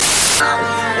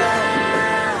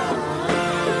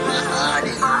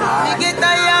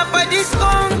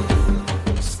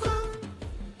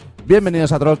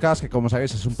Bienvenidos a Trollcast, que como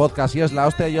sabéis es un podcast y es la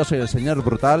hostia. Yo soy el señor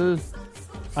Brutal.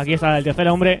 Aquí está el tercer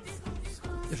hombre.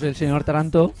 Yo soy el señor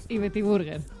Taranto. Y Betty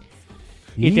Burger.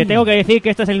 Y te tengo que decir que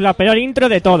esta es la peor intro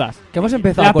de todas. Que hemos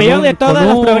empezado la con peor de todos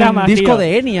los programas, disco tío.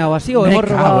 de Enya o así, o Me hemos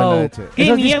cago en robado. la leche. ¿Qué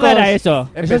Esos mierda discos- era eso?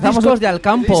 Esos discos de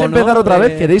Alcampo, ¿Queréis empezar ¿no? otra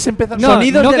vez? ¿Queréis empezar? No,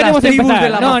 Sonidos no de las queremos tribus empezar. de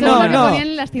la No, Amazonas. no, Lo no. ponían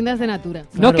en las tiendas de Natura.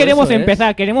 No Claro, queremos eso es.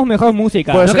 empezar, queremos mejor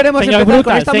música. Pues No queremos señor empezar con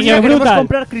Brutal, esta señor música, queremos Brutal.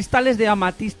 comprar cristales de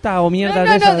amatista o mierda de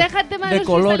No, esas déjate más de los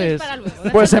colores. cristales para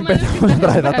luego. Pues Déjate más los empezamos otra vez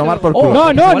a cristales tomar para por luego. culo.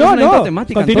 No, no, Igual no, es una no.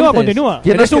 hipotemática, Continúa, entonces. continúa.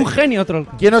 ¿Quién Eres es un que- genio, troll.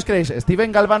 ¿Quién os creéis?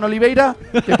 ¿Steven Galván Oliveira?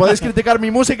 ¿Que podéis criticar mi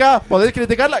música? ¿Podéis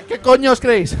criticarla? ¿Qué coño os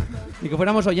creéis? Y que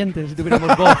fuéramos oyentes, si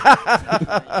tuviéramos voz.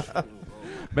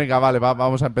 Venga, vale,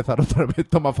 vamos a empezar otra vez.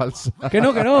 Toma falsa. Que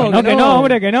no, Que no,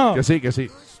 hombre, que no. Que sí, que sí.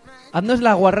 Haznos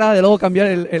la guarrada de luego cambiar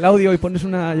el audio y pones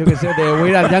una, yo que sé, de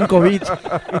Weird Al Yankovic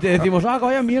y te decimos, que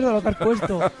vaya mierda lo que has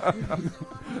puesto.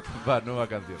 Va, nueva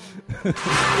canción.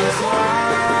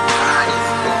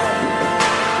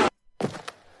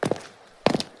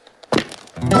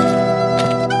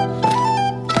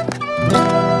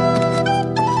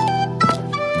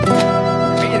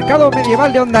 Mercado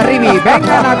medieval de Hondarribi,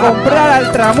 vengan a comprar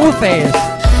altramuces.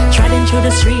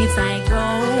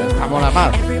 Esta mola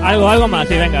más. Algo más,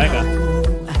 sí, venga.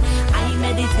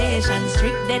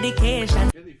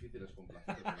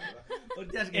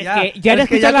 Es que ya eres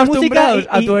escuchar la música acostumbrados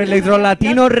a tu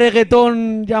electrolatino,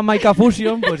 reggaetón, Jamaica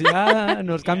Fusion, pues ya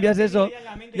nos cambias eso.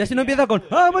 Ya si no empieza con...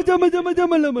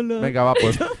 Venga, va,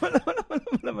 pues.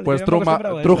 Pues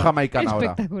True Jamaican ahora.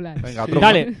 Espectacular. Venga,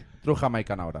 Dale. True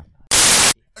Jamaican ahora.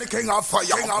 The king of fire,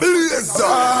 blaze.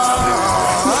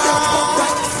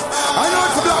 I know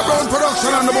it's a Black Brown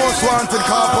production and the most wanted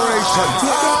corporation.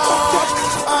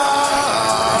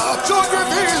 Children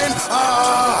feeling.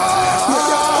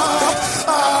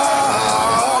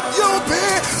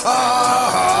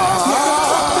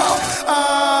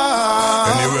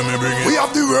 Anyway, me bring it. We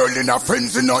have the world in our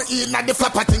friends, you know, in the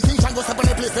flapper thinking. Shango step on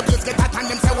the place, the place get hot and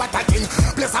them say what I think.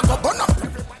 Place I go burn up.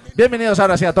 Bienvenidos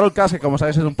ahora sí a Trollcast, que como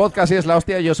sabéis es un podcast y es la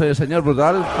hostia. Yo soy el señor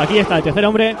Brutal. Aquí está el tercer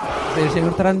hombre. El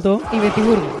señor Taranto. Y Betty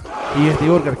Burger. Y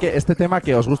Steve Burger, ¿qué? ¿Este tema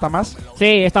que os gusta más?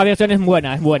 Sí, esta versión es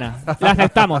buena, es buena. La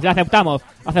aceptamos.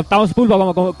 Aceptamos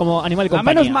Pulpo como animal y La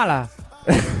compañía. menos mala.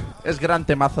 Es gran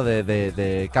temazo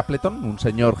de Capleton, un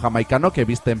señor jamaicano que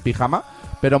viste en pijama,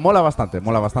 pero mola bastante.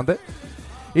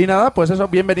 Y nada, pues eso,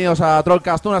 bienvenidos a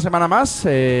Trollcast una semana más.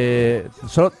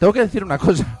 Solo tengo que decir una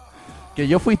cosa, que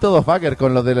yo fui todo fucker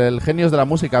con lo del Genios de la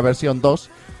Música versión 2.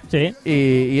 Sí.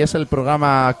 Y es el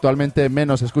programa actualmente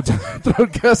menos escuchado de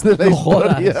Trollcast de la No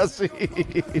historia, jodas. sí.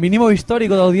 Mínimo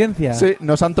histórico de audiencia. Sí,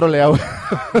 nos han troleado.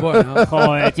 Bueno.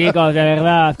 Joder, chicos, de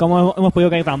verdad, ¿cómo hemos podido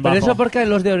caer tan bajo? Pero eso porque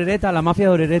los de Orereta, la mafia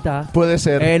de Orereta, Puede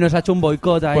ser. nos ha hecho un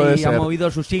boicot ahí, Puede ha ser. movido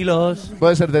sus hilos.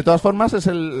 Puede ser, de todas formas es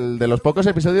el de los pocos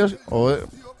episodios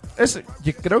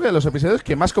yo creo que de los episodios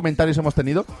que más comentarios hemos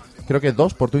tenido, creo que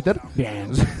 2 por Twitter. Bien.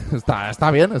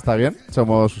 Está bien.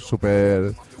 Somos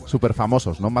súper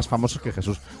famosos, ¿no? Más famosos que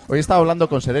Jesús. Hoy estaba hablando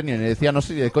con Serenio y me decía, no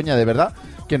sé de coña, de verdad,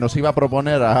 que nos iba a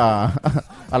proponer a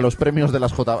los premios de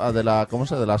las de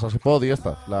las Asepod y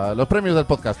estas, los premios del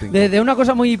podcasting. De una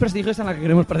cosa muy prestigiosa en la que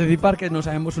queremos participar, que no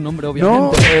sabemos su nombre, No,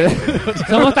 obviamente.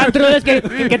 Somos tan troles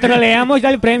que troleamos ya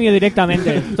el premio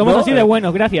directamente. Somos No, así de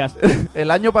buenos, gracias.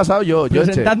 el año pasado yo eché.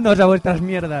 Presentadnos a vuestras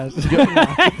mierdas.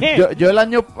 Yo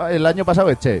el año pasado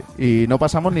eché y no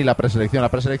pasamos ni la preselección. La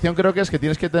preselección creo que es que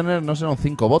tienes que tener, no sé,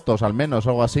 5 votos al menos o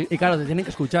algo así. Y claro, te tienen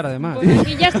que escuchar además. Pues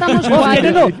aquí ya estamos Hostia,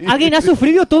 cuatro. no. Alguien ha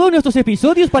sufrido todos nuestros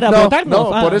episodios para votarnos.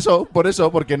 No, Ah. por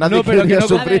eso, porque nadie No, pero quería que no- A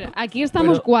sufrir. ver, aquí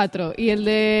estamos 4. ¿Y el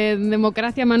de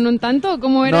democracia más no en tanto?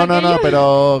 ¿Cómo era No, aquello?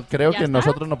 pero creo ¿Ya que está?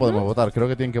 nosotros no podemos votar. Creo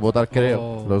que tienen que votar,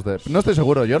 Oh. los de... No estoy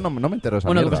seguro, yo no me entero de esa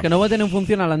Bueno, mierda. pues que no voten en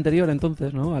función al anterior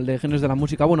entonces, ¿no? Al de Genios de la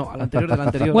Música. Bueno, al anterior del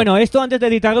anterior. Bueno, esto antes de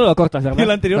editarlo lo cortas, y el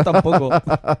 ¿verdad? anterior tampoco.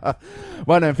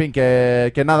 Bueno, en fin,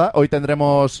 que nada. Hoy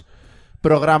tendremos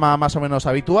programa más o menos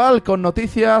habitual, con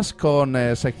noticias, con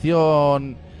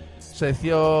sección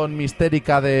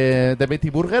mistérica de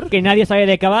Betty Burger. Que nadie sabe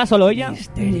de qué va, solo ella.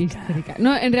 Histérica.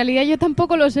 No, en realidad yo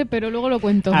tampoco lo sé, pero luego lo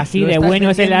cuento. Así Lo de estás bueno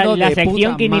es la vendiendo de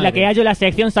sección puta que ni la madre. que hallo la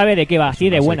sección sabe de qué va. Así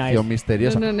de Una buena es. sección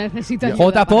misteriosa. No necesito ayuda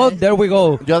para JPod, eso. there we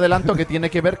go. Yo adelanto que tiene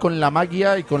que ver con la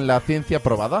magia y con la ciencia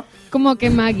probada. ¿Cómo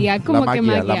que magia? ¿Cómo La que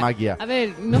magia, magia? la magia. A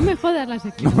ver, no me jodas la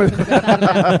sección. por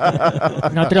empezarla.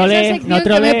 No Esa trolees, sección no que me he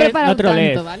trolees, preparado no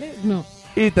trolees. tanto, ¿vale? No.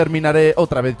 Y terminaré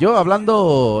otra vez yo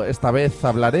hablando, esta vez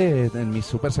hablaré en mi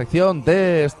super sección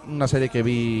de una serie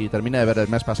que terminé de ver el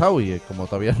mes pasado y como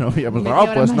todavía no habíamos Media grabado,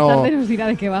 hora pues más no... tarde nos dirá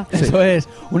de qué va. Eso es,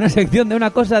 una sección de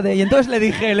una cosa de... Y entonces le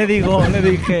dije...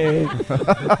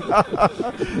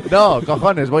 No,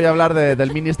 cojones, voy a hablar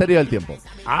del Ministerio del Tiempo.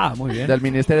 Ah, muy bien. Del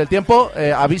Ministerio del Tiempo,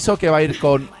 aviso que va a ir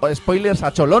con spoilers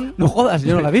a cholón. No jodas,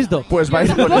 yo no la he visto. Pues va a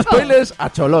ir con spoilers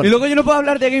a cholón. Y luego yo no puedo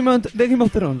hablar de Game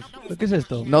of Thrones. ¿Qué es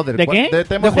esto? No, ¿De qué? Te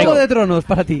De hemos Juego dicho- de Tronos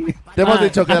para ti. te hemos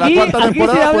dicho que de la aquí, cuarta aquí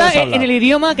temporada se habla puedes hablar. en el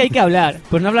idioma que hay que hablar.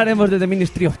 Pues no hablaremos de The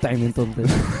Ministry of Time entonces.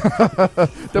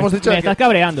 Te hemos dicho Me que... estás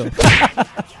cabreando.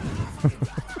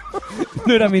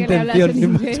 No era mi Que le hablas intención, en ni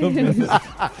inglés. mucho menos.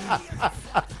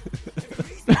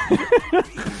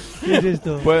 ¿Qué es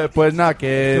esto? Pues nada,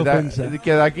 Qué ofensa.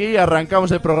 que de aquí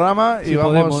arrancamos el programa y Si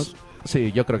vamos... podemos.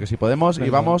 Sí, yo creo que sí podemos. Y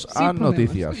Venga. vamos Sí a podemos.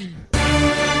 noticias.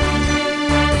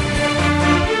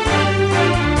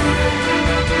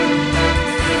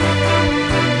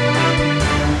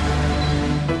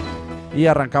 Y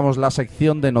arrancamos la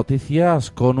sección de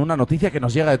noticias con una noticia que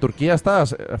nos llega de Turquía. Esta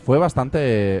fue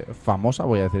bastante famosa,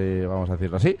 vamos a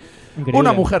decirlo así. Increíble.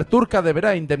 Una mujer turca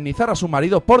deberá indemnizar a su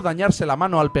marido por dañarse la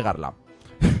mano al pegarla.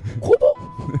 ¿Cómo?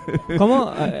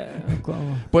 ¿Cómo?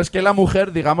 Pues que la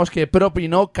mujer, digamos que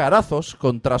propinó carazos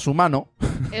contra su mano.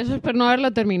 Eso es por no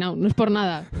haberlo terminado, no es por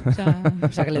nada. O sea,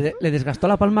 O sea, que le desgastó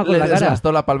la palma con Le la cara.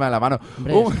 desgastó la palma de la mano.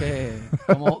 Hombre, es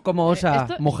que... Como osa,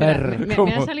 esto- mujer. espera, me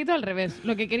 ¿Cómo? ha salido al revés.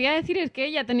 Lo que quería decir es que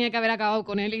ella tenía que haber acabado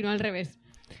con él y no al revés.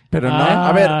 Pero no, Ah,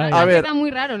 a ver, ya. a ver. Queda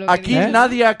muy raro lo que Aquí dices.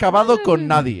 nadie ha acabado con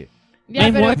nadie. ¿No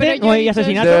hay muerte? yo ¿No he hay dicho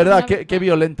asesinato? De eso verdad, una qué vez.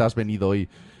 violenta has venido hoy.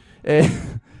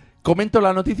 Comento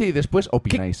la noticia y después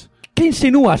opináis. ¿Qué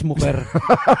insinúas, mujer?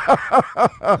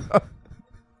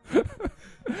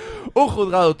 Un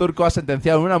juzgado turco ha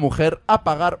sentenciado a una mujer a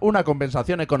pagar una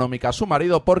compensación económica a su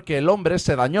marido porque el hombre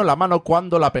se dañó la mano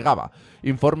cuando la pegaba.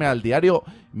 Informe al diario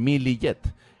Milliyet.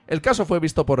 El caso fue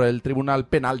visto por el Tribunal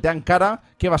Penal de Ankara,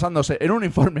 que basándose en un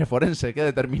informe forense que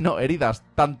determinó heridas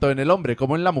tanto en el hombre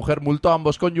como en la mujer, multó a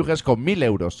ambos cónyuges con 1.000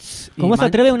 euros. ¿Cómo se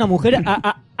atreve una mujer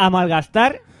a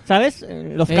malgastar, ¿sabes?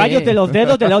 Los callos de los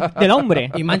dedos del hombre.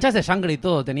 Y manchas de sangre y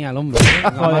todo tenía el hombre. En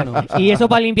la Joder. mano. Y eso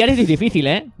para limpiar es difícil,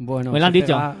 ¿eh? Bueno, Me lo han si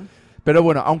dicho. pega- Pero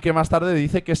bueno, aunque más tarde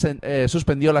dice que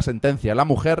suspendió la sentencia. La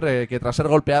mujer, que tras ser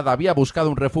golpeada había buscado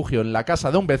un refugio en la casa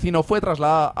de un vecino, fue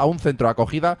trasladada a un centro de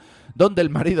acogida donde el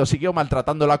marido siguió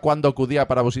maltratándola cuando acudía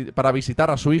para visitar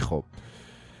a su hijo.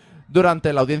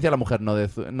 Durante la audiencia la mujer no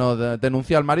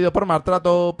denunció al marido por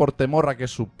maltrato por temor a que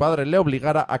su padre le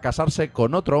obligara a casarse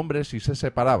con otro hombre si se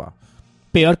separaba.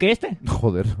 Peor que este.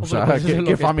 Joder, o Hombre, sea, pues eso es lo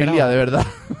qué que familia, esperaba. de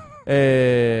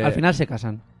verdad. Al final se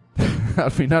casan.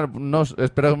 Al final, no,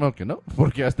 esperemos que no,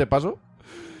 porque a este paso...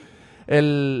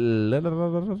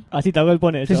 Así tal vez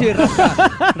pone eso. Sí, sí,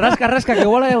 rasca, rasca, que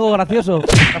igual hay algo gracioso.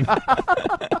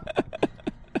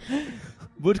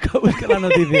 busca la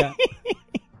noticia.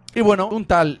 Y bueno, un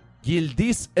tal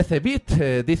Yildiz Ezebit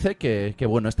dice que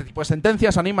bueno, este tipo de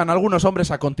sentencias animan a algunos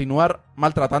hombres a continuar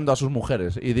maltratando a sus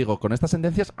mujeres. Y digo, con estas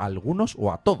sentencias, ¿a algunos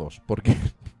o a todos? Porque...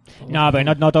 No,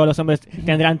 pero no todos los hombres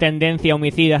tendrán tendencia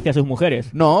homicida hacia sus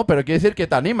mujeres. No, pero quiere decir que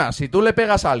te animas. Si tú le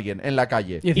pegas a alguien en la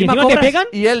calle Y ¿Y encima te cobras- pegan?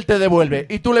 y él te devuelve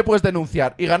y tú le puedes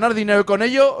denunciar y ganar dinero con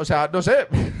ello, o sea, no sé,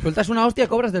 Sueltas una hostia,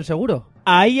 cobras del seguro.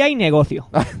 Ahí hay negocio.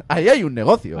 ahí hay un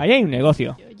negocio. Ahí hay un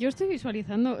negocio. Yo estoy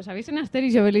visualizando, ¿sabéis en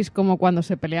Asterix y Obelix como cuando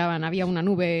se peleaban? Había una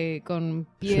nube con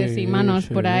pies Sí, y manos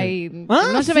sí. por ahí. Ah,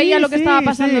 ¿No se sí, veía lo que sí, estaba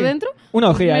pasando sí. dentro? Una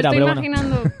orgía Me era, estoy pero bueno.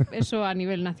 imaginando eso a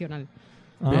nivel nacional.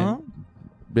 Ah.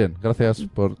 Bien, gracias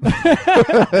por...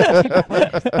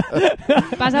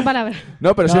 Pasa palabra.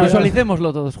 No, pero sí, No,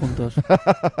 visualicémoslo todos juntos.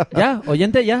 ¿Ya?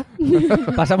 ¿Oyente ya?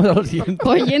 Pasamos a lo siguiente.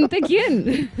 ¿Oyente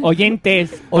quién?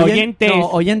 Oyentes, Oyen- oyentes. No,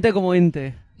 oyente como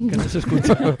ente. Que no se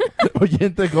escucha.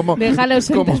 oyente como... Deja los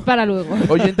entes como- para luego.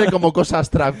 Oyente como cosa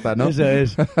abstracta, ¿no? Eso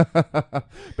es.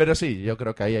 Pero sí, yo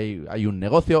creo que ahí hay un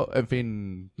negocio. En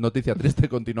fin, noticia triste,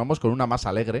 continuamos con una más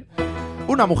alegre.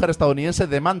 Una mujer estadounidense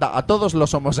demanda a todos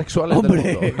los homosexuales ¡Hombre!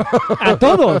 del mundo. A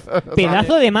todos.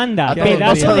 Pedazo de manda. A todos, no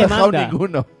Pedazo se ha de dejado manda.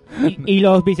 ninguno. Y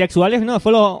los bisexuales no,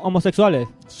 solo homosexuales.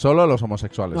 Solo los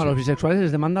homosexuales. No, sí. los bisexuales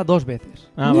les demanda 2 veces.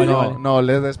 Ah, vale, no, vale. no,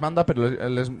 les desmanda, pero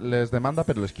les demanda,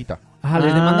 pero les quita. Ah,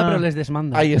 les Ah. demanda pero les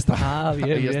desmanda. Ahí está. Ah,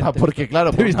 bien, Ahí bien. está, porque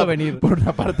claro, Te he visto venir. por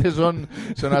una parte son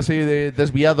así de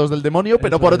desviados del demonio,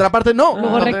 pero por otra parte no.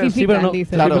 Luego Entonces, rectifican, sí, pero no.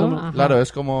 dices, Claro, ¿no? Ajá. claro,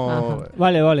 es como Ajá.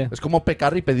 Vale, vale. es como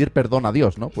pecar y pedir perdón a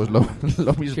Dios, ¿no? Pues lo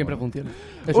mismo. Siempre funciona.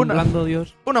 Es Una- un blando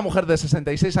Dios. Una mujer de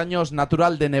 66 años,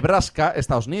 natural de Nebraska,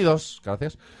 Estados Unidos,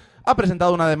 gracias, ha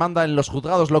presentado una demanda en los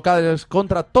juzgados locales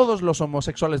contra todos los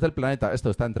homosexuales del planeta. Esto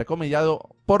está entrecomillado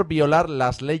por violar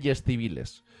las leyes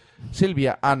civiles.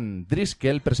 Sylvia Ann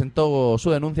Driscoll presentó su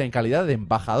denuncia en calidad de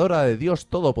embajadora de Dios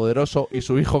Todopoderoso y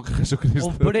su Hijo Jesucristo.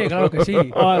 Hombre, claro que sí.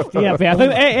 Hostia, pedazo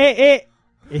de...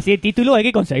 Ese título hay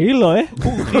que conseguirlo, ¿eh?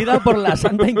 Ungida por la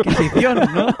Santa Inquisición,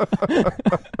 ¿no?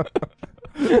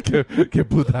 Qué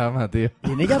puta ama, tío.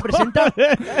 Y en ella presenta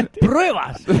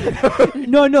pruebas.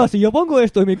 No, si yo pongo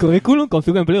esto en mi currículum,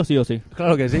 consigo empleo sí o sí.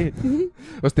 Claro que sí.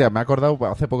 Hostia, me he acordado,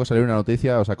 hace poco salió una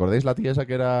noticia, ¿os acordáis la tía esa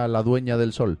que era la dueña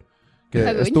del sol? Que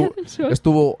 ¿La dueña del sol?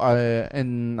 estuvo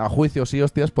a juicio, sí,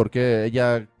 hostias, porque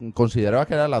ella consideraba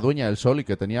que era la dueña del sol y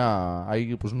que tenía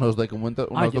ahí pues unos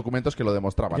documentos que lo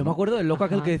demostraban. Yo me ¿no? acuerdo del loco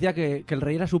aquel que decía que el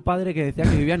rey era su padre, que decía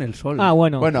que vivía en el sol. Ah,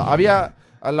 bueno. Bueno, había...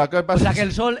 La que O pasa sea que en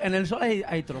el sol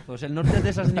hay trozos. El norte es de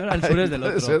esa señora, el sur es del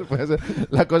otro. Puede ser.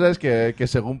 La cosa es que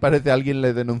según parece alguien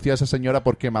le denunció a esa señora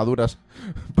por quemaduras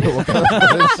provocadas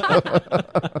por el sol.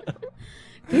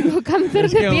 Tengo cáncer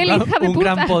Es de que piel, hija de un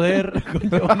puta. gran poder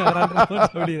conlleva una gran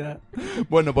responsabilidad.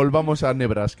 Bueno, volvamos a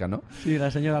Nebraska, ¿no? Sí, la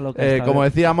señora loca. esta Como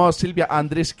vez. decíamos, Sylvia Ann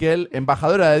Driscoll,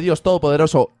 embajadora de Dios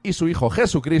Todopoderoso y su Hijo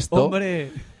Jesucristo,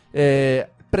 ¡Hombre!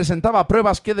 presentaba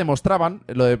pruebas que demostraban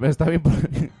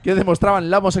que demostraban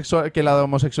que la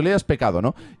homosexualidad es pecado,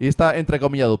 ¿no? Y está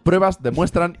entrecomillado. Pruebas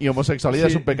demuestran y homosexualidad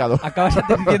Sí, es un pecado. Acabas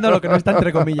entendiendo lo que no está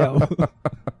entrecomillado.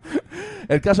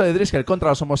 El caso de Driscoll contra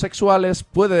los homosexuales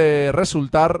puede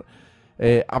resultar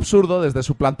absurdo desde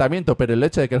su planteamiento, pero el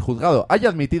hecho de que el juzgado haya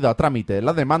admitido a trámite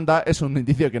la demanda es un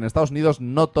indicio que en Estados Unidos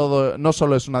no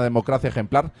solo es una democracia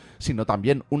ejemplar, sino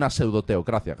también una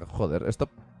pseudoteocracia. Joder, esto...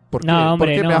 ¿Por qué, No,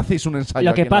 hombre, ¿por qué me no. hacéis un ensayo?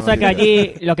 Lo que aquí en la pasa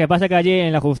noticia? lo que pasa que allí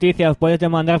en la justicia os puedes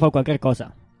demandar por cualquier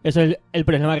cosa. Eso es el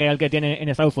problema real que tiene en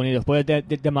Estados Unidos. Puedes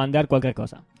demandar cualquier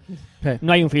cosa.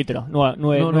 No hay un filtro. No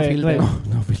hay filtro.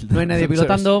 No hay nadie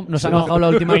pilotando. Nos han No, bajado la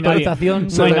última no hay nadie. actualización.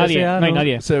 No hay lo que nadie, sea, no hay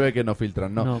nadie. Se ve que no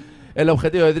filtran, ¿no? No. El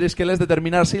objetivo de Driscoll es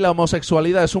determinar si la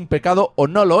homosexualidad es un pecado o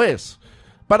no lo es.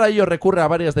 Para ello recurre a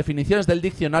varias definiciones del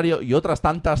diccionario y otras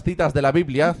tantas citas de la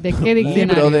Biblia. ¿De qué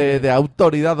diccionario? Libro de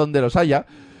autoridad donde los haya.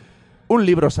 Un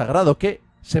libro sagrado que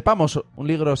sepamos, un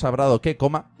libro sagrado que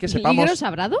sepamos. ¿Libro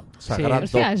sabrado? Sagrado. O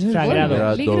sea, eso es Sagrado.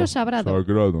 bueno. Libro sagrado.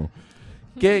 Sagrado.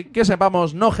 Que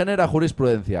sepamos no genera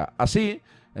jurisprudencia. Así,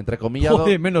 entre comillas,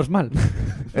 Joder, menos mal.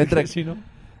 entre Si no...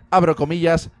 abro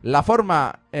comillas, la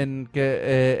forma en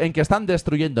que están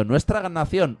destruyendo nuestra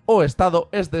nación o estado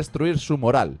es destruir su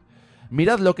moral.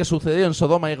 Mirad lo que sucedió en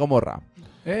Sodoma y Gomorra.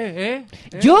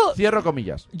 Yo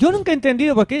Comillas. nunca he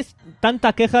entendido por qué es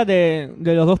tanta queja de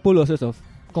los dos pueblos esos.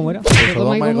 ¿Cómo era? De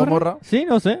Sodoma y Gomorra. Sí,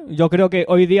 no sé. Yo creo que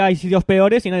hoy día hay sitios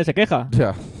peores y nadie se queja.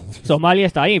 Ya. Somalia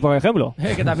está ahí, por ejemplo.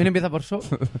 Que también empieza por so.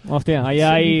 Hostia, ahí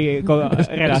hay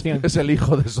relación. Es el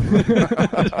hijo de Sodoma.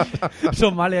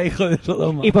 Somalia, hijo de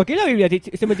Sodoma. ¿Y por qué la Biblia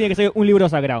siempre tiene que ser un libro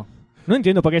sagrado? No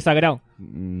entiendo por qué es sagrado.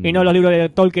 Y no los libros de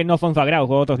Tolkien no son sagrados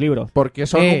o otros libros. Porque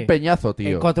son un peñazo,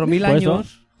 tío. En 4.000 ¿Por eso?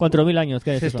 años 4.000 años,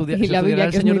 ¿qué es se eso? estudia Y la se Biblia, estudiará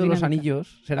el que es Señor muy de los dinámica.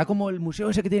 Anillos. Será como el museo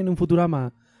ese que tienen en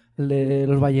Futurama, el de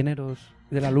los balleneros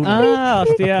de la luna. Ah,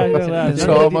 hostia, es verdad.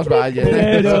 Somos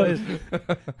balleneros.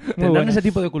 Muy Tendrán bueno. ese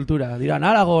tipo de cultura. Dirán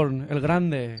Aragorn, el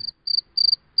grande.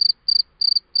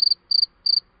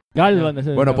 Galvan,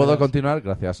 ese- Bueno, ¿puedo continuar?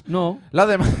 Gracias. No, La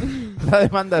demanda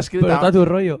pero escrita... está tu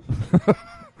rollo.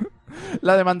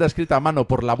 La demanda escrita a mano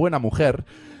por la buena mujer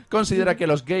considera que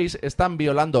los gays están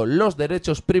violando los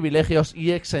derechos, privilegios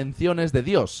y exenciones de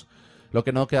Dios. Lo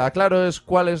que no queda claro es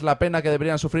cuál es la pena que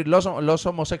deberían sufrir los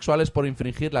homosexuales por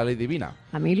infringir la ley divina.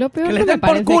 A mí lo peor ¡Que no les me den por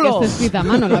parece que culo! esté escrita a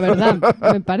mano, la verdad.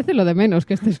 Me parece lo de menos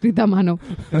que esté escrita a mano.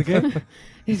 ¿Qué?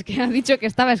 Es que ha dicho que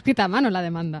estaba escrita a mano la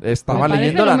demanda. Estaba Me parece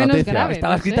leyendo lo la menos noticia. grave,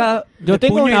 Estaba no sé. escrita. Yo de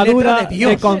tengo puño y una letra duda de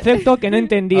Dios. de concepto que no he A ver,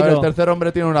 entendido. el tercer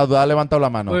hombre tiene una duda, ha levantado la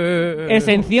mano.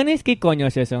 ¿Exenciones? ¿Qué coño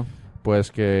es eso?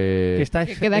 Pues Que que... está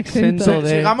Que queda exento.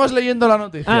 de... Sigamos leyendo la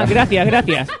noticia. Ah,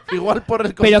 gracias. Igual por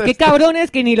el Pero contexto. qué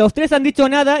cabrones que ni los tres han dicho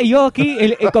nada y yo aquí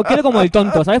quedo como el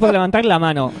tonto, ¿sabes? Por levantar la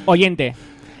mano. Oyente,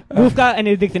 busca en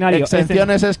el diccionario.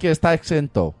 Exenciones es que está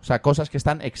exento. O sea, cosas que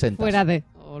están exentas. Fuera de,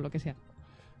 o lo que sea.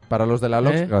 Para los de la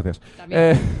LOX, gracias.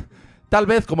 También. Tal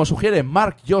vez, como sugiere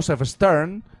Mark Joseph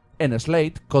Stern en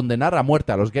Slate, condenar a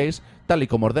muerte a los gays, tal y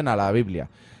como ordena la Biblia.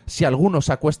 Si alguno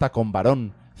se acuesta con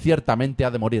varón, ciertamente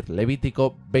ha de morir.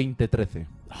 Levítico 20:13.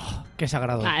 Qué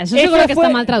sagrado. Ah, eso Eso seguro que fue-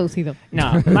 está mal traducido.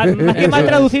 No, más que mal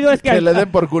traducido es que... Que le den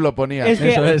por culo, ponía. Es que-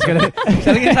 Eso es, si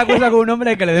alguien se acuerda con un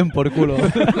hombre, que le den por culo.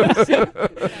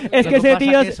 Es Lo que que ese pasa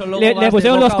tío que eso luego le vas de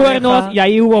pusieron los boca a cuernos oreja. y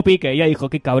ahí hubo pique. Y ella dijo,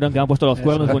 qué cabrón, que me han puesto los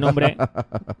cuernos de un hombre.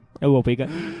 Hubo pique.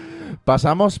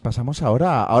 Pasamos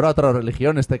ahora a otra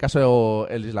religión, en este caso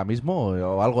el islamismo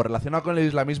o algo relacionado con el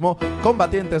islamismo.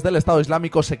 Combatientes del Estado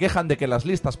Islámico se quejan de que las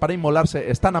listas para inmolarse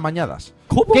están amañadas.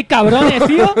 ¿Cómo? ¡Qué cabrones,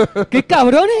 tío! ¡Qué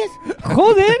cabrones!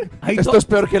 ¡Joder! Esto es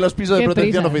peor que los pisos de Qué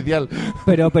protección prisa. oficial.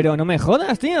 Pero no me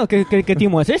jodas, tío. ¿Qué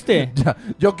timo es este? Ya,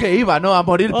 yo que iba, ¿no? A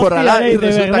morir por Hostia, Alá y ¿de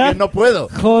resulta verdad? que no puedo.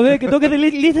 Joder, que tengo que hacer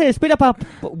lista de espera para...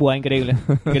 Buah, increíble.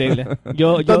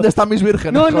 Yo... ¿Dónde están mis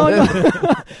vírgenes? No, no, Joder. no.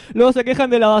 Luego se quejan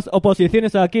de las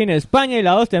oposiciones aquí en España y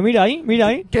la hostia. Mira ahí, mira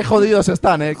ahí. Qué jodidos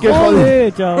están, ¿eh? Qué jodidos.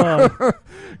 Joder, chaval.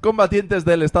 Combatientes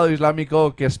del Estado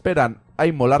Islámico que esperan a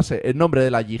inmolarse en nombre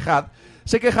de la yihad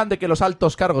se quejan de que los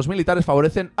altos cargos militares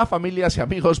favorecen a familias y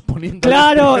amigos poniendo...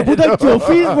 ¡Claro! ¡Puto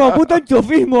enchufismo! ¡Puto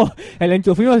enchufismo! El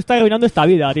enchufismo se está arruinando esta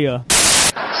vida, tío.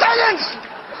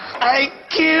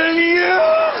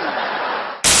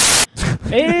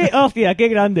 ¡Hostia, qué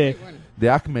grande! De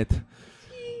Ahmed.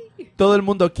 Todo el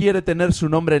mundo quiere tener su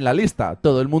nombre en la lista.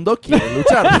 Todo el mundo quiere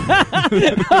luchar.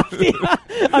 ¡Hostia!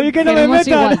 A mí que no me Queremos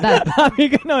metan. igualdad. A mí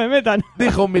que no me metan.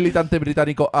 Dijo un militante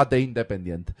británico a The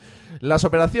Independent. Las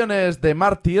operaciones de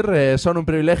Mártir son un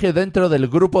privilegio dentro del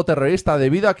grupo terrorista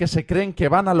debido a que se creen que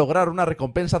van a lograr una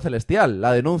recompensa celestial.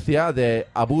 La denuncia de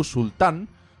Abu Sultán,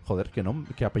 joder,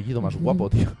 qué apellido más guapo,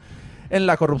 tío, en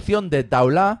la corrupción de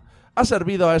Daula, ha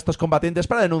servido a estos combatientes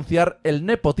para denunciar el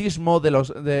nepotismo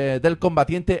del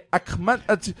combatiente Ahmad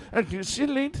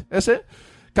ese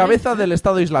cabeza del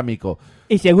Estado Islámico.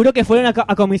 Y seguro que fueron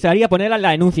a comisaría a poner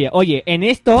la denuncia. Oye, en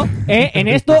esto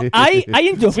hay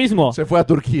enchufismo. Se fue a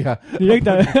Turquía.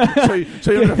 Directamente.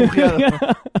 Soy un refugiado.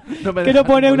 No me Quiero dejan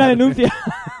poner una volar. denuncia.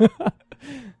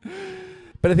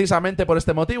 Precisamente por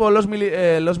este motivo, los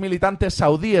militantes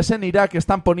saudíes en Irak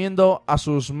están poniendo a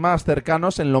sus más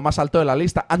cercanos en lo más alto de la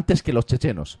lista antes que los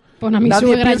chechenos. Pon a mi Nadie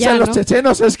suegra piensa ya, en los ¿no?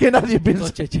 chechenos, es que nadie piensa.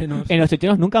 Los chechenos. En los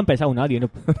chechenos nunca ha pensado nadie. ¿No?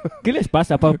 ¿Qué les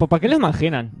pasa? ¿Para qué les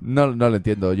marginan? No lo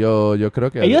entiendo. Yo creo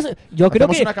que... Ellos, yo creo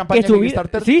 ¿Hacemos que... una campaña que su en vida...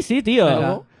 Kickstarter? Sí, tío.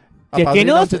 ¿Algo?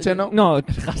 ¿Apadrina un checheno? No.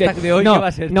 Hashtag de hoy no, que va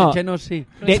a ser no. chechenos sí.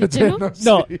 Chechenos,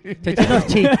 No. sí. Chechenos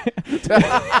sí.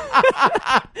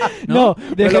 No,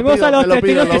 dejemos pido, a los me lo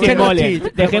pido, chechenos que lo se pido. inmolen.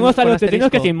 Sí, Dejemos a con los chechenos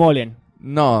que asterisco. se inmolen.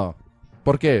 No.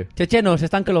 ¿Por qué? Chechenos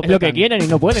están que lo Es lo que petan. quieren y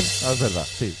no pueden. Ah, es verdad.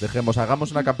 Sí,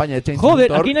 hagamos una campaña de Change.org.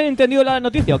 Joder, ¿aquí no han entendido la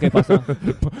noticia o qué pasa?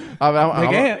 ¿De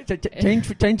qué?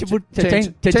 Change. Change.org.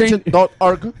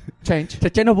 Change.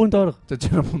 Checheno.org.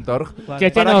 Checheno.org.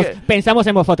 Chechenos, que- pensamos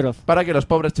en vosotros. Para que los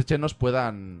pobres chechenos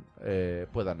puedan eso,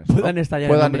 Puedan ¿no? estallar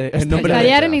Puedan en nombre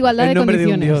Estallar de- en igualdad en de nombre de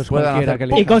un condiciones. dios Puedan cualquiera hacer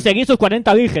que Y le... conseguir sus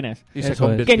 40 vírgenes. Y se Eso es.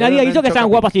 convirtieron Que nadie ha en dicho que sean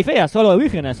chocapic. guapas y feas, solo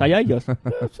vírgenes, allá ellos.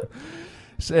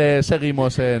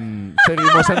 Seguimos en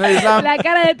el Islam. La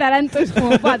cara de Taranto es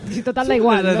como, "Buah, si total da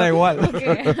igual. Les ¿no?". da igual.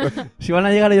 Ok. Si van a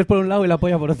llegar ellos por un lado y la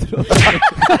polla por otro.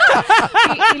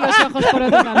 Y los ojos por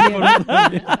otro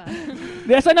también.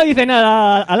 De eso no dice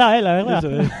nada Alá, la verdad.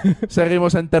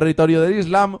 Seguimos en territorio del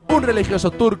Islam. Un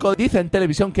religioso turco dice en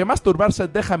televisión que masturbarse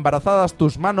deja embarazadas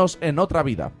tus manos en otra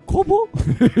vida. ¿Cómo?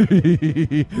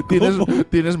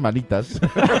 Tienes manitas.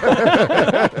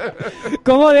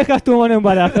 ¿Cómo dejas tu mano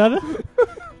embarazada?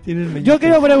 Tienes Yo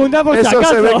quiero preguntar por si Eso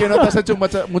acaso. se ve que no te has hecho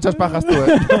muchas pajas tú, ¿eh?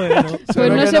 Se Pues ve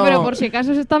no que sé, pero por si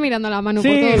acaso se está mirando la mano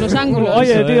por todos los ángulos.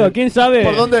 Oye, Eso, tío, ¿quién sabe?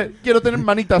 ¿Por dónde? Quiero tener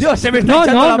manitas. Dios, se me está No,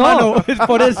 echando no, la no. mano. Es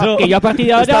por eso. Que yo a partir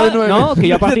de Está ahora... de nueve. No, que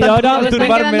yo a partir de Le ahora... están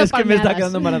Masturbarme quedando es que me está palmeadas.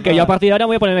 quedando embarazada. Que yo a partir de ahora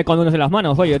voy a ponerme condones en las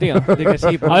manos, oye, tío. De que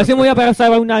sí, A ver si me voy a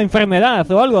pasar una enfermedad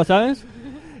o algo, ¿sabes?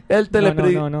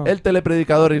 No. El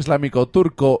telepredicador islámico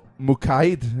turco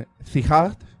Mukaid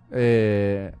Zihad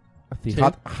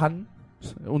Han,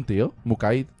 un tío,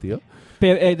 Mukaid, tío.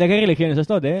 Pero, ¿de qué religión es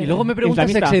esto? Y luego me preguntas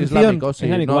Islamista. exención. Islámico, sí.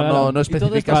 Islámico, vale, No vale.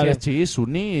 especifica Vale. si es chií,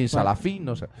 suní, salafí,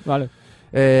 no sé. Vale.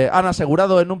 Han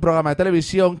asegurado en un programa de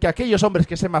televisión que aquellos hombres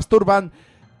que se masturban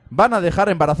van a dejar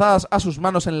embarazadas a sus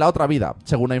manos en la otra vida,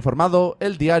 según ha informado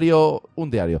un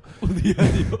diario.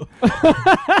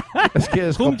 Es que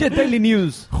es Humjet Daily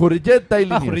News. Hurriyet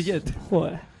Daily Ah, News. Hurriyet.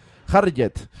 Joder.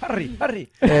 Harriet. Harry.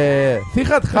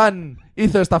 Zihad Han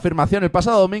hizo esta afirmación el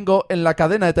pasado domingo en la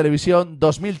cadena de televisión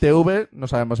 2000 TV, no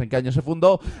sabemos en qué año se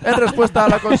fundó, en respuesta a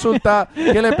la consulta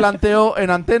que le planteó en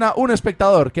antena un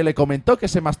espectador que le comentó que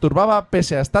se masturbaba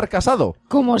pese a estar casado.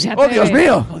 ¿Cómo se ¡Oh, atreve? Dios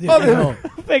mío! Oh, Dios mío.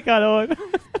 Pecador.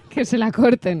 Que se la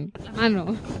corten la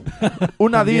mano.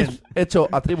 Un También. hadith hecho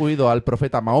atribuido al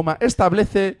profeta Mahoma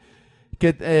establece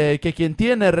que quien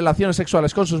tiene relaciones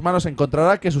sexuales con sus manos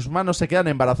encontrará que sus manos se quedan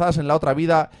embarazadas en la otra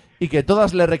vida y que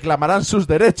todas le reclamarán sus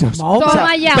derechos. Mahoma,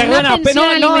 Toma ya, perdona, una pensión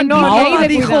alimenticia Mahoma ahí de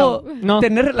dijo cuidado. No.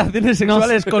 tener relaciones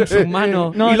sexuales con su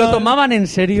mano No, y lo no. tomaban en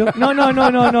serio.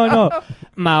 No.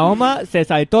 Mahoma se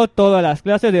saltó todas las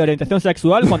clases de orientación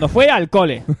sexual cuando fue al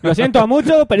cole. Lo siento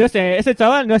mucho, pero ese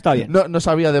chaval no está bien. No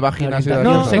sabía de vaginas y de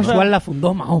orientación no, sexual la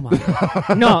fundó Mahoma.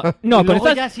 No, Y con luego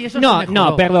esas... ya, si eso no, se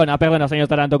mejoró. perdona, señor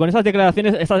Taranto. Con esas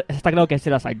declaraciones está claro que se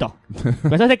las saltó.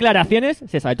 Con esas declaraciones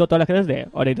se saltó todas las clases de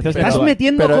orientación ¿Estás sexual.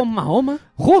 metiendo pero- con Mahoma?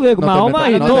 Joder, No te Mahoma metas-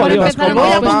 y no todo. te Por metas empezar, con Te voy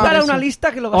a Mahoma. apuntar a una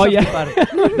lista que lo vas Oye. a flipar.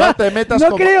 No te metas No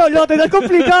como... creo, no, te lo has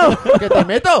complicado. ¿Que te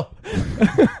meto?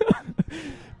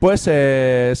 Pues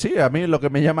sí, a mí lo que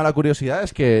me llama la curiosidad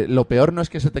es que lo peor no es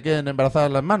que se te queden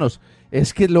embarazadas las manos,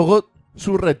 es que luego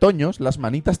sus retoños, las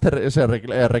manitas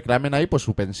reclamen ahí pues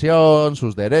su pensión,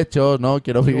 sus derechos, ¿no?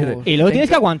 Quiero vivir, Y luego tienes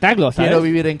que aguantarlo, ¿sabes? quiero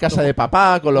vivir en casa de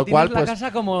papá, con lo Tienes cual la pues...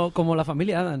 casa como la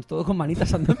familia Adams, todo con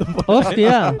manitas andando por ahí.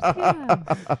 Hostia.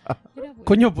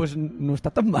 Coño, pues no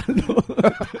está tan mal, ¿no?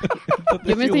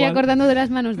 Yo me estoy acordando de las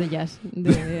manos de Jazz.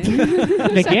 ¿De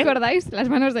 ¿Os qué? acordáis? Las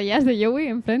manos de Jazz de Joey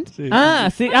en Friends. Ah,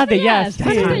 sí, de jazz. Sí.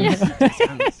 Manos de Jazz.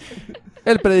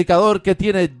 El predicador, que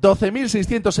tiene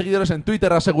 12.600 seguidores en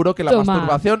Twitter, aseguró que la Toma.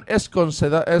 masturbación es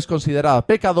considerada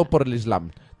pecado por el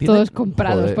Islam. Todos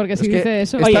comprados, porque si es que dice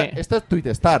eso... Oye, esto es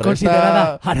Twitterstar.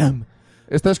 Considerada haram.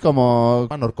 Esto es como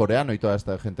norcoreano y toda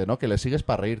esta gente, ¿no? Que le sigues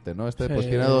para reírte, ¿no? Este pues Sí.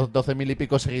 tiene 12.000 y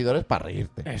pico seguidores para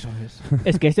reírte. Eso es.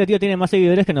 Es que este tío tiene más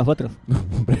seguidores que nosotros.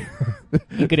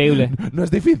 Increíble. No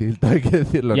es difícil, hay que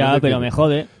decirlo. Ya, no es pero difícil. me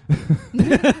jode.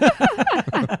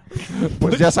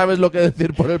 Pues ya sabes lo que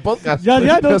decir por el podcast. Ya,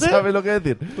 no sé. sabes lo que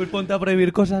decir. Pues ponte a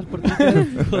prohibir cosas por Twitter,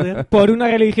 joder. Por una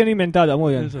religión inventada,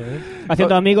 muy bien. Eso es.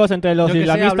 Haciendo amigos entre los Yo que sé,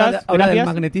 islamistas. habla del Gracias.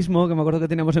 magnetismo, que me acuerdo que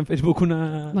teníamos en Facebook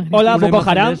una... Hola, una Boko imagen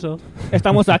de Haram. eso.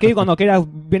 Estamos aquí. Cuando quieras,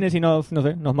 vienes y no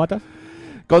sé, nos matas.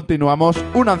 Continuamos.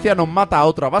 Un anciano mata a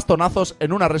otro a bastonazos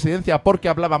en una residencia porque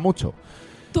hablaba mucho.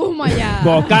 ¡Toma ya!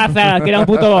 Bocazas, que era un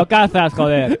puto bocazas,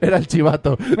 joder. Era el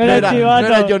chivato. Era el chivato.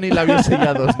 No era Johnny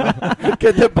Lavisellados, ¿no?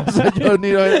 ¿Qué te pasa,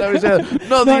 Johnny Lavisellados?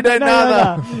 No diré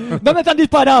nada. ¿Dónde te han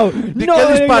disparado? ¿De No, qué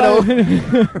venga. disparo?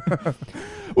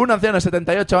 Un anciano de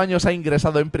 78 años ha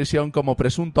ingresado en prisión como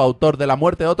presunto autor de la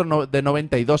muerte de otro de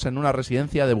 92 en una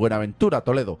residencia de Buenaventura,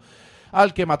 Toledo,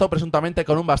 al que mató presuntamente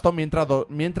con un bastón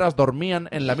mientras dormían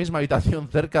en la misma habitación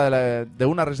cerca de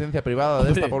una residencia privada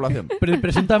de esta población. Pero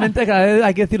presuntamente cada vez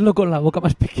hay que decirlo con la boca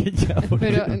más pequeña. porque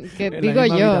Pero, que en la digo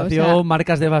misma yo, o habitación, sea,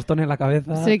 marcas de bastón en la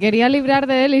cabeza. se quería librar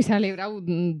de él y se ha librado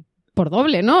por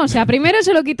doble, ¿no? O sea, primero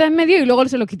se lo quita en medio y luego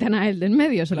se lo quitan a él del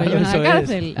medio, se lo Claro, llevan a la eso es.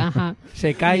 cárcel. Ajá.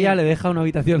 Se calla, le deja una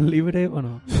habitación libre.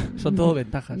 Bueno, son todo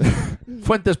ventajas.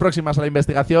 Fuentes próximas a la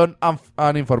investigación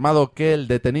han informado que el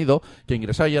detenido, que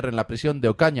ingresó ayer en la prisión de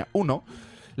Ocaña 1,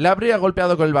 le habría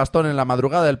golpeado con el bastón en la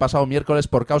madrugada del pasado miércoles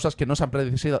por causas que no se han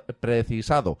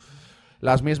precisado.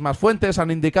 Las mismas fuentes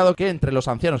han indicado que entre los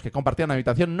ancianos que compartían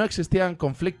habitación no existían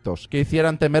conflictos que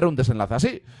hicieran temer un desenlace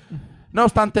así. No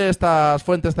obstante, estas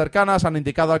fuentes cercanas han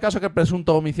indicado al caso que el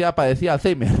presunto homicida padecía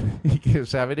Alzheimer y que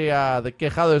se habría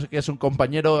quejado de que su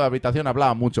compañero de habitación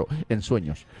hablaba mucho en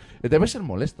sueños. Debe ser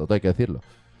molesto, todo hay que decirlo.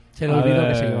 Se le A olvidó ver,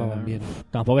 que se llevaban bien.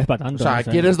 Tampoco es para O tanto. sea, no sé.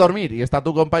 quieres dormir y está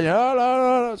tu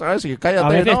compañero, ¿sabes? Y A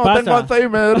cállate, veces no, pasa. tengo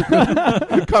Alzheimer,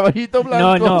 caballito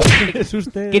blanco. No. Es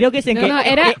usted. Creo que es en No, que... no,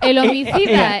 era el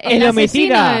homicida. el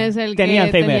homicida asesino es el tenía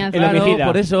que Alzheimer. tenía El Claro, homicida.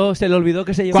 por eso se le olvidó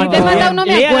que se llevaba Cuando te mata bien. uno,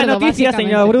 me lea acuerdo, la noticia,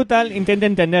 básicamente. señor Brutal, intente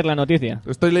entender la noticia.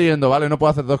 Estoy leyendo, ¿vale? No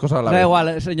puedo hacer dos cosas a la Da vez.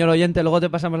 igual, señor oyente, luego te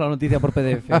pasamos la noticia por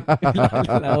PDF.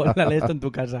 la lees tú en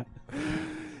tu casa.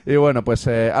 Y bueno, pues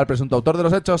al presunto autor de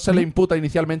los hechos se le imputa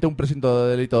inicialmente un presunto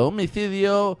delito de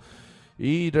homicidio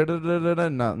y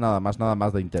nada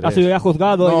más de interés. Ha sido ya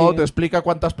juzgado. No, y- te explica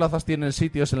cuántas plazas tiene el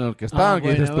sitio en el que están, Ah, que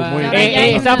dices tú bueno, muy vale. bien. ya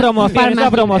hay esa una promoción, farmacia. esa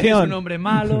Es promoción. un hombre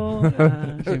malo,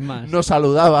 sin más. No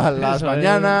saludaba a las Eso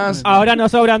mañanas. es. Ahora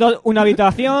nos sobran una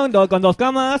habitación con 2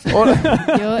 camas.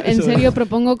 Hola. Yo, en serio,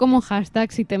 propongo como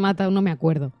hashtag si te mata uno, me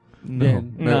acuerdo. No,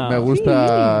 Bien. No. me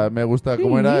gusta,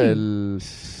 ¿cómo era? El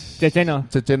Checheno.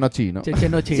 checheno chino.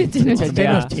 Chechenochi. Chechenochi.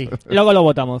 Chechenochi. Luego lo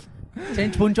votamos.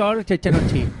 Change.org,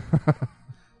 Chechenochi.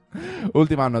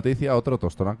 Última noticia, otro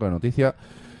tostonaco de noticia.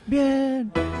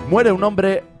 Bien. Muere un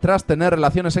hombre tras tener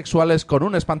relaciones sexuales con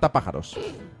un espantapájaros.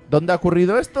 ¿Dónde ha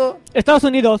ocurrido esto? Estados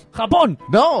Unidos. Japón.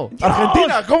 ¡No!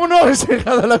 ¡Argentina! ¿Cómo no he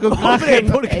llegado a la conclusión?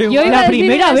 Porque Yo iba a La decir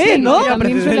primera Brasil, vez, ¿no?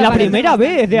 también suele La aparecer. primera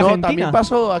vez de No, Argentina. también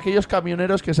pasó aquellos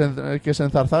camioneros que se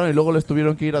enzarzaron y luego les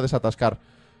tuvieron que ir a desatascar.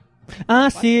 Ah,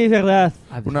 sí, es verdad.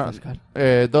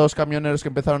 Dos camioneros que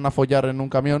empezaron a follar en un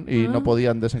camión y no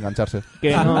podían desengancharse.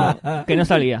 Que no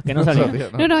salía, que no salía.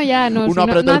 No, ya, no, Uno si no,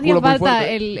 apretó no el hacía culo muy falta.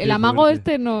 fuerte. El amago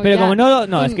este no. Pero ya. como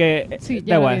no, es que... Sí, da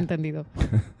ya lo igual. había entendido.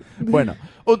 Bueno,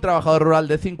 un trabajador rural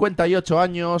de 58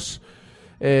 años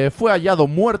fue hallado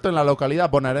muerto en la localidad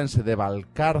bonaerense de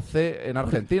Valcarce, en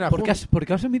Argentina. ¿Por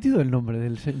qué has emitido el nombre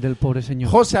del pobre señor?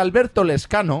 José Alberto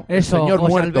Lescano, Eso, señor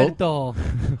José muerto. Alberto.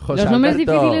 José Los nombres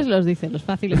Alberto- difíciles los dicen, los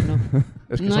fáciles no.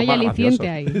 Es que No son hay más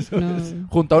aliciente graciosos. ahí. No.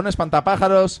 Junto a un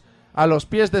espantapájaros a los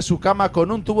pies de su cama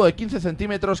con un tubo de 15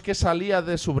 centímetros que salía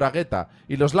de su bragueta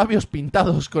y los labios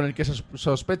pintados con el que se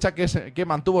sospecha que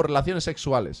mantuvo relaciones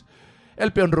sexuales.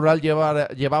 El peón rural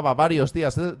llevaba varios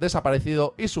días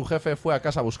desaparecido y su jefe fue a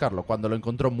casa a buscarlo cuando lo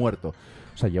encontró muerto.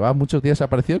 O sea, llevaba muchos días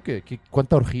desaparecido.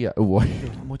 ¿Cuánta orgía hubo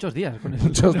ahí? Muchos días con eso.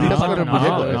 Muchos días con el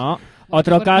muñeco. no.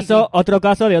 Otro caso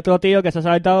de otro tío que se ha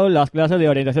saltado las clases de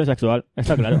orientación sexual.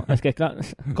 Está claro. Es que claro.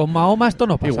 Con Mahoma esto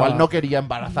no pasaba. Igual no quería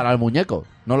embarazar al muñeco.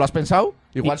 ¿No lo has pensado?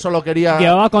 Igual solo quería...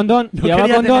 Llevaba condón. No Llevaba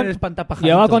quería condón. tener espantapajaritos.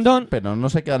 Llevaba condón. Pero no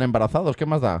se quedan embarazados. ¿Qué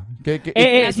más da?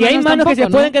 Las Si hay manos manos que se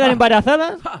tampoco, pueden ¿no? quedar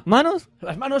embarazadas, manos.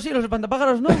 Las manos sí, los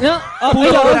espantapájaros no. No.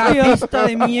 Puro hostia. racista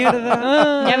de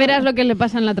mierda. Ya verás lo que le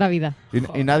pasa en la otra vida.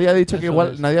 Y nadie ha dicho que Eso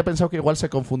igual... es. Nadie ha pensado que igual se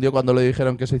confundió cuando le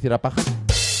dijeron que se hiciera paja.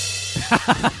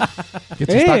 Qué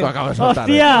chistaco acabo de soltar.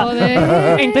 ¡Hostia!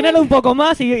 Joder. Enténalo un poco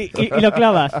más y lo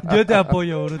clavas. Yo te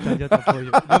apoyo, Bruta, yo te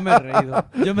apoyo.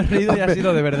 Yo me he reído y ha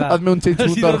sido de verdad. Hazme un Ha sido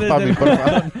chinchutor desde para mí, el por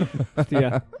favor.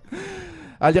 Hostia.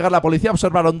 Al llegar la policía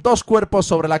observaron 2 cuerpos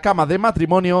sobre la cama de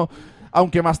matrimonio,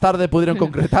 aunque más tarde pudieron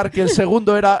concretar que el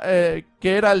segundo era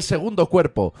el segundo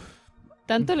cuerpo.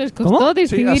 Tanto les costó ¿Cómo? Sí,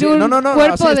 distinguir así, un no,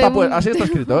 cuerpo así está, de un... así está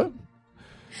escrito, ¿eh?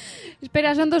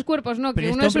 Espera, son dos cuerpos, no, que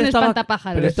Pero uno es un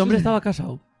espantapájaros. Pero este hombre estaba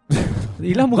casado.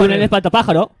 ¿Y la mujer? Con el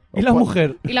espantapájaro. ¿Y la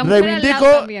mujer? Y la mujer al lado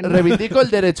también. Reivindico el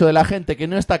derecho de la gente que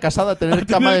no está casada a tener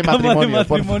cama de matrimonio.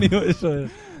 por favor. Eso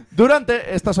es.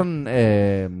 Durante... Estas son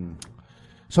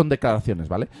declaraciones,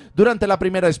 ¿vale? Durante la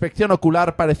primera inspección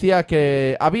ocular parecía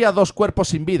que había 2 cuerpos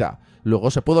sin vida.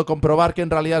 Luego se pudo comprobar que en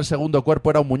realidad el segundo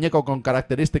cuerpo era un muñeco con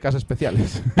características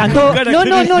especiales. Tanto...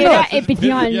 No. Era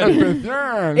especial.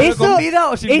 Eso, ¿Con vida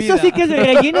o sin eso vida? sí que es el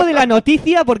relleno de la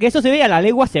noticia, porque eso se ve a la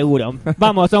legua seguro.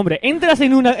 Vamos, hombre, entras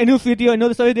en un sitio y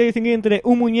no sabes distinguir entre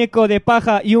un muñeco de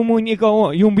paja y un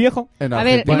muñeco y un viejo. En A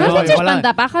ver, Argentina- hemos dicho igual-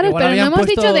 espantapájaros, igual pero no habían hemos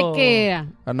puesto- dicho de qué era.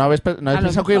 ¿No habéis A lo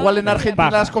pensado que mejor igual en Argentina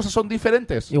paja. las cosas son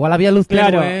diferentes? Igual había luz tenue,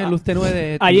 Claro. luz tenue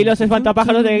de... Allí los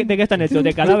espantapájaros ¿de qué están hechos?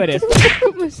 De cadáveres.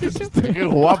 ¿Cómo es eso? ¡Qué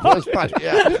guapo España!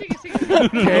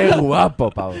 ¡Qué guapo,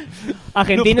 Pau!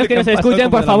 Argentinos que nos ¿Qué han pasado escuchen,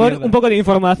 como por de la favor, mierda? un poco de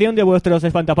información de vuestros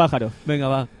espantapájaros. Venga,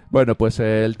 va. Bueno, pues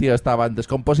el tío estaba en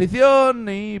descomposición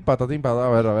y patatín, a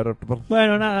ver.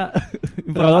 Bueno, nada.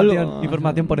 Rodolfo.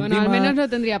 Información por Bueno, encima. al menos no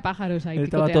tendría pájaros ahí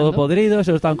Estaba picoteando. todo podrido,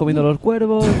 se lo estaban comiendo los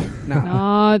cuervos. Nada.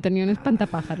 No, tenía un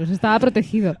espantapájaros, estaba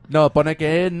protegido. No, pone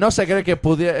que no se cree que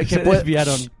pudiera... Se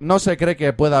desviaron. No se cree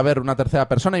que pueda haber una tercera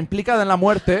persona implicada en la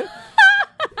muerte.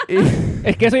 Y...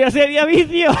 Es que eso ya sería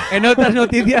vicio. En otras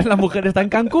noticias, la mujer está en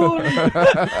Cancún.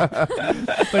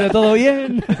 Pero todo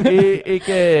bien.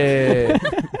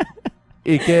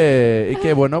 Y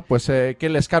que bueno, pues que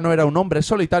Lescano era un hombre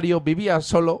solitario, vivía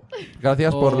solo,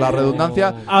 gracias por la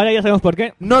redundancia. Ahora ya sabemos por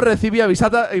qué. No recibía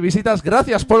visitas,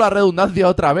 gracias por la redundancia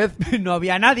otra vez. No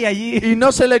había nadie allí. Y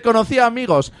no se le conocía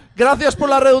amigos, gracias por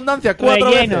la redundancia 4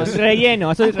 veces.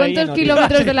 Relleno. Eso ¿A es cuántos relleno, tío.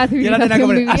 kilómetros de la Y la tenía que civilización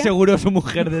poner, vivía? aseguró su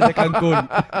mujer desde Cancún.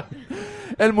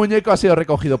 El muñeco ha sido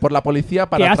recogido por la policía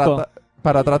Qué asco.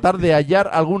 para tratar de hallar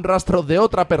algún rastro de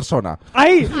otra persona.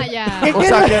 ¡Ay! Ah, ya. O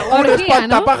sea que un Orgía,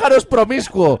 espantapájaros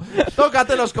promiscuo.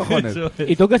 Tócate los cojones.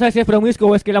 ¿Y tú qué sabes si es promiscuo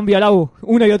o es que la han violado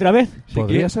una y otra vez?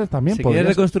 Podría ser también. Si podría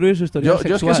quiere ser. reconstruir su historia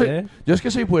sexual, Yo es que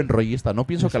soy buen rollista, no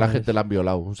pienso Eso que la es. gente la han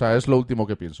violado. O sea, es lo último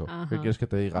que pienso. Ajá. ¿Qué quieres que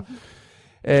te diga?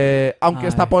 Aunque Ay.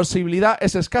 esta posibilidad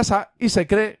es escasa y se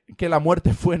cree que la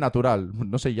muerte fue natural.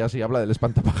 No sé ya si habla del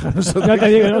espantapájaros No te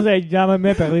digo, no sé, ya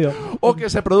me he perdido. o que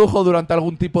se produjo durante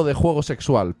algún tipo de juego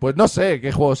sexual. Pues no sé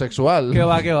qué juego sexual. ¿Qué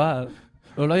va?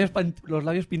 Los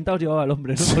labios pintados llevaba el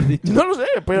hombre, ¿no? Hemos dicho. No lo sé,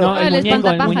 pero No, el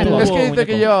espantapájaros. es que dice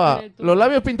que llevaba muñeco. los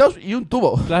labios pintados y un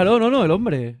tubo. Claro, no, el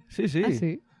hombre. Sí. Ah,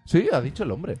 sí. Sí, ha dicho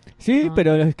el hombre. Sí, Ah.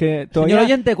 pero es que todavía... Señor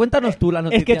oyente, cuéntanos tú la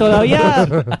noticia. Es que todavía...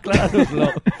 Acláranoslo.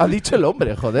 Ha dicho el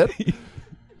hombre, joder.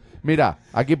 Mira,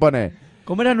 aquí pone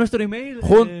 ¿Cómo era nuestro email?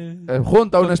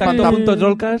 junto a un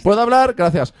Contacto.trollcast. ¿Puedo hablar?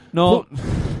 Gracias. No.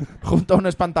 Junto a un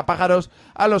espantapájaros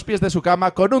a los pies de su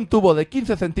cama con un tubo de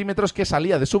 15 centímetros que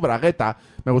salía de su bragueta.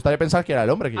 Me gustaría pensar que era el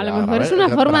hombre que A lo llevaba mejor es la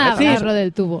una forma de bragueta. agarrarlo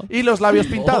del tubo. Y los labios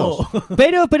pintados. Oh.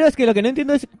 Pero es que lo que no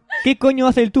entiendo es ¿qué coño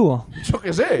hace el tubo? Yo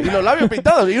qué sé. Y los labios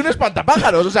pintados. Y un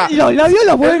espantapájaros. O sea, Los labios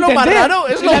lo puedo es lo entender. más raro.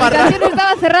 Es Y lo la más raro. habitación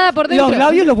estaba cerrada por dentro. Los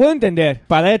labios lo puedo entender.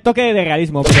 Para dar el toque de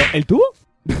realismo. Pero ¿el tubo?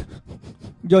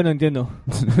 Yo no entiendo.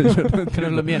 Que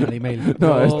nos lo envíen al email.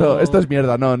 No, esto es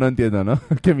mierda. No entiendo, ¿no?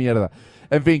 Qué mierda.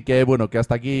 En fin, que bueno, que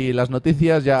hasta aquí las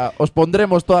noticias. Ya os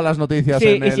pondremos todas las noticias Sí,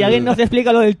 en y si alguien nos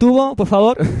explica lo del tubo, por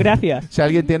favor, gracias. Si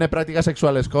alguien tiene prácticas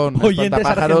sexuales con Oyentes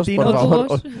espantapájaros, por argentinos. favor.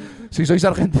 Tubos. Si sois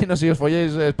argentinos y os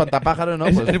folláis espantapájaros, ¿no?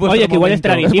 Pues Es vuestro Oye, que igual es momento,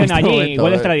 tradición vuestro allí, momento.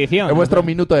 igual es tradición. es vuestro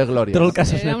minuto de gloria.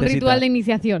 Trollcast os Era un necesita. ritual de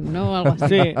iniciación, ¿no? Algo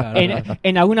así. Sí,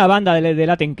 en alguna banda de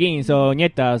Latin Kings o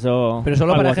Nietas o... Pero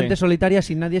solo algo para así. gente solitaria,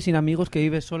 sin nadie, sin amigos, que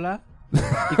vive sola.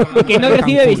 Y que no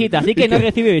recibe visitas, sí que no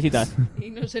recibe visitas. Y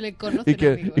no se le conocen Y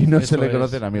amigos. no Eso se le es,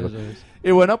 conocen amigos. eso es.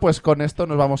 Y bueno, pues con esto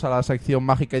nos vamos a la sección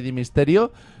mágica y de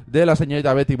misterio de la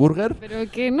señorita Betty Burger.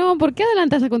 Pero que no, ¿por qué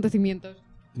adelantas acontecimientos?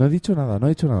 No he dicho nada, no he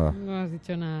dicho nada. No has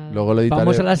dicho nada. Luego le editaré.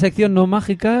 Vamos a la sección no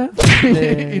mágica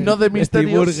y no de Betty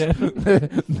misterios. Burger.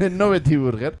 de no Betty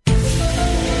Burger.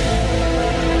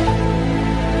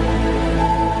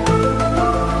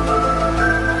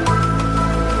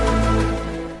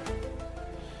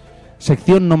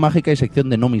 Sección no mágica y sección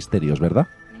de no misterios, ¿verdad?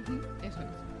 Eso es.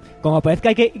 Como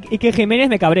parezca que Jiménez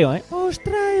me cabreo, ¿eh? Os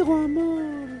traigo amor.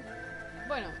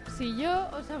 Bueno, si yo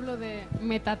os hablo de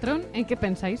Metatron, ¿en qué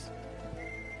pensáis?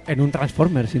 En un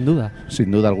Transformer, sin duda.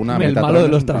 Sin duda alguna. El Metatron malo de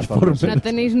es los un Transformers. Transformers. No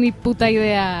tenéis ni puta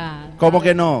idea. ¿Cómo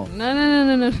que no?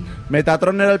 No.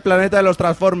 Metatron era el planeta de los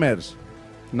Transformers.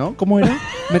 ¿No? ¿Cómo era?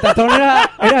 Metatron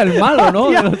era el malo,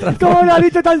 ¿no? De los Transformers. ¿Cómo lo ha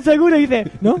dicho tan seguro? Y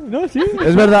dice, no, sí.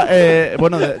 Es verdad,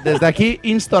 bueno, desde aquí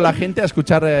insto a la gente a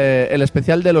escuchar el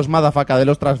especial de los Madafaka de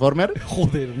los Transformers,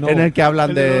 Joder, no. en el que hablan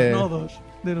El de... los nodos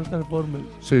de los Transformers.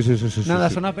 Sí. Nada,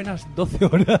 sí. son apenas 12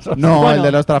 horas. o sea. No, Bueno. el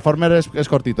de los Transformers es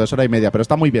cortito, es hora y media, pero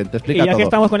está muy bien, te Y explica ya todo. que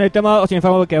estamos con el tema, os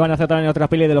informo que van a hacer también otra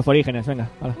peli de los orígenes. Venga,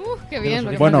 hala. Qué bien.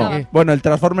 Lo que Bueno, faltaba. el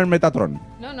Transformer Metatron.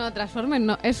 No, Transformers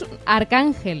no. Es un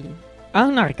Arcángel. Ah,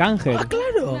 un arcángel. Ah, Un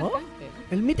claro. arcángel.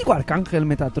 El mítico Arcángel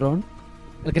Metatron.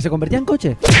 El que se convertía en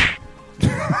coche.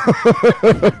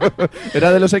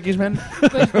 ¿Era de los X-Men?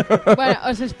 Pues, bueno,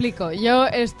 os explico. Yo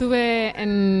estuve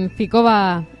en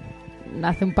Ficova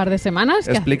hace un par de semanas.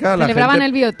 Que Explica a la celebraban gente-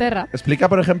 el Bioterra. Explica,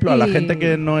 por ejemplo, a la Y- gente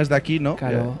que no es de aquí, ¿no?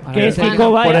 Claro. A ¿Qué ver, es Juan,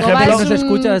 Ficova? por Ficova ejemplo, es se un-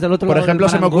 escucha desde el otro Por lado ejemplo,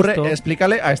 del se me ocurre, Marangusto.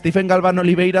 explícale a Stephen Galván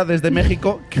Oliveira desde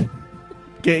México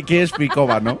que es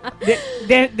Ficova, ¿no?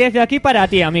 Desde aquí para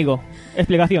ti, amigo.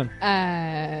 Explicación.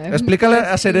 Explícale pues,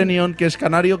 a Serenion, que es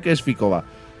canario, que es Ficova.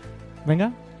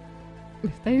 Venga. Me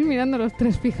estáis mirando los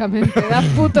tres fijamente. Da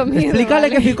puto miedo. Explícale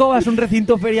 ¿vale? que Ficova es un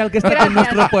recinto ferial que está en Gracias.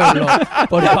 nuestro pueblo.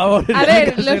 Por favor, A ver,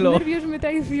 los explícaselo. nervios me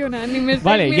traicionan y me estáis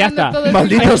Vale, ya mirando está. todo el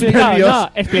Malditos tiempo. Explicado, nervios. no,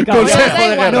 explicado. Consejo Bueno, da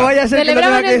de igual. guerra. No vaya a ser que lo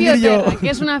Celebraban tenga que el decir yo. Bioterra, que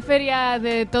es una feria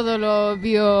de todo lo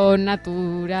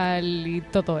bionatural y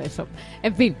todo eso.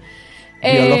 En fin.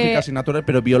 Biológicas y naturales,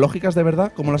 pero biológicas de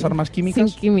verdad, como las armas Sin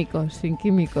químicas.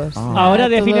 químicos. Ah. Ahora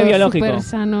Todo define biológico. súper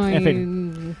sano y En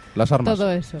fin. Las armas.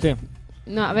 todo eso. Sí.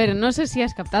 No, a ver, no sé si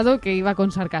has captado que iba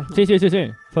con sarcasmo. Sí.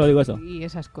 Solo digo eso. Y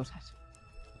esas cosas.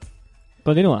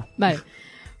 Continúa. Vale.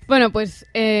 Bueno, pues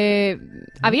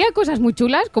había cosas muy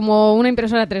chulas, como una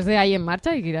impresora 3D ahí en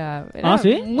marcha y que era Ah,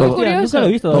 ¿sí? muy Todo- curioso. nunca lo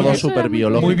he visto. Todo Eso Eso súper era muy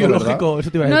biológico. Muy ¿verdad? biológico,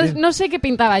 eso te iba a decir. No sé qué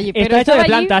pintaba allí, pero Está hecho de estaba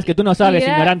allí plantas, que tú no sabes, y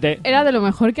era, ignorante. Era de lo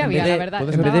mejor que En había, vez de- la verdad. En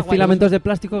vez Estaba de guay. filamentos de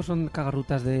plástico son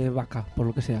cagarrutas de vaca, por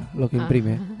lo que sea, lo que Ah.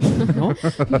 imprime. ¿No?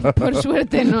 Por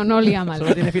suerte no olía mal.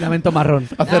 Solo tiene filamento marrón.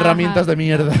 Hace Ajá. herramientas de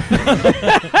mierda.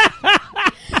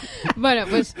 Bueno,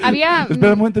 pues había...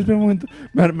 Espera un momento.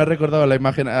 Me ha recordado la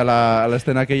imagen, a la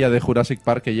escena aquella de Jurassic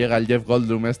Park que llega el Jeff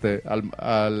Goldblum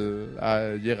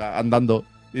llega andando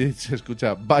y se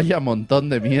escucha, vaya montón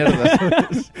de mierda.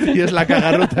 Y es la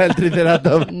cagarruta del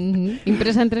Triceratops.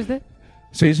 ¿Impresa en 3D?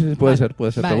 Sí, puede ser.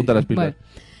 Vale, Pregúntale a Spielberg.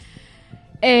 bueno.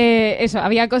 Eso,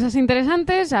 había cosas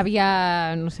interesantes,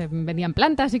 había, no sé, vendían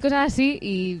plantas y cosas así,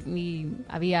 y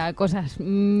había cosas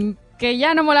que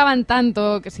ya no molaban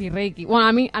tanto, que si Reiki, bueno,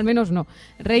 a mí al menos no,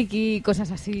 Reiki y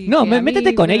cosas así. No, que a mí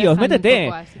métete con me ellos, dejan un métete.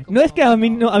 poco así como- No es que a mí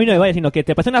no me vaya, sino que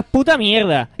te pasa una puta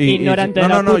mierda. Ignorante de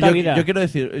la puta vida.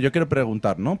 yo quiero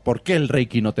preguntar, ¿no? ¿Por qué el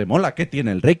Reiki no te mola? ¿Qué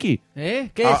tiene el Reiki? ¿Eh?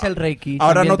 ¿Qué Ah, es el Reiki?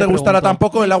 Ahora También no te gustará pregunto.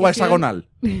 tampoco el agua hexagonal.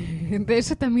 De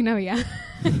eso también había.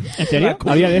 ¿En serio?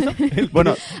 ¿Había de eso?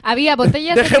 Bueno, Había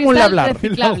botellas de Dejémosle cristal hablar.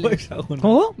 reciclables.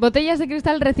 ¿Cómo? Botellas de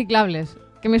cristal reciclables.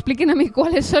 Que me expliquen a mí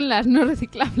cuáles son las no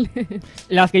reciclables.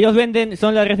 Las que ellos venden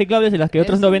son las reciclables y las que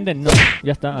otros Eso. no venden, no.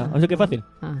 Ya está. O sea, qué fácil.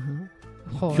 Ajá.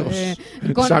 Joder. Dios.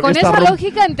 Con, O sea, que con está esa rom-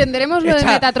 lógica entenderemos lo de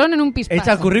Echa- Metatron en un pispás.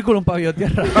 Echa el currículum para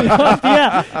Biotierra.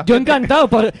 Hostia, yo encantado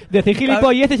por decir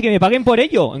gilipolleces y que me paguen por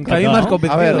ello. Cada vez Encantado. más a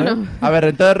convencido. ver,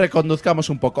 entonces reconduzcamos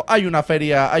un poco. Hay una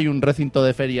feria, hay un recinto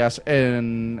de ferias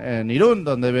en Irún,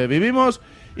 donde vivimos,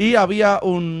 y había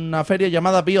una feria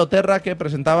llamada Bioterra que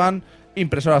presentaban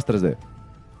impresoras 3D.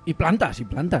 Y plantas.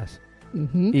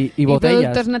 Ujú. Y botellas.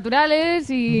 productos naturales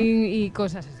y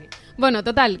cosas así. Bueno,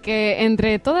 total, que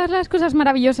entre todas las cosas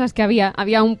maravillosas que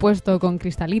había un puesto con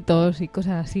cristalitos y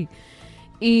cosas así.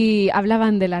 Y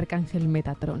hablaban del arcángel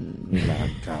Metatron.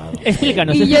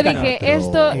 Explícanos. Y yo dije,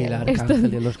 esto... El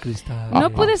arcángel de los cristales. No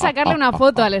pude sacarle una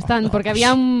foto al stand porque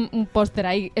había un póster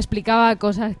ahí. Explicaba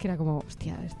cosas que era como,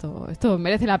 hostia, esto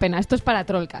merece la pena. Esto es para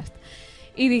Trollcast.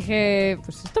 Y dije,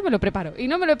 pues esto me lo preparo. Y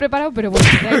no me lo he preparado, pero bueno,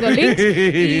 he traído links.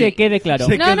 Y Que quede claro.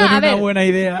 Se quedó en a una ver. buena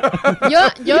idea.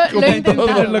 Yo lo he intentado.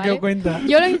 Todo es lo ¿vale? que cuenta.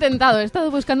 Yo lo he intentado, he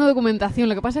estado buscando documentación.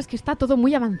 Lo que pasa es que está todo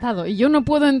muy avanzado y yo no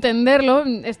puedo entenderlo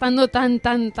estando tan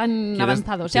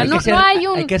avanzado. O sea, no hay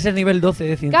un. Hay que ser nivel 12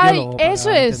 de Claro, cienciólogo. para eso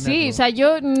es, sí. entenderlo. O sea,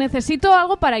 yo necesito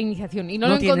algo para iniciación y no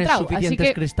lo he tienes encontrado. Así suficientes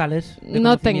que cristales. de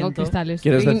no tengo conocimiento. cristales.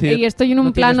 ¿Quieres decir- Y estoy en un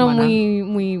no tienes plano maná?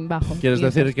 muy bajo. ¿Quieres Y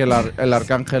decir eso. que el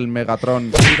arcángel Megatron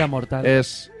Vida mortal.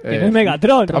 es... Que es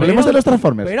Megatron. Hablemos de los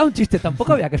Transformers. Era un chiste,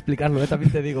 tampoco había que explicarlo,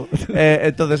 también te digo.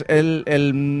 Entonces,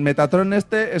 el Metatron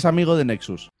este es amigo de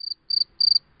Nexus.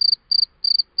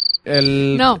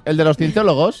 No. El de los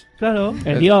cienciólogos. Claro.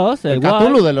 El dios, El el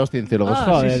Cthulhu War. de los cienciólogos.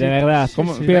 Joder, sí, sí. de verdad.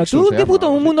 ¿Cómo? Pero Nexus tú, se ¿qué llama, puto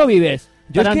no sé. mundo vives?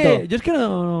 Yo Tanto. es que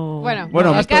no...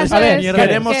 Bueno, el caso a ver, es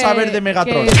queremos que- saber de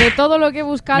Megatron. que de todo lo que he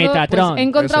buscado, Metatron. pues, he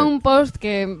encontrado Ese. un post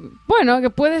que, bueno, que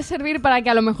puede servir para que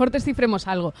a lo mejor descifremos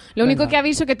algo. Lo único Venga. que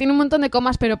aviso que tiene un montón de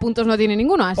comas, pero puntos no tiene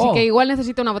ninguno, así Oh. que igual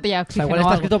necesito una botella de O sea, oxígeno. igual o está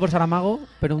algo. escrito por Saramago,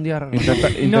 pero un día... Intenta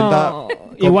No,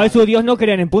 igual su dios no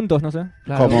crean en puntos, no sé.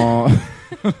 Claro. como...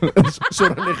 su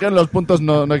religión, los puntos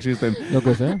no existen. Lo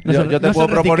que sé. No yo son- te no puedo son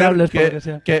proponer reciclables, por lo que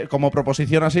sea. que, como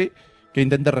proposición así, que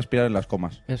intentes respirar en las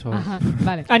comas. Eso es. Ajá,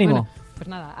 vale. Ánimo. Bueno, pues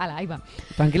nada, ala, ahí va.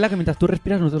 Tranquila que mientras tú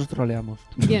respiras nosotros troleamos.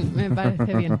 Bien, me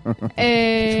parece bien.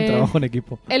 Es un trabajo en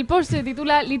equipo. El post se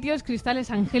titula Litios,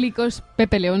 cristales angélicos,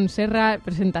 Pepe León Serra,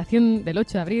 presentación del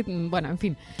 8 de abril. Bueno, en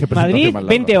fin. Qué presentación Madrid, más larga.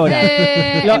 20 horas.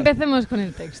 Lo- Empecemos con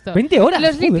el texto. 20 horas.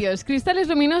 Los joder. litios, cristales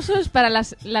luminosos para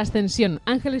la ascensión,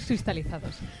 ángeles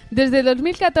cristalizados. Desde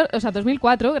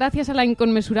 2004, gracias a la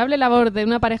inconmensurable labor de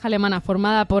una pareja alemana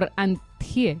formada por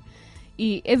Antje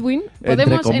y Edwin, Entre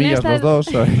podemos comillas, los dos.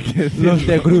 Los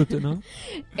de Groot, ¿no?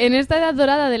 en esta edad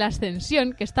dorada de la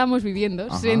ascensión que estamos viviendo,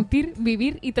 Ajá. sentir,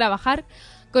 vivir y trabajar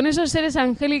con esos seres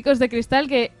angélicos de cristal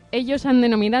que ellos han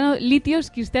denominado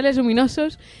litios, cristales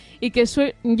luminosos, y que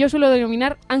yo suelo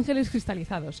denominar ángeles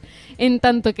cristalizados, en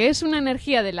tanto que es una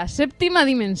energía de la séptima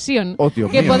dimensión Oh, Dios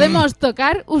que mío. podemos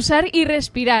tocar, usar y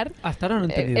respirar. Hasta ahora no he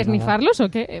entendido nada. ¿Esnifarlos o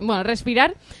qué? Bueno,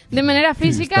 respirar de manera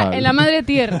física Cristal. en la madre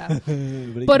tierra.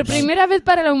 Por primera vez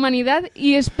para la humanidad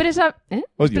y Oh,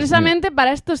 Dios expresamente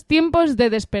para estos tiempos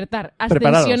de despertar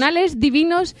Preparados. ascensionales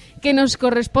divinos que nos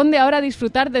corresponde ahora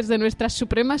disfrutar desde nuestras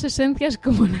supremas esencias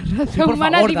como la raza Sí, por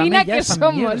humana favor, dame divina ya que esa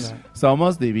somos. mierda.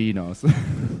 Somos divinos.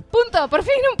 Punto, por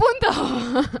fin un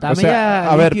punto. Dame O sea,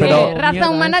 ya a ver, litio, pero- Raza mierda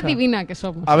humana esa. divina que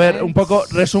somos. A ver, un poco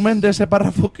resumen de ese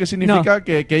párrafo que significa No.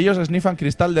 que ellos snifan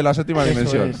cristal de la séptima Eso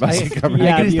dimensión, es. básicamente. Hay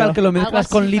Ya, cristal tío. que lo Algo mezclas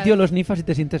así, con litio, parece. lo snifas y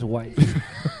te sientes guay.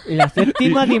 La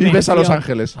séptima Y dimensión. ves a los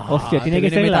ángeles. Hostia, tiene Te que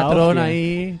viene ser la Metatron hostia.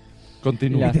 ahí.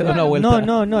 Continúa. La- te da una vuelta.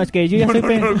 No, es que yo ya estoy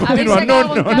pensando... A ver si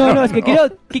acabo con No, es que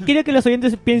quiero que los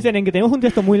oyentes piensen en que tenemos un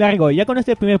texto muy largo y ya con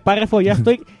este primer párrafo ya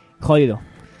estoy jodido.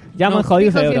 Ya me han jodido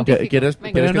el Pico cerebro. científico. ¿Quieres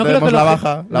Venga. que no te creo demos que la lo-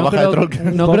 baja, no de creo- Trollcast?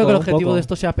 No Poco, creo que el objetivo poco. de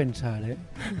esto sea pensar, ¿eh?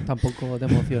 Tampoco te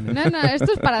emociones. No,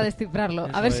 esto es para descifrarlo. A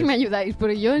Eso ver si es. me ayudáis,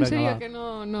 pero yo en Venga, serio va. que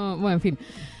no... Bueno, en fin.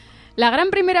 La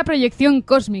gran primera proyección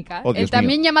cósmica, Oh, Dios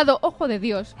también llamado Ojo de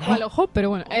Dios, o al ojo, pero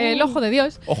bueno, el Ojo de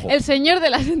Dios, Ojo. el señor de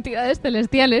las entidades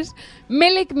celestiales,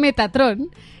 Melek Metatron,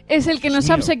 es el que nos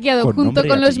ha mío, obsequiado con junto nombre y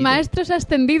con los apellido. maestros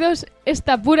ascendidos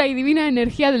esta pura y divina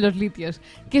energía de los litios,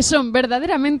 que son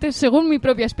verdaderamente, según mi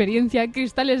propia experiencia,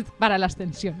 cristales para la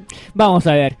ascensión. Vamos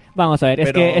a ver.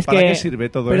 Pero, ¿para qué sirve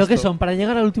todo ¿Pero esto? qué son? ¿Para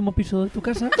llegar al último piso de tu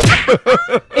casa?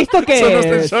 ¿Esto qué Son los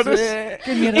es? sensores.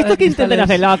 ¿Qué mierda ¿Esto de qué intentan cristales?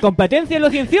 hacer? ¿La competencia de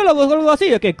los cienciólogos o algo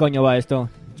así? ¿O qué coño va esto?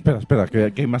 Espera,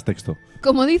 que hay más texto.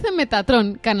 Como dice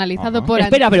Metatron, canalizado Ajá. por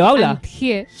Espera, pero habla.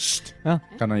 Antje, Ah,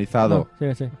 Canalizado.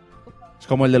 no, sí. Es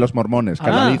como el de los mormones, Ah,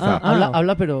 canaliza.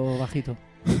 Habla pero bajito.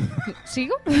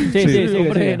 ¿sigo? Sí,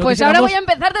 hombre, no Pues ahora quisiéramos- voy a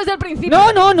empezar desde el principio.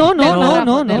 No.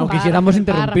 No quisiéramos Del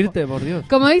párrafo. interrumpirte, por Dios.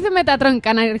 Como dice Metatron,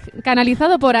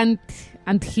 canalizado por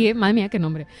Antje, madre mía, qué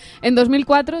nombre. En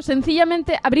 2004,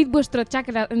 sencillamente abrid vuestro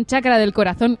chakra del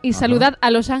corazón y saludad a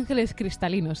los ángeles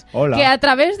cristalinos. Hola. Que a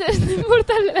través de este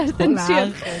portal de la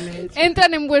ascensión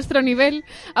entran en vuestro nivel,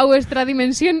 a vuestra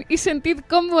dimensión y sentid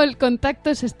cómo el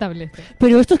contacto se establece.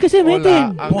 Pero estos que se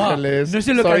meten. Hola, ángeles. No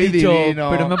sé lo que ha soy dicho, divino.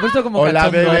 pero me ha puesto como Hola,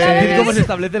 cachondo. bebés. Sentir cómo se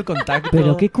establece el contacto.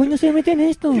 ¿Pero qué coño se meten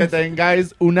estos? Que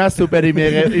tengáis una super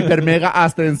hiper mega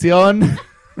ascensión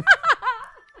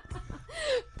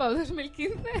Para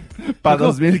 2015. para Son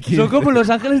 2015. como los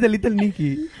ángeles de Little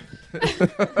Nicky.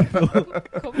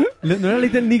 ¿No era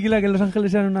Little Nicky la que en Los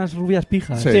Ángeles eran unas rubias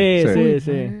pijas? Sí.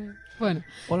 Bueno,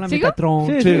 Hola, ¿sigo? Megatron.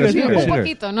 Sí, Sigue. Un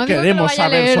poquito, no digo Queremos que lo vaya a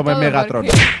saber leer sobre todo, Megatron.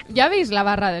 porque Ya veis la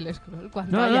barra del scroll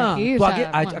cuando No, hay no, aquí. tú o aquí, sea,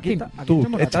 aquí, bueno, aquí, en fin. aquí Tú,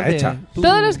 tenemos la echa, tarde. echa. Tú-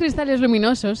 Todos los cristales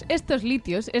luminosos, estos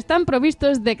litios, están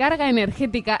provistos de carga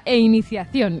energética e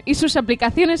iniciación, y sus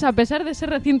aplicaciones, a pesar de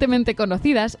ser recientemente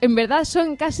conocidas, en verdad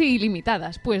son casi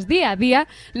ilimitadas, pues día a día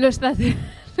los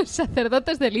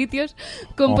sacerdotes de litios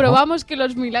comprobamos que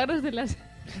los milagros de las...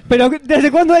 Pero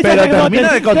 ¿desde cuándo hay Pero sacerdotes?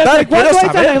 termina de contar, ¿Desde cuándo quiero hay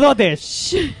saber.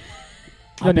 sacerdotes?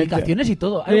 Aplicaciones y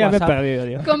todo. Hay Ya me he WhatsApp. perdido,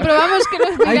 tío. Comprobamos que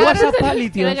los Hay milagros WhatsApp para del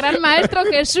litios. gran maestro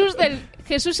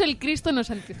Jesús el Cristo nos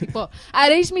anticipó.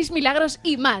 Haréis mis milagros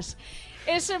y más.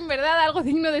 Es en verdad algo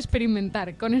digno de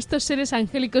experimentar con estos seres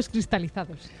angélicos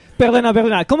cristalizados.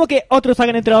 Perdona. ¿Cómo que otros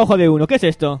hagan el trabajo de uno? ¿Qué es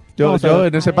esto? Yo Vamos a en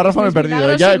ver. ese párrafo me he mis perdido.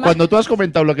 milagros Ya y más. cuando tú has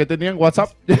comentado lo que tenía en WhatsApp,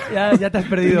 Ya te has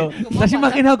perdido. Te has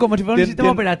imaginado como si fuera un Tiene-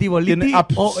 sistema operativo. tiene Liti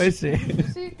apps. OS.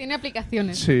 Sí, tiene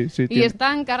aplicaciones. sí, Y tiene.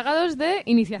 están cargados de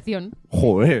iniciación.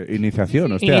 Joder,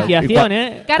 iniciación, hostia. Iniciación, ¿Y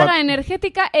 ¿eh? Carga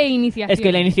energética e iniciación. Es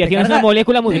que la iniciación Te es una carga-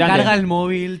 molécula muy te grande. carga el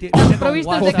móvil.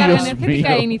 provistos de Dios carga mío.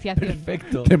 energética e iniciación.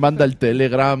 Perfecto. Te manda el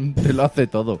Telegram, te lo hace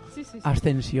todo. Sí, sí, sí.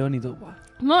 Ascensión y todo. Buah.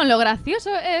 Bueno, lo gracioso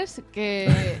es que...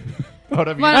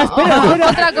 Ahora mismo. Bueno,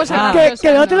 otra cosa Que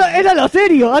graciosa, lo otro no. era lo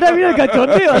serio. Ahora mira el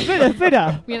cachondeo.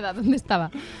 Espera. Mierda, ¿dónde estaba?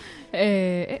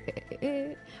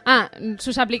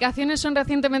 Sus aplicaciones son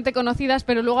recientemente conocidas,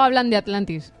 pero luego hablan de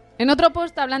Atlantis. En otro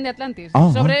post hablan de Atlantis, Ah,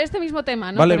 sobre este mismo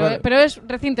tema, ¿no? Vale, pero, vale. pero es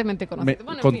recientemente conocido.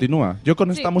 Bueno, en fin. Continúa. Yo con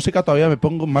esta Sí. música todavía me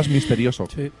pongo más misterioso.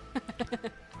 Sí.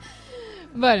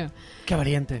 Bueno, Qué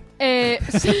valiente.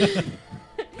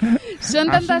 son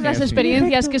Así tantas las es, sí.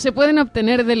 experiencias que se pueden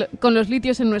obtener con los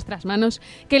litios en nuestras manos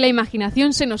que la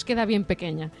imaginación se nos queda bien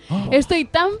pequeña. Estoy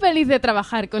tan feliz de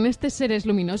trabajar con estos seres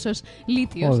luminosos,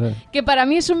 litios, Joder. que para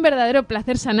mí es un verdadero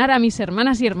placer sanar a mis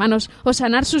hermanas y hermanos, o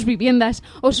sanar sus viviendas,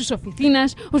 o sus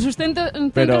oficinas, o sus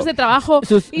centros de trabajo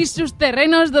y sus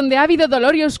terrenos donde ha habido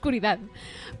dolor y oscuridad.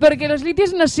 Porque los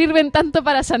litios nos sirven tanto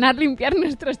para sanar, limpiar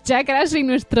nuestros chakras y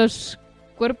nuestros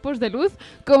cuerpos de luz,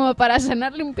 como para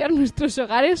sanar, limpiar nuestros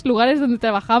hogares, lugares donde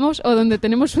trabajamos o donde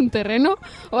tenemos un terreno,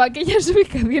 o aquellas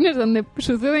ubicaciones donde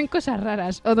suceden cosas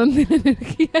raras o donde la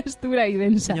energía es dura y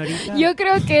densa. Señorita. Yo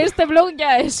creo que este blog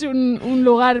ya es un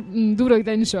lugar duro y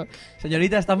denso.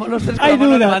 Señorita, estamos los tres con Hay la mano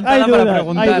dudas, levantada hay para dudas,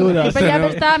 preguntar. hay dudas. Pero ya me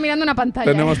estaba mirando una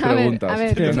pantalla. Tenemos A ver, preguntas. a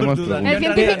ver. Tenemos dudas. El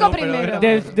preguntas. científico No, pero primero.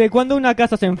 ¿Desde cuándo una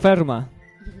casa se enferma?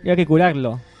 Y hay que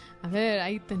curarlo. A ver,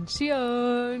 hay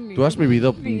tensión. Tú has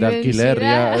vivido y de alquiler,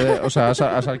 ya, densidad. o sea,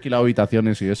 has alquilado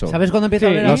habitaciones y eso. ¿Sabes cuándo empieza Sí.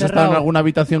 a oler ¿No a has estado en cerrado? alguna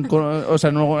habitación, o sea,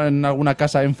 en alguna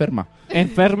casa enferma?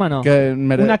 Enferma no. Que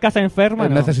Una casa enferma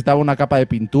no. necesitaba una capa de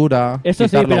pintura. Eso sí,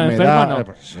 quitar la pero humedad. enfermo no.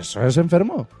 Pues eso es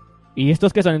enfermo. ¿Y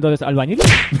estos qué son entonces? ¿Albañiles?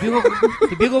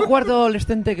 Típico cuarto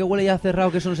adolescente que huele ya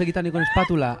cerrado, que eso no se quita ni con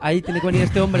espátula. Ahí tiene que venir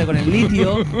este hombre con el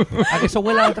litio a que eso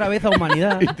huela otra vez a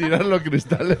humanidad. Y tirar los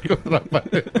cristales contra la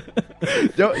pared.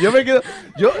 Yo me quedo.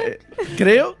 Yo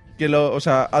creo que o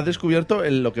sea, ha descubierto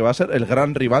lo que va a ser el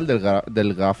gran rival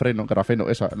del grafeno,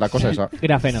 la cosa esa.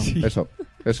 Grafeno.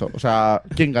 Eso. O sea,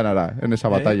 ¿quién ganará en esa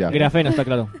batalla? Grafeno, está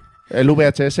claro. ¿El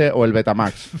VHS o el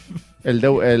Betamax?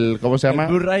 ¿Cómo se llama? ¿El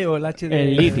Blu-ray o el HD?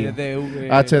 El litio.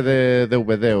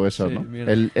 HD-DVD o eso, Sí, ¿no?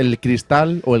 mierda. El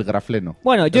cristal o el grafeno.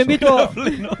 Bueno, yo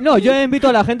invito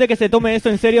a la gente que se tome esto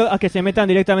en serio a que se metan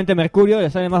directamente mercurio,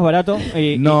 les sale más barato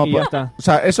y ya está. O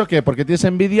sea, ¿eso qué? Porque tienes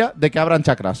envidia de que abran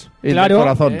chakras. Y Claro, del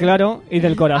corazón. claro, y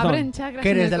del corazón. Abren chakras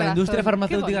Que en eres el de la corazón. industria Qué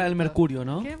farmacéutica del bonito. mercurio,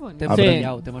 ¿no? Qué bonito. Te hemos Sí.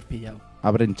 pillado, te hemos pillado.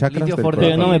 Abren chakras Litio del for the-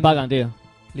 Pero corazón. no me pagan, tío.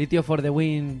 Litio for the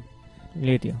win.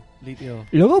 Litio. Litio.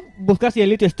 Luego buscar si el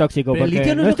litio es tóxico, Pero el porque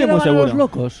litio no no es lo que estoy muy daban a los seguro.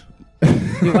 locos.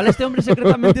 Igual este hombre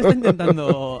secretamente está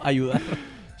intentando ayudar.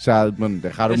 O sea, bueno,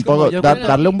 dejar Es un como poco, yo darle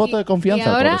cuento- un voto de confianza y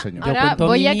ahora, al pobre señor. Yo ahora cuento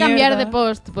voy mi a cambiar mierda. de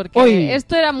post porque Hoy.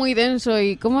 esto era muy denso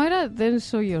y ¿cómo era?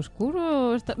 Denso y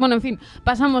oscuro. Bueno, en fin,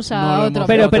 pasamos a No lo otro. hemos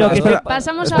Pero blog. que Espera, se-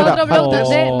 Pasamos espera, a otro blog antes-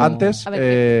 donde Antes, A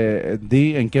ver,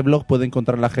 di en qué blog puede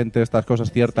encontrar la gente estas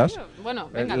cosas ciertas. bueno,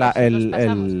 venga, La- los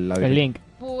pasamos. El link.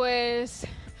 Pues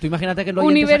Tú imagínate que lo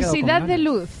oyente se ha quedado con Universidad de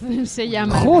ganas. Luz se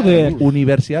llama. Joder.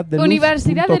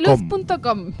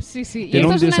 Universidadeluz.com. Sí, sí. Y Tiene esto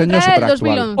un es una diseño entrada del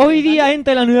superactual. 2011. Hoy día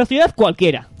entra en la universidad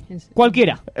cualquiera.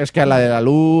 Cualquiera. Es que a la de la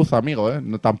luz, amigo,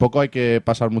 No, tampoco hay que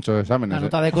pasar muchos exámenes. La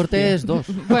nota de corte es 2.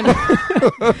 Bueno,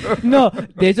 No,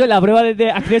 de hecho la prueba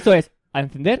de acceso es a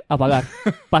encender, apagar.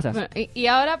 Pasas. bueno, y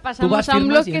ahora Tú pasamos vas, a un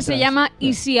firmas blog y que se entras. llama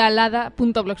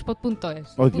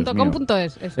isialada.blogspot.es. Oh, Dios mío.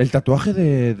 .com.es. eso. El tatuaje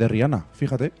de Rihanna,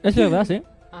 fíjate. Es verdad, sí.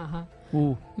 Ajá.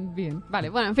 Uh. Bien, vale,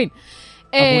 bueno, en fin.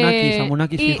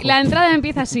 Amunakis y fijo. la entrada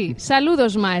empieza así.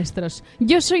 Saludos, maestros.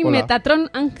 Yo soy Hola. Metatron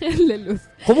Ángel de Luz.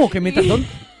 ¿Cómo que Metatron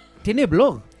tiene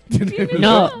blog?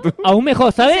 No, aún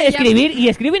mejor, sabe Se escribir y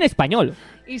escribe en español.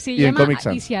 Y se Y en llama Comic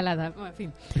Sans. Easy Alada. Bueno, en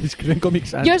fin. Escribe en Comic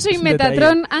Sans. Yo soy Es un detalle.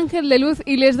 Metatron Ángel de Luz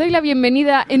y les doy la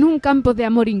bienvenida en un campo de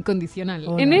amor incondicional.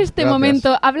 Hola. En este Gracias.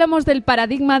 momento hablamos del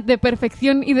paradigma de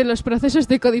perfección y de los procesos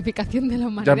de codificación de la Ya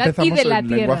humanidad y empezamos de la el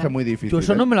Tierra. lenguaje muy difícil. Yo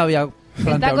eso no me lo había Está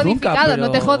planteado codificado, nunca, pero...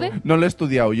 ¿no te jode? No lo he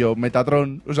estudiado yo,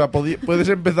 Metatron. O sea, puedes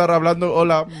empezar hablando,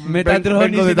 hola, Metatron,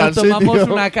 vengo y de si tal nos tomamos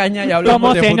sitio. una caña y hablamos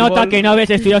 ¿Cómo de se fútbol? nota que no habéis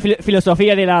estudiado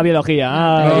filosofía de la biología?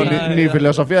 No, Ay. ni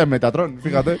filosofía de Metatron,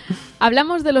 fíjate.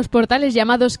 Hablamos de los portales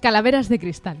llamados calaveras de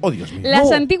cristal. Oh, Dios mío. Las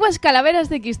No. antiguas calaveras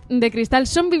de cristal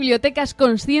son bibliotecas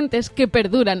conscientes que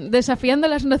perduran, desafiando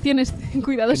las nociones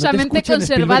cuidadosamente escuchen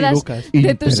Spielberg y conservadas Lucas.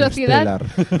 de tu sociedad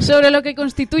sobre lo que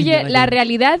constituye Indiana la Jones.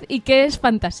 realidad y qué es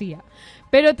fantasía.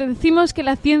 Pero te decimos que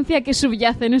la ciencia que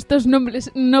subyace en estos nobles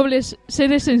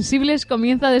seres sensibles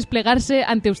comienza a desplegarse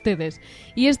ante ustedes.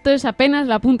 Y esto es apenas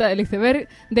la punta del iceberg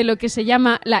de lo que se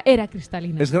llama la era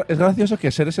cristalina. Es gracioso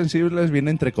que seres sensibles viene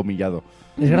entrecomillado.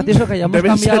 Es gracioso que hayamos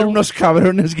Deben cambiado... ser unos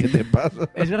cabrones que te pasan.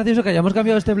 Es gracioso que hayamos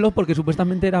cambiado este blog porque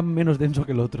supuestamente era menos denso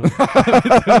que el otro.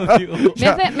 Te lo digo.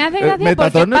 Me hace gracia porque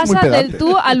Metatron es muy pasa del pedante.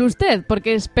 tú al usted,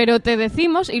 porque pero te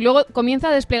decimos y luego comienza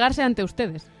a desplegarse ante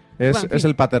ustedes. Es, Bueno, en es fin.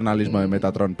 el paternalismo de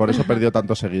Metatron, por eso perdió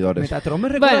tantos seguidores. Metatron me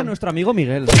recuerda Bueno. a nuestro amigo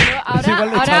Miguel. Pero Es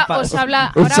igual de ahora chapas. os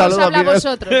habla, Un ahora os saludo, habla a Miguel.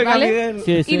 vosotros, Venga, ¿vale? Miguel.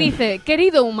 Sí, sí. Y dice,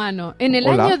 querido humano, en el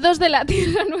Hola. año 2 de la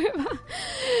Tierra Nueva...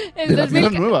 De la Tierra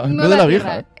Nueva, no de la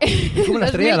vieja. Es como la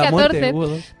estrella de la muerte. Hubo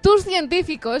dos. Tus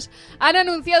científicos han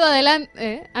anunciado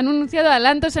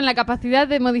adelantos en la capacidad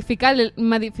de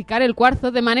modificar el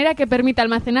cuarzo de manera que permita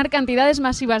almacenar cantidades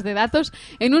masivas de datos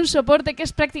en un soporte que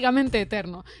es prácticamente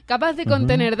eterno, capaz de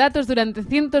contener datos durante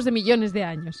cientos de millones de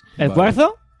años. ¿El Vale.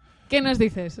 cuarzo? ¿Qué nos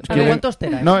dices? A ¿Qué ver. cuántos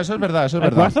teras? No, eso es verdad, eso es ¿El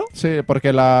verdad. cuarzo? Sí,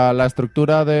 porque la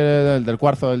estructura del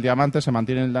cuarzo, del diamante, se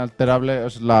mantiene inalterable,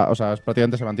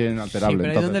 prácticamente se mantiene Sí, inalterable. pero ahí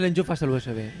entonces. donde le enchufas el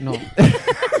USB. No.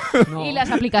 No. Y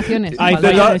las aplicaciones. Hay Falta-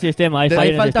 fallo en el sistema. Hay de- fallo Ahí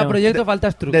en el falta sistema. proyecto, falta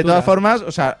estructura. De todas formas,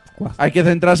 hay que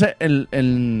centrarse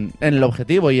en el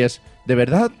objetivo y es, ¿de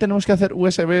verdad tenemos que hacer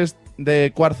USBs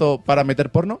de cuarzo para meter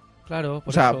porno? Claro, por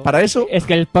O sea, eso. para eso Es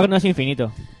que el porno es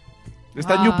infinito.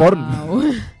 está YouPorn. Guau.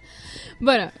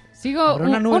 Bueno, sigo Habrá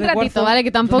una un nube de ratito, cuarzo ¿vale?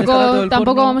 Que donde estará todo el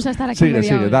tampoco porno. vamos a estar aquí Sigue, media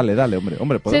sigue, hora. dale, hombre. Se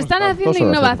podemos están estar haciendo 2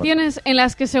 horas innovaciones en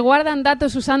las que se guardan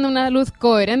datos usando una luz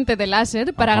coherente de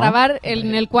láser para Ajá. grabar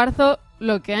en el cuarzo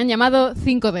lo que han llamado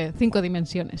 5D, 5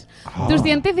 dimensiones. Ah. Tus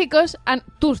científicos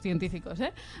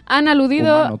han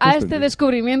aludido Humano, tus a este científicos.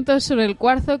 descubrimiento sobre el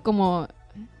cuarzo como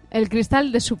el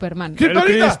cristal de Superman. ¿Qué? El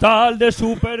cristal de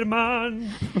Superman.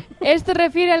 Esto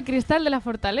refiere al cristal de la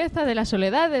fortaleza de la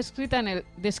soledad descrita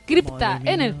descripta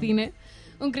Madre en mía. el cine.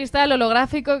 Un cristal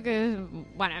holográfico que es...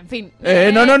 Bueno, en fin.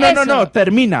 No, eso.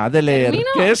 termina de leer, ¿Termino?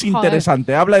 que es Joder.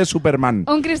 interesante. Habla de Superman.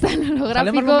 Un cristal ¿Sale Marlon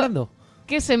holográfico Brando?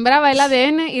 que sembraba el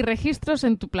ADN y registros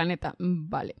en tu planeta.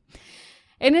 Vale.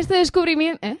 En este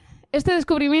descubrimiento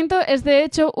es de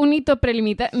hecho un hito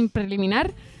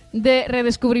preliminar de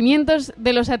redescubrimientos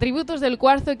de los atributos del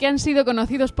cuarzo que han sido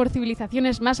conocidos por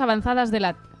civilizaciones más avanzadas de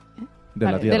la De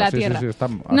Vale, la Tierra. Sí, No, está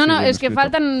así no, bien es que escrito.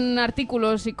 faltan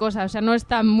artículos y cosas, o sea, no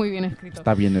está muy bien escrito.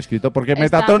 Está bien escrito porque Está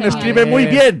Metatron genial. escribe muy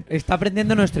bien. Está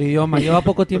aprendiendo nuestro idioma. Lleva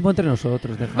poco tiempo entre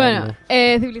nosotros. Dejadlo. Bueno,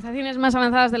 civilizaciones más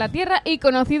avanzadas de la Tierra y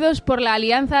conocidos por la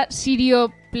alianza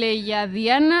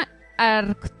sirio-pleiadiana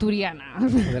arcturiana.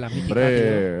 De la mítica,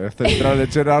 Hombre, central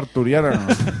lechera arturiana.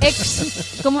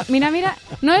 Mira,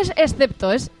 no es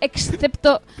excepto, es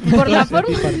excepto por la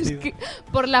forma,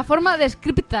 por la forma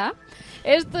descripta.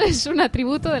 Esto es un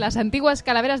atributo de las antiguas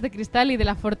calaveras de cristal y de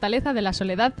la fortaleza de la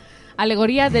soledad,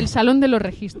 alegoría del Salón de los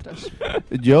Registros.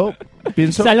 Yo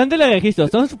pienso... Salón de los registros.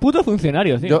 Son putos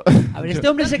funcionarios, tío. Yo, A ver, este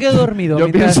hombre se quedó dormido Yo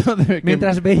mientras, pienso de que-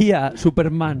 mientras veía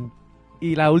Superman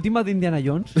y la última de Indiana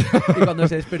Jones. Y cuando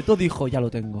se despertó dijo, ya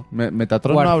lo tengo.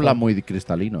 Metatron Cuarzo. no habla muy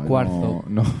cristalino. Cuarzo.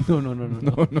 No,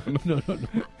 No.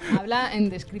 Habla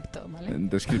en descripto, ¿vale?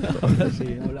 descrito.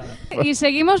 Sí, habla. Y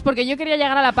seguimos porque yo quería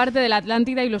llegar a la parte de la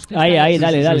Atlántida y los cristales. Ahí,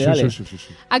 dale. Sí.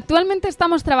 Actualmente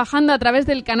estamos trabajando a través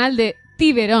del canal de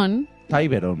Tiberon.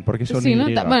 Tiberon, porque son Sí, ¿no?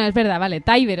 Y. Bueno, es verdad, vale.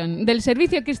 Tiberon, del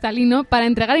servicio cristalino para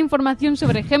entregar información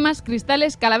sobre gemas,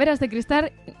 cristales, calaveras de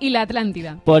cristal y la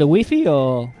Atlántida. ¿Por wifi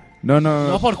o...? No,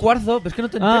 No, por cuarzo, pero es que no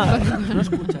te Ah. enteras. No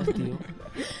escuchas, tío.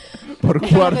 por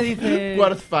Escucha lo que dice-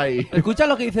 Quartzfy. Escucha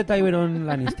lo que dice Tyberon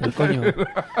Lannister, coño.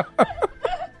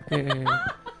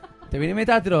 Te viene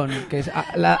Metatron, que es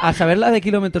a saber la de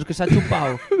kilómetros que se ha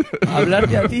chupado, a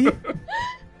hablarte a ti.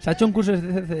 Se ha hecho un curso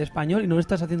de español y no le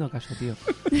estás haciendo caso, tío.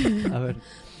 A ver.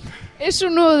 Es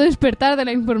un nuevo despertar de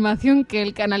la información que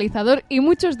el canalizador y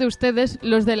muchos de ustedes,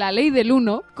 los de la ley del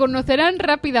 1, conocerán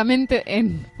rápidamente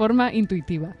en forma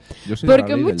intuitiva. Yo soy de la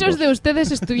Porque ley del muchos 2. de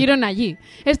ustedes estuvieron allí.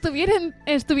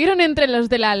 Estuvieron entre los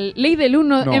de la ley del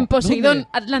 1 No. en Poseidón, ¿Dónde?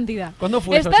 Atlántida. ¿Cuándo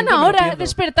fue eso? Están Siempre me lo ahora pierdo.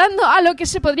 despertando a lo que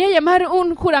se podría llamar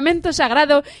un juramento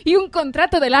sagrado y un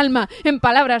contrato del alma, en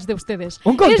palabras de ustedes.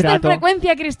 ¿Un Es de contrato?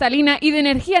 frecuencia cristalina y de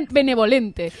energía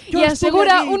benevolente. Yo y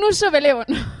asegura estuve allí. un uso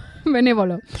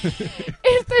benévolo.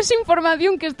 Esta es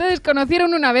información que ustedes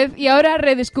conocieron una vez y ahora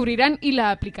redescubrirán y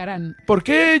la aplicarán. ¿Por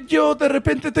qué yo de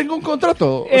repente tengo un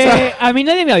contrato? O sea, A mí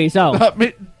nadie me ha avisado.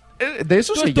 de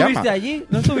eso ¿Tú se estuviste llama. allí?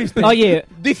 ¿No estuviste? Oye,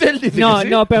 Dice él, dice no, que sí.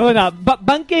 no, perdona.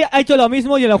 Banque ha hecho lo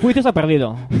mismo y en los juicios ha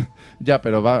perdido. Ya,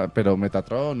 pero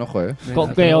Metatron, ojo,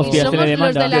 ¿Qué Y hostia se somos le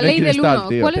los de demanda? la ley del Cristal, 1.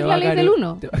 tío. ¿Cuál Te es va la a ley caer- del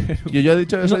 1? Y yo he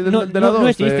dicho que soy No, de la no 2.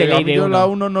 existe ley de yo uno. la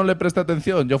 1 no le presté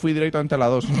atención. Yo fui directamente a la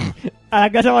 2. A la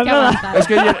casa Qué abandonada. avanzado. Es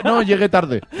que llegué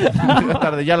tarde. Llegué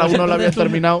tarde. Ya la 1 la había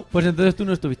terminado. Pues entonces tú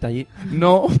no estuviste allí.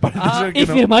 No, parece ser que Y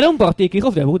no. firmaron por ti, que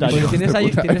hijos de puta. Porque tío. tienes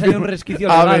ahí un resquicio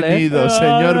Ha legal, ¿eh? venido,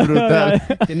 señor brutal.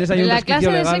 Tienes ahí un ¿La resquicio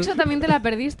clase de legal. sexo también te la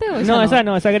perdiste o No, esa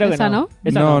no, esa creo que ¿Esa no. no?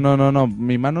 Esa No.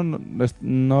 Mi mano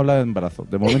no la embarazo.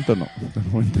 De momento no. De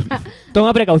momento no.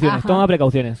 Toma precauciones, Ajá. toma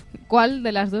precauciones. ¿Cuál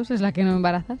de las dos es la que no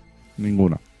embarazas?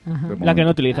 Ninguna. Ajá. De La que no momento.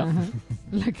 utiliza. Ajá.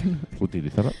 La que no.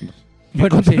 ¿Utilizarla?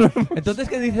 Bueno, sí. Entonces,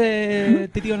 ¿qué dice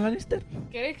Tyrion Lannister?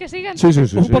 ¿Queréis que sigan? Sí.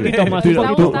 Un poquito más, ¿Os un está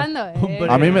poquito. gustando?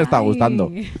 A mí me está Ay.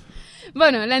 gustando.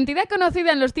 Bueno, la entidad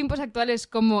conocida en los tiempos actuales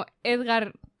como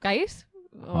Edgar Cayce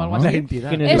o algo Ajá. así. entidad.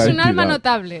 ¿Quién Es La un alma entidad.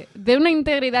 notable, de una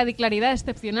integridad y claridad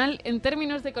excepcional en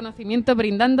términos de conocimiento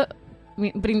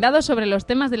brindado sobre los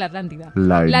temas de la Atlántida.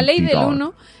 La ley del entidad.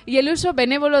 1 y el uso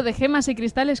benévolo de gemas y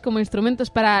cristales como instrumentos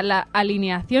para la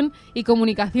alineación y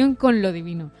comunicación con lo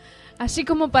divino, así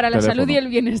como para la Teléfono. salud y el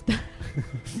bienestar.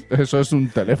 Eso es un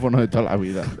teléfono de toda la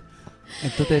vida.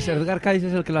 Entonces, Edgar Cayce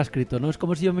es el que lo ha escrito, ¿no? Es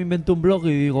como si yo me invento un blog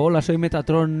y digo, hola, soy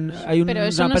Metatron. Hay Pero una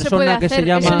eso no se puede persona que hacer. se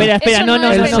llama Eso- Espera, eso no, es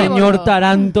el no. benévolo. señor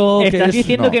Taranto, que ¿Estás es,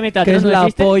 diciendo no. que Metatron que es no la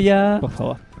existe? polla. Por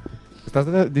favor.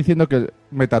 Estás diciendo que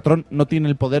Metatron no tiene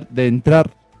el poder de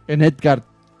entrar en Edgar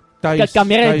Cayce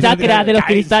Cambiar el chakra de los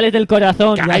cristales del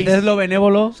corazón. Y hacerlo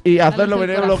benévolo. y A hacerlo luz del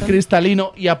benévolo corazón.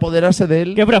 cristalino y apoderarse de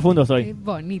él. Qué profundo Qué soy.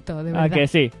 bonito, de ¿A verdad. que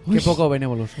sí? Qué poco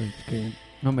benévolo soy. Que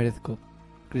no merezco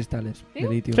cristales ¿Sí? de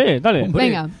litio. Sí, dale. Hombre.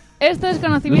 Venga, esto es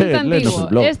conocimiento Léenos antiguo. el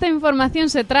blog. Esta información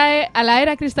se trae a la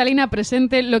era cristalina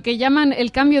presente, lo que llaman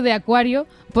el cambio de acuario,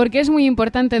 porque es muy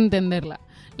importante entenderla.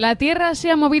 La Tierra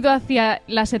se ha movido hacia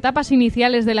las etapas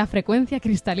iniciales de la frecuencia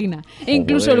cristalina. E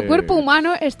incluso el Joder. cuerpo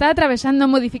humano está atravesando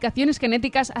modificaciones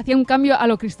genéticas hacia un cambio a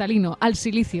lo cristalino, al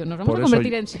silicio. ¿Nos vamos Por a eso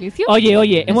convertir en silicio?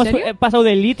 Oye, ¿En hemos serio? pasado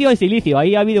del litio al silicio.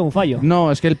 Ahí ha habido un fallo.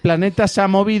 No, es que el planeta se ha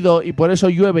movido y por eso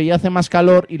llueve y hace más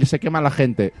calor y se quema la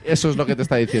gente. Eso es lo que te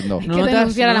está diciendo. Hay que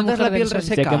denunciar a la notas mujer la piel del sol. ¿Se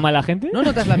reseca? quema la gente? ¿No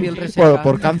notas la piel reseca?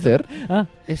 Por cáncer. Ah,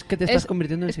 Es que te estás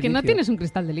convirtiendo en Es que no silicio. tienes un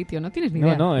cristal de litio, no tienes ni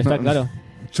idea. no, está No. claro.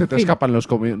 Se te escapan los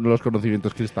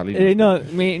conocimientos cristalinos. No,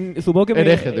 supongo que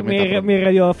Hereje de Metatron. mi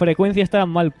radiofrecuencia está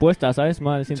mal puesta, ¿sabes?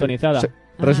 Mal sintonizada.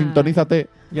 Resintonízate,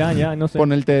 Ya, no sé.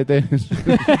 pon el TET.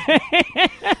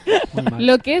 Muy mal.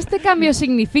 Lo que este cambio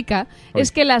significa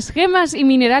es que las gemas y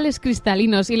minerales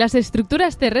cristalinos y las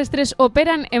estructuras terrestres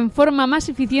operan en forma más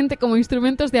eficiente como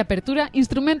instrumentos de apertura,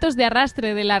 instrumentos de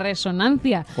arrastre de la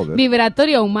resonancia Joder.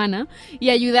 vibratoria humana y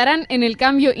ayudarán en el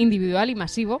cambio individual y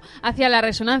masivo hacia la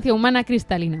resonancia humana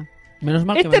cristalina. Menos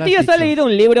mal que me Este lo has tío se ha dicho. leído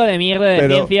un libro de mierda de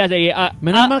Pero- ciencias.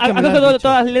 Menos mal que me ha lo has cogido dicho.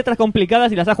 todas las letras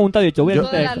complicadas y las ha juntado y dicho, voy a Yo-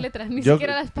 hacer Todas esto. las letras, ni Yo-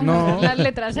 siquiera las palabras, no. las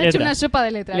letras. Ha hecho Letras. una sopa de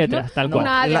letras, Letras, ¿no? tal cual.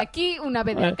 Una A de La- aquí, una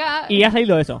B de acá. Y ha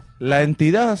salido eso. La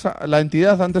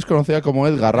entidad antes conocida como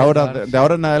Edgar, ahora de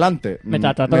ahora en adelante,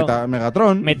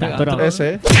 Metatron. Megatron,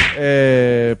 ese,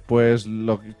 pues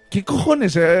 ¿qué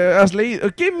cojones has leído?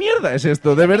 ¿Qué mierda es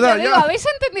esto? De verdad, Te digo, ya. ¿habéis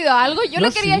entendido algo? Yo Yo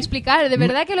lo quería sí. explicar, de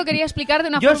verdad que lo quería explicar de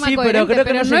una Yo forma sí, coherente, pero creo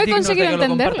que no no sois he dignos conseguido de que lo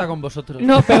comparta entenderlo. con vosotros.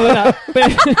 No, perdona.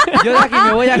 Yo de aquí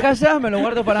me voy a casa, me lo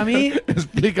guardo para mí.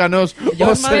 Explícanos, Yo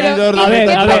oh os mando- seguidor A de ver,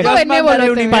 Metatron. a ver. Poco benévolo Mándale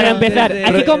un te email. veo. Para empezar, Desde-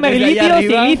 ¿hay que comer desde litio, allá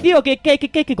arriba. silicio? ¿Qué hay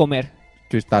que comer?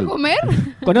 Cristal. ¿Comer?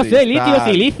 Conoce Cristal. litio,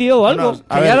 silicio o algo. Bueno,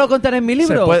 a Que ver, ya lo contaré en mi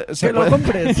libro. que lo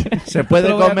compres. Se puede Te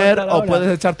lo voy a comer contar o ahora.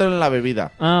 puedes echártelo en la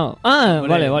bebida. Vale,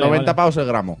 vale. 90 pavos el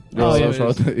gramo. Yo Ah,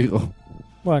 solo te digo.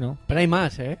 Bueno. Pero hay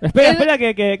más, ¿eh? Espera,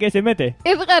 que se mete.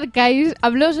 Edgar Cayce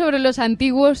habló sobre los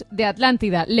antiguos de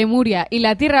Atlántida, Lemuria y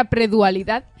la Tierra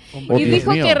predualidad Oh, y Dios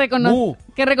dijo mío.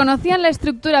 que reconocían la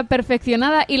estructura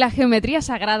perfeccionada y la geometría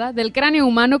sagrada del cráneo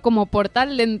humano como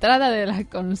portal de entrada de la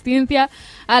consciencia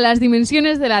a las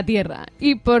dimensiones de la Tierra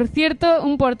y, por cierto,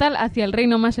 un portal hacia el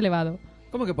reino más elevado.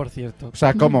 ¿Cómo que por cierto? O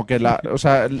sea, como que la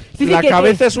Sí, la que-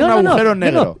 cabeza es un agujero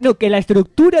negro. No, que la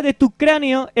estructura de tu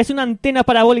cráneo es una antena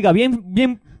parabólica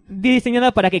bien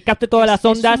diseñada para que capte todas las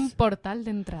ondas. Es un portal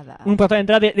de entrada. Un portal de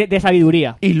entrada de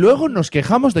sabiduría. Y luego nos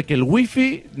quejamos de que el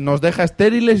wifi nos deja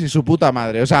estériles y su puta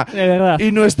madre. O sea, De verdad.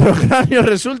 y nuestro cráneo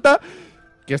resulta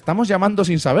que estamos llamando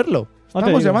sin saberlo. te Estamos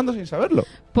digo. llamando sin saberlo.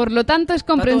 Por lo tanto, es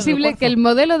comprensible que el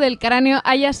modelo del cráneo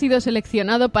haya sido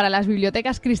seleccionado para las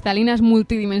bibliotecas cristalinas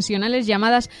multidimensionales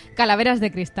llamadas calaveras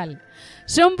de cristal.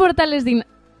 Son portales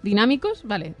dinámicos,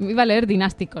 vale, iba a leer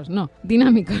dinásticos, no,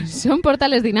 dinámicos. Son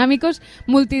portales dinámicos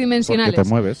multidimensionales. Porque te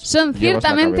mueves, Son llevas la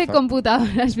ciertamente cabeza.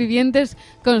 computadoras vivientes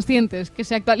conscientes que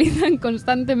se actualizan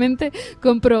constantemente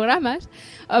con programas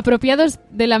apropiados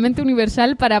de la mente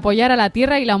universal para apoyar a la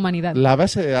Tierra y la humanidad. La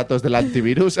base de datos del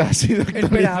antivirus ha sido Espera,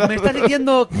 actualizada. ¿me estás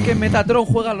diciendo que Metatron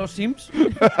juega a los Sims?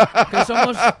 ¿Que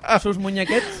somos sus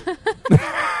muñequets?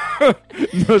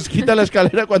 Nos quita la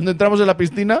escalera cuando entramos en la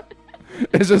piscina.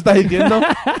 Eso está diciendo.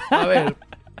 A ver.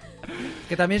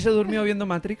 ¿Que también se durmió viendo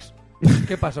Matrix?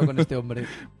 ¿Qué pasó con este hombre?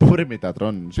 Pobre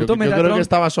Metatron. Yo Puto creo Metatron. que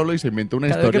estaba solo y se inventó una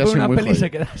Cada vez que historia así pone una muy peli jodida.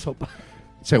 se queda sopa.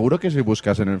 Seguro que si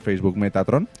buscas en el Facebook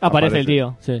Metatron Aparece el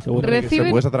tío. Sí, seguro. Se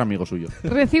Reciben, puedes hacer amigo suyo.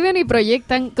 reciben y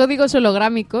proyectan códigos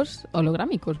holográmicos,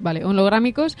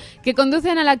 que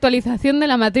conducen a la actualización de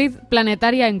la matriz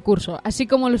planetaria en curso, así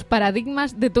como los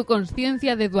paradigmas de tu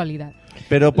conciencia de dualidad.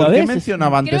 Pero ¿por ¿Lo qué ves?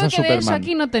 mencionaba antes Creo a que de eso Superman?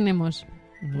 aquí no tenemos.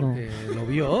 No. Porque lo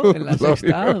vio en la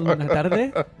sexta una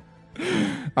tarde.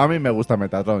 A mí me gusta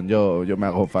Metatron. Yo me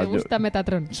hago ¿Te fan. yo- gusta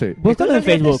Metatron? Sí. Búscalo en Esto debería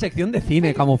ser Facebook. sección de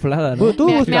cine camuflada, ¿no? Tú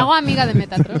Me busca. hago amiga de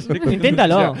Metatron.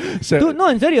 Inténtalo. Se- Tú, no,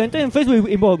 en serio, entra en Facebook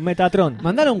y pon Metatron.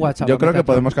 Mándale un WhatsApp. Yo a creo que Metatron.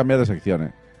 podemos cambiar de sección,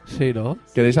 ¿eh? Sí, ¿no?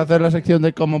 ¿Queréis hacer la sección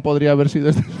de cómo podría haber sido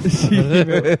este?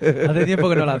 Hace tiempo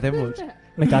que no la hacemos.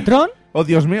 ¿Metatron? Oh,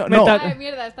 Dios mío. No. Ay,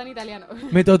 mierda, está en italiano.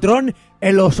 Metatron,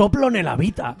 el osoplo nella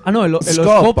vita. Ah, no, el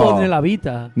Scopo. oscopo nella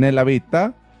vita. Nella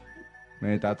vita.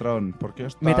 Metatron. ¿Por qué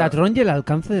está? Metatron y el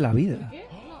alcance de la vida.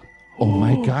 Oh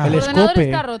my god. El El ordenador escope,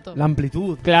 está roto. la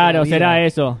amplitud. Claro, la vida. será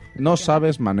eso. No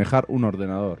sabes manejar un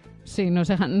ordenador. Sí, no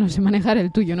sé manejar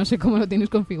el tuyo, no sé cómo lo tienes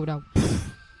configurado.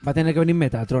 Va a tener que venir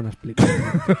Metatron a explicar.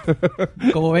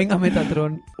 Como venga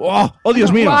Metatron. ¡Oh,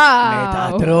 Dios mío! ¡Guau!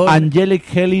 Metatron. Angelic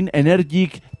Healing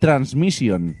Energic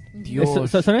Transmission. Dios.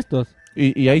 ¿Son estos?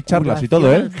 Y hay charlas y Curación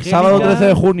todo, ¿eh? angélica, Sábado 13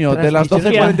 de junio, de las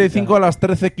transmisión 12:45 a las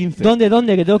 13:15.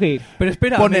 ¿Dónde? Que tengo que ir. Pero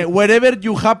espera. Pone wherever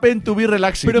you happen to be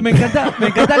relaxing. Pero me encanta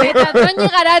leer. Metatron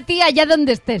llegará a ti allá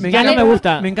donde estés. Ya no me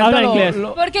gusta. Me encanta Habla lo- inglés.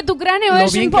 lo- Porque tu cráneo Lo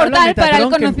es bien un que habla portal para el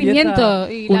Metatron, que conocimiento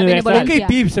empieza y la universal. benevolencia. Ok,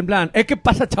 pips, en plan. ¿Qué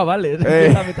pasa, chavales?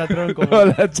 Empieza Metatron como.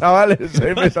 Hola, chavales.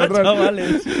 Soy Metatron.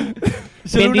 Chavales.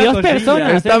 Solo una 22 cosilla.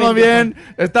 personas. Estamos bien,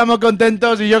 estamos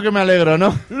contentos y yo que me alegro,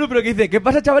 ¿no? No, pero que dice, ¿qué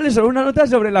pasa, chavales? Solo una nota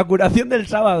sobre la curación del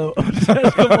sábado. O sea,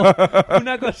 es como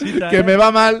una cosita. Que ¿eh? me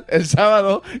va mal el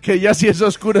sábado, que ya si es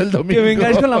oscuro el domingo. Que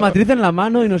vengáis con la matriz en la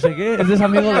mano y no sé qué. Ese es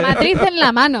amigo La de... matriz en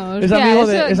la mano. Es hostia, amigo,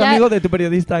 eso es ya- amigo de tu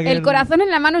periodista. que El corazón en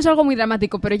la mano es algo muy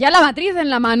dramático, pero ya la matriz en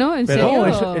la mano, en Pero- serio.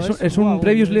 No, es un guau,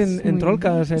 previously es en muy-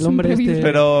 Trollcast, es el un hombre este.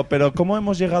 previously. Pero ¿cómo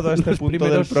hemos llegado a este Los punto del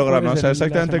primeros programa? O sea, jueves de la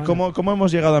exactamente, semana. ¿cómo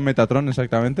hemos llegado a Metatron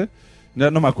exactamente? Ya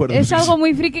no me acuerdo. Es algo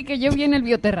muy friki que yo vi en el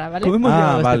Bioterra, ¿vale? ¿Cómo hemos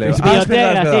llegado a este vale. punto? Ah, es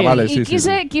verdad, es verdad. Sí. Vale, Y sí, sí,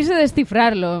 quise, sí. quise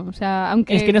descifrarlo, o sea,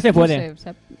 aunque... Es que no se puede. sé, o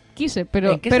sea, quise,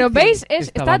 pero ¿En qué pero sección veis,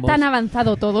 está estábamos? tan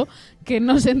avanzado todo que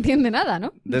no se entiende nada,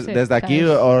 ¿no? No sé, Desde aquí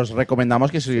 ¿sabes? os recomendamos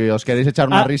que si os queréis echar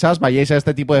unas Ah. risas, vayáis a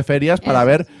este tipo de ferias para Eso.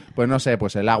 ver, pues no sé,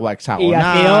 pues el agua Y hexagonal,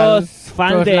 aquellos Que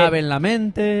fans os de... laven la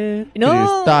mente. No,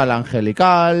 cristal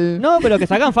angelical, no, pero que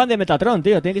se hagan fan de Metatron,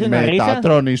 tío. Tiene que ser una risa.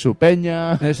 Metatron y su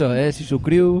peña. Eso es, y su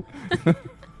crew.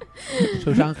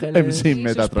 Sus ángeles. Sí, sus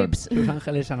Metatron. pips. Sus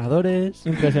ángeles sanadores.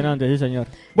 Impresionante, sí, señor.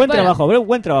 Buen Bueno. trabajo,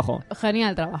 buen trabajo.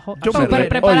 Genial trabajo. Yo me Súper re-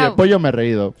 preparado. Oye, pues yo me he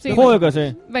reído. Sí. Joder que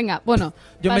sí. Venga, bueno.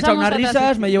 Yo me he echado pasamos unas a otra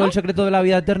risas, me llevo sección, el secreto de la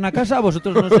vida eterna a casa.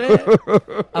 Vosotros no sé.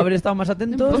 Haber estado más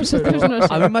atentos. Vosotros pero no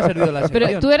sé. A mí me ha servido la ¿no? sección.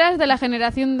 Pero tú eras de la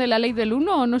generación de la ley del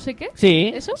 1 o no sé qué.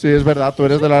 Sí. ¿Eso? Sí, es verdad, tú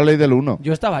eres de la ley del 1.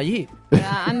 Yo estaba allí.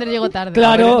 Ander llegó tarde.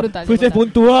 Claro, Brutal, fuiste llegó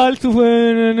tarde. puntual, tú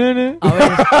fue...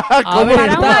 A ver,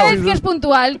 Para una vez que es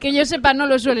puntual, que yo sepa, no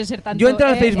lo suele ser tanto. Yo entré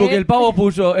al Facebook y el pavo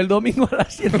puso el domingo a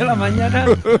las 7 de la mañana.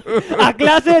 A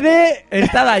clase de...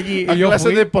 Estad allí. A Y yo clase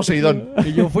fui. de Poseidón.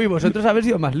 Y yo fui. Vosotros habéis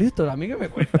sido más listos. ¿A mí qué me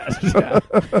cuentas? O sea,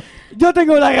 Yo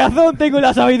tengo la razón, tengo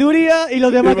la sabiduría y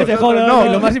los demás Y que se vosotros jodan.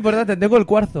 y lo más importante, tengo el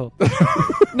cuarzo.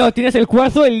 No, tienes el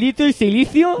cuarzo, el litio y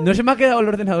silicio. No se me ha quedado el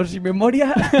ordenador sin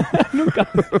memoria nunca.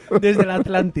 Desde la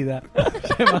Atlántida.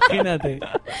 Imagínate.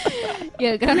 Y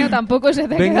el cráneo tampoco se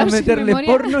te ha Venga a quedado sin meterle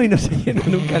memoria. porno y no se llena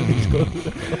nunca el disco.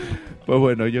 Pues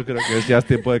bueno, yo creo que ya es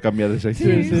tiempo de cambiar de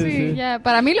sección. Sí, ya.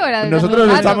 Para mí lo era. desde Nosotros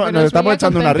hace rato, nos pero estamos subía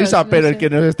echando una contentos, risa, no pero sé. el que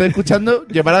nos esté escuchando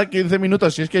llevará 15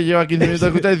 minutos, si es que lleva 15 minutos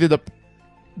escuchando diciendo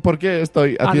 ¿por qué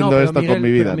estoy haciendo pero esto Miguel, con mi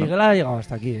vida? pero ¿no? Miguel ha llegado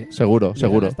hasta aquí, ¿eh? Seguro, Miguel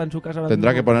seguro. está en su casa ahora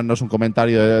Tendrá mismo. que ponernos un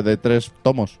comentario de 3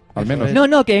 tomos, al Eso menos. es.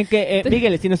 No, que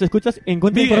Miguel, si nos escuchas,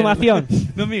 encuentra Miguel. información.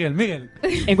 No, Miguel.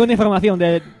 Encuentra información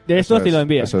de esto y lo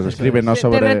envías. Eso es, escríbenos Te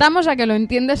sobre... retamos a que lo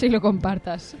entiendas y lo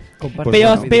compartas. Comparte Pues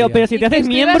la bueno. Pero si Y te que haces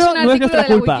escribas miembro, un no es artículo nuestra de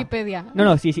la culpa. Wikipedia.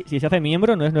 No, si se hace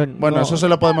miembro, no es. Bueno, no- eso se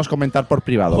lo podemos comentar por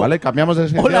privado, ¿vale? Cambiamos de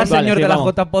sección. Hola, Vale, señor sí, de la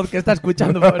vamos. J-Pod que está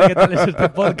escuchando para ver qué tal es este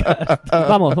podcast.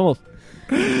 Vamos.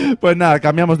 Pues nada,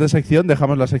 cambiamos de sección,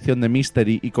 dejamos la sección de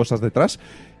Mystery y cosas detrás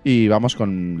y vamos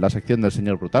con la sección del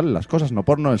señor brutal, las cosas no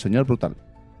porno del señor brutal.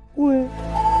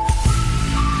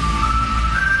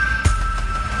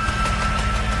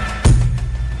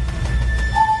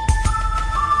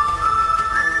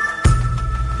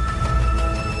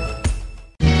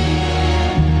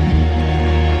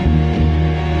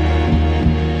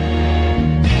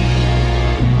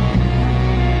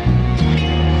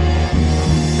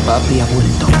 Papi ha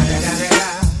vuelto.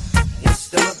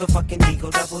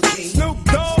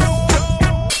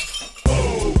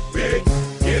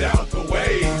 Get out the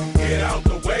way, get out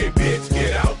the way, bitch,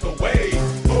 get out the way.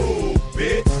 Move,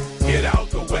 bitch, get out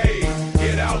the way,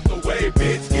 get out the way,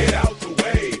 bitch, get out the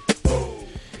way.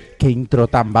 Qué intro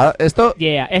tan va. Esto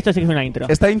Esto sí que es una intro.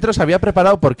 Esta intro se había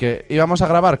preparado porque íbamos a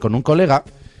grabar con un colega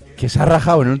que se ha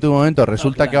rajado en el último momento.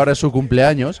 Resulta que ahora es su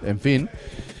cumpleaños, en fin.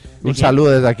 Un quién?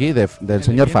 saludo desde aquí del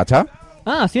señor quién? Facha.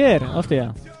 Ah, sí,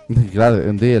 hostia. Claro,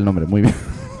 di el nombre, muy bien.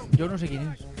 Yo no sé quién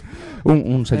es.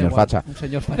 Un Da señor igual, Facha. Un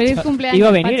señor Facha. Feliz cumpleaños. ¿Iba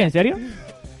a venir, Pacha. en serio?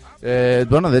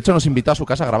 Bueno, de hecho nos invitó a su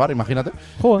casa a grabar, imagínate.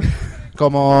 Joder.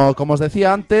 Como os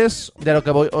decía antes, de lo que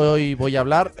hoy voy a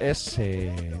hablar es,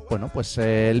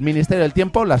 el Ministerio del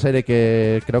Tiempo, la serie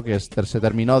que creo que se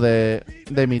terminó de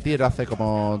emitir hace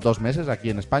como 2 meses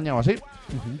aquí en España o así.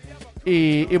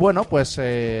 Y bueno, pues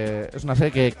es una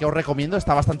serie que os recomiendo,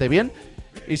 está bastante bien.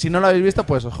 Y si no la habéis visto,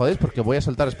 pues os jodéis porque voy a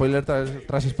soltar spoiler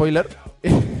tras spoiler.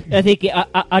 Es decir, que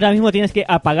ahora mismo tienes que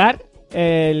apagar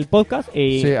el podcast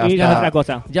y Sí, ir hasta- a otra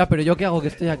cosa. Ya, pero ¿yo qué hago que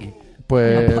estoy aquí?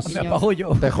 Pues Me apago yo.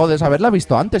 te jodes haberla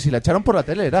visto antes y la echaron por la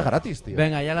tele, era gratis, tío.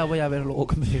 Venga, ya la voy a ver luego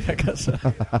cuando llegue a casa.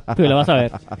 Tú lo vas a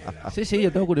ver. Sí, yo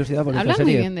tengo curiosidad por esta Hablan muy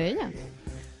serie. bien de ella.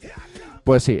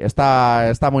 Pues sí,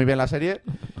 está muy bien la serie.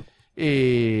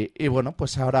 Y bueno,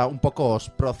 pues ahora un poco os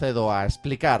procedo a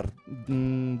explicar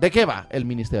de qué va el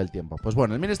Ministerio del Tiempo. Pues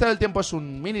bueno, el Ministerio del Tiempo es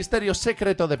un ministerio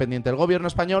secreto dependiente del gobierno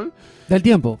español. Del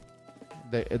tiempo.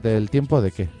 ¿Del tiempo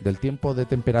de qué? ¿Del tiempo de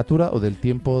temperatura o del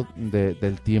tiempo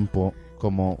del tiempo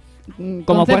como... Como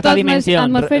Concepto cuarta dimensión.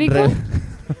 atmosférico. re-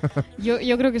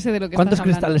 Yo creo que sé de lo que ¿Cuántos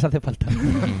estás hablando. cristales hace falta?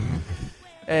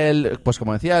 Pues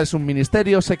como decía, es un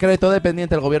ministerio secreto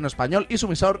dependiente del gobierno español y su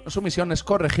misión es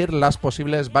corregir las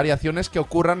posibles variaciones que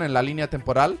ocurran en la línea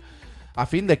temporal a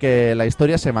fin de que la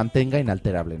historia se mantenga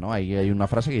inalterable, ¿no? Ahí hay una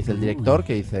frase que dice el director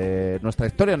que dice: nuestra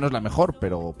historia no es la mejor,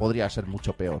 pero podría ser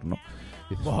mucho peor, ¿no?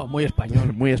 Y dices, Buah, muy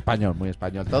español. muy español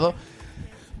todo.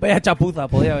 Vaya chapuza,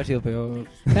 podría haber sido peor.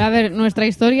 Pero a ver, ¿nuestra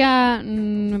historia,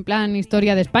 en plan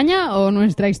historia de España o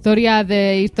nuestra historia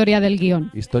del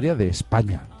guión? Historia de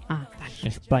España. Ah, vale.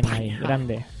 España, ahí,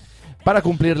 grande. Para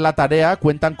cumplir la tarea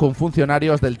cuentan con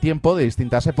funcionarios del tiempo de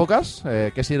distintas épocas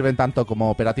que sirven tanto como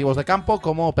operativos de campo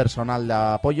como personal de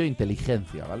apoyo e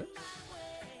inteligencia, ¿vale?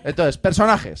 Entonces,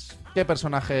 personajes. ¿Qué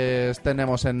personajes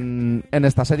tenemos en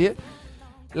esta serie?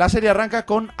 La serie arranca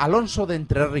con Alonso de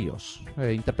Entre Ríos,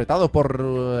 interpretado por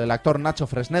el actor Nacho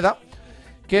Fresneda,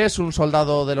 que es un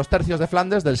soldado de los tercios de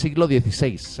Flandes del siglo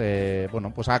XVI.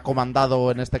 Pues ha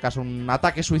comandado en este caso un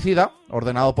ataque suicida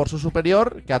ordenado por su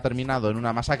superior, que ha terminado en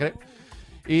una masacre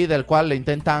y del cual le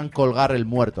intentan colgar el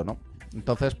muerto, ¿no?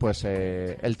 Entonces, pues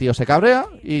el tío se cabrea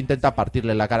e intenta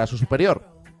partirle la cara a su superior,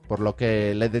 por lo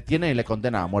que le detiene y le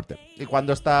condena a muerte. Y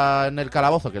cuando está en el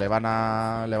calabozo que le van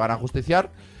a ajusticiar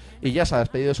y ya se ha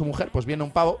despedido de su mujer, pues viene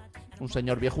un pavo, un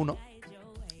señor viejuno,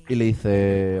 y le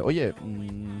dice: oye,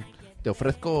 te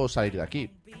ofrezco salir de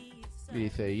aquí. Y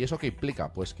dice: ¿y eso qué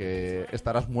implica? Pues que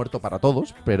estarás muerto para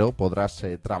todos, pero podrás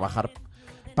trabajar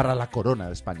para la corona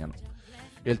de España, ¿no?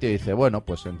 Y el tío dice: bueno,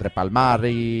 pues entre palmar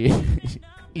y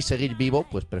seguir vivo,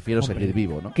 pues prefiero seguir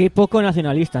vivo, ¿no? Qué poco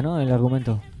nacionalista, ¿no? El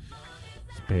argumento.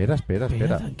 Espera.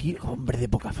 Tranquilo, hombre de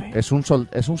poca fe. Es un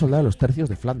soldado de los tercios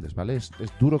de Flandes, ¿vale? Es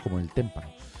duro como el témpano.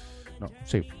 No,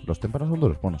 sí, los témpanos son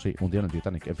duros. Bueno, sí, hundieron el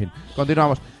Titanic. En fin,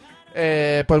 continuamos.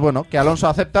 Pues bueno, que Alonso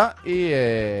acepta y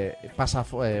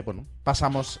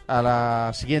pasamos a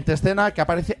la siguiente escena, que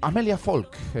aparece Amelia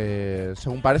Folk,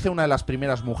 según parece una de las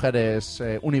primeras mujeres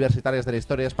universitarias de la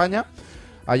historia de España,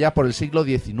 allá por el siglo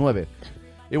XIX.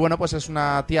 Y bueno, pues es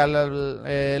una tía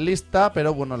lista,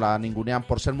 pero bueno, la ningunean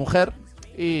por ser mujer.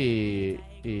 Y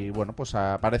bueno, pues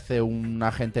aparece un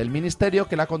agente del ministerio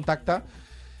que la contacta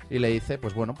y le dice,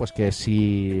 pues bueno, pues que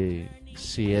si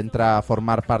entra a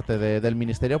formar parte del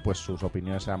ministerio, pues sus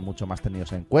opiniones serán mucho más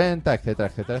tenidas en cuenta, etcétera,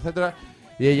 etcétera, etcétera.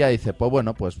 Y ella dice, pues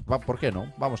bueno, pues ¿por qué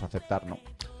no? Vamos a aceptar, ¿no?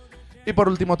 Y por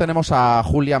último tenemos a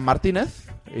Julián Martínez,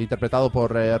 interpretado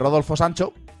por Rodolfo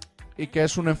Sancho, y que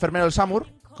es un enfermero del SAMUR,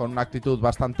 con una actitud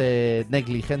bastante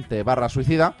negligente /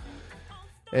 suicida,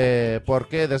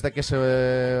 porque desde que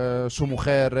su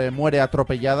mujer muere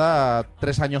atropellada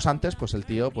 3 años antes, pues el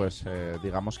tío, pues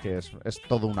digamos que es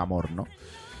todo un amor, ¿no?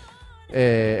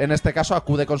 En este caso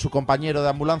acude con su compañero de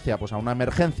ambulancia pues a una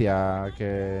emergencia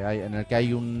en el que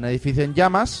hay un edificio en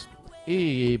llamas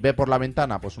y ve por la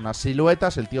ventana pues unas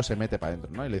siluetas. El tío se mete para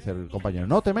adentro, ¿no? Y le dice el compañero,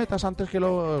 no te metas antes que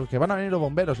van a venir los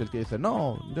bomberos. Y el tío dice,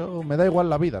 no, me da igual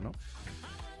la vida, ¿no?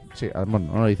 Sí,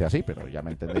 bueno, no lo dice así, pero ya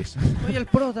me entendéis. Soy el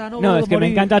prota, No, es que me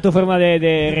encanta tu forma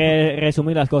de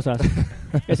resumir las cosas.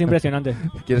 Es impresionante.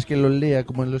 ¿Quieres que lo lea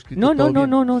como en lo escrito?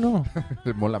 No.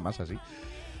 Mola más así.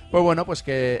 Pues bueno, pues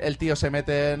que el tío se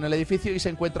mete en el edificio y se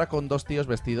encuentra con 2 tíos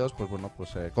vestidos, pues bueno,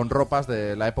 pues con ropas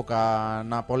de la época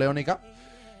napoleónica.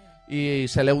 Y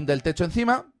se le hunde el techo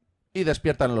encima y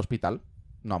despierta en el hospital.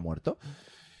 No ha muerto.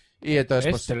 Y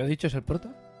entonces, pues, ¿te lo he dicho, es el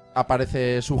prota?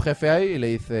 aparece su jefe ahí y le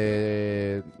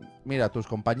dice, mira, tus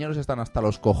compañeros están hasta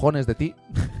los cojones de ti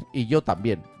y yo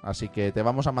también, así que te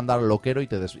vamos a mandar al loquero y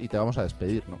te vamos a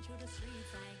despedir, ¿no?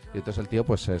 Y entonces el tío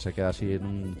pues se queda así,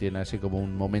 tiene así como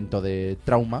un momento de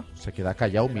trauma, se queda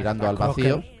callado mirando al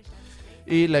vacío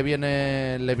y le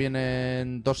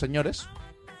vienen dos señores.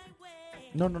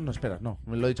 No, espera, no,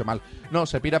 me lo he dicho mal. No,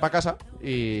 se pira para casa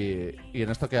y en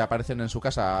esto que aparecen en su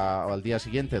casa al día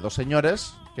siguiente dos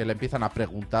señores que le empiezan a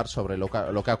preguntar sobre lo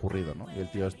que ha ocurrido, ¿no? Y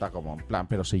el tío está como en plan,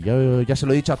 pero si yo ya se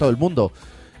lo he dicho a todo el mundo.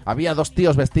 Había dos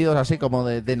tíos vestidos así como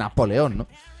de Napoleón, ¿no?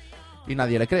 Y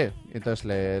nadie le cree. Entonces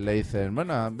le dicen,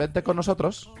 bueno, vente con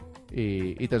nosotros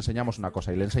y te enseñamos una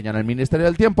cosa. Y le enseñan el Ministerio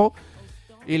del Tiempo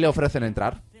y le ofrecen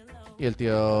entrar. Y el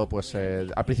tío, pues,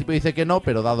 al principio dice que no,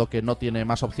 pero dado que no tiene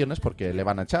más opciones porque le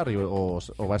van a echar o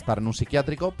va a estar en un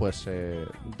psiquiátrico, pues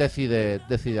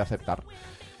decide aceptar.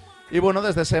 Y bueno,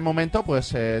 desde ese momento,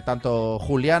 pues, tanto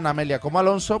Julián, Amelia como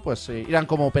Alonso, pues, irán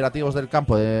como operativos del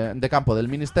campo del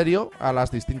Ministerio a las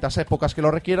distintas épocas que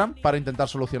lo requieran para intentar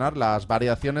solucionar las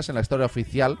variaciones en la historia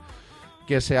oficial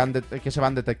que se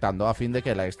van detectando, a fin de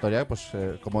que la historia, pues,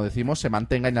 como decimos, se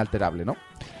mantenga inalterable, ¿no?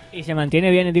 Y se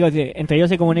mantiene bien, digo, entre ellos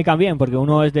se comunican bien, porque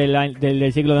uno es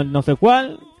del siglo no sé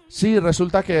cuál. Sí,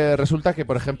 resulta que,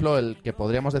 por ejemplo, el que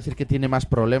podríamos decir que tiene más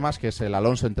problemas, que es el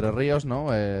Alonso Entre Ríos,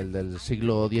 ¿no? El del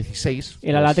siglo XVI.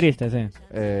 El ala triste, sí.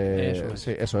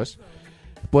 Sí, eso es.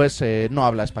 Pues no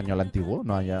habla español antiguo,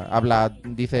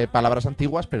 dice palabras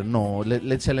antiguas, pero no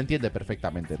se le entiende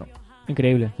perfectamente, ¿no?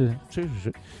 Increíble, sí.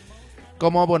 Sí.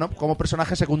 Como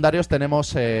personajes secundarios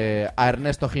tenemos a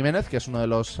Ernesto Jiménez, que es uno de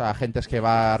los agentes que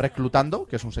va reclutando,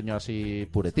 que es un señor así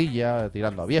puretilla,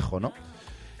 tirando a viejo, ¿no?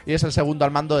 Y es el segundo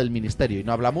al mando del ministerio, y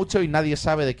no habla mucho y nadie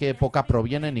sabe de qué época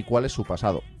proviene ni cuál es su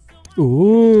pasado.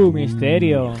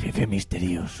 Misterio. Jefe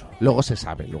misterioso. Luego se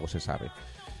sabe.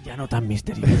 Ya no tan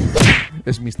misterioso.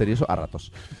 Es misterioso a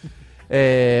ratos.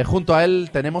 Junto a él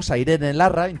tenemos a Irene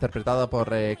Larra, interpretada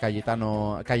por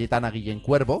Cayetana Guillén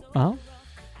Cuervo. Ah.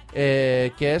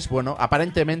 Que es, bueno,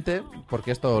 aparentemente,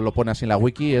 porque esto lo pone así en la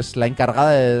wiki, es la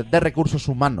encargada de recursos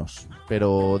humanos.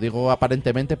 Pero digo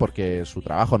aparentemente porque su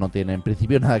trabajo no tiene en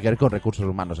principio nada que ver con recursos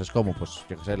humanos. Es como, pues,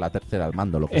 yo que sé, la tercera al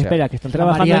mando, lo que Espera, sea. ¿que están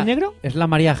trabajando en negro? Es la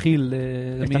María Gil del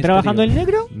 ¿Están ministerio. trabajando en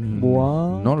negro?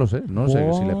 No lo sé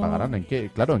si le pagarán. ¿En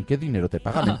qué dinero te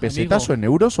pagan? ¿En pesetas amigo. o en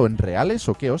euros o en reales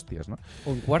o qué hostias, no?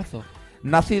 O en cuarzo.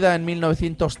 Nacida en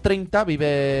 1930,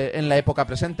 vive en la época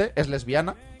presente, es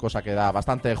lesbiana, cosa que da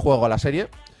bastante juego a la serie,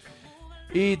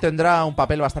 y tendrá un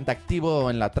papel bastante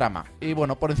activo en la trama. Y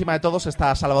bueno, por encima de todos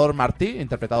está Salvador Martí,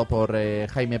 interpretado por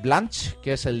Jaime Blanch,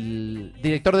 que es el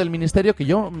director del ministerio, que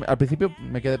yo al principio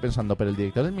me quedé pensando, pero el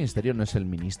director del ministerio no es el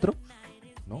ministro,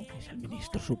 ¿no? Es el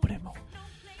ministro supremo.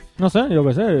 No sé, yo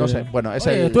qué sé. No sé, bueno, es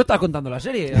Oye, el... tú estás contando la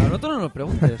serie, a nosotros no nos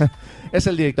preguntes. Es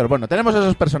el director. Bueno, tenemos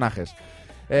esos personajes.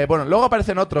 Luego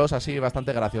aparecen otros así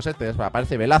bastante graciosetes.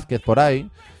 Aparece Velázquez por ahí.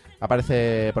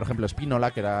 Aparece, por ejemplo,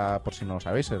 Spínola, que era, por si no lo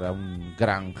sabéis, era un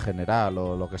gran general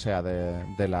o lo que sea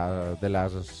de la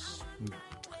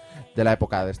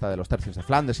época de los tercios de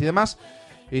Flandes y demás.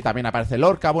 Y también aparece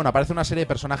Lorca. Bueno, aparece una serie de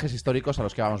personajes históricos a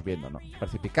los que vamos viendo, ¿no?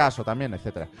 Aparece Picasso también,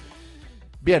 etcétera.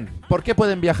 Bien, ¿por qué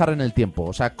pueden viajar en el tiempo?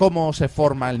 O sea, ¿cómo se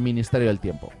forma el Ministerio del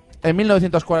Tiempo? En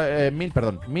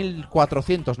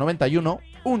 1491,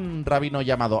 un rabino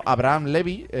llamado Abraham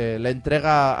Levi le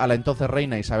entrega a la entonces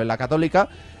reina Isabel la Católica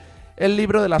el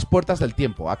libro de las puertas del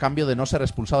tiempo, a cambio de no ser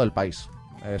expulsado del país.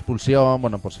 Expulsión,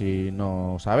 bueno, por si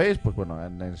no sabéis, pues bueno,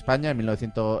 en España en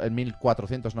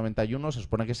 1491 se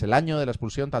supone que es el año de la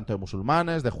expulsión tanto de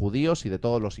musulmanes, de judíos y de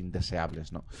todos los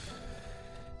indeseables, ¿no?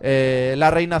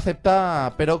 La reina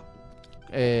acepta, pero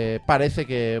parece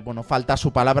que, bueno, falta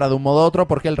su palabra de un modo u otro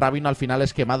porque el rabino al final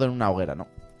es quemado en una hoguera, ¿no?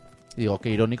 Y digo,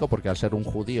 qué irónico porque al ser un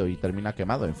judío y termina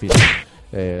quemado, en fin,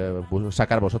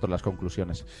 sacar vosotros las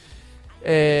conclusiones.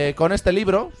 Con este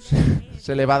libro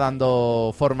se le va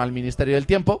dando forma al Ministerio del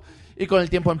Tiempo y con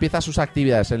el tiempo empieza sus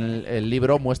actividades. En el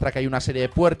libro muestra que hay una serie de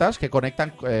puertas que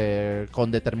conectan con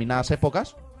determinadas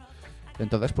épocas.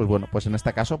 Entonces, pues bueno, pues en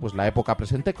este caso, pues la época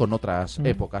presente con otras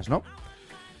épocas, ¿no?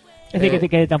 Es decir,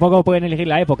 que tampoco pueden elegir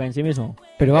la época en sí mismo.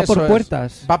 Pero va Eso por es,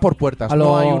 puertas. va por puertas, A no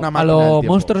lo, hay una a máquina del lo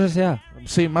tiempo. Monstruos S.A.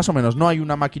 Sí, más o menos, no hay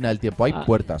una máquina del tiempo, hay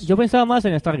puertas. Yo pensaba más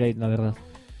en Stargate, la verdad.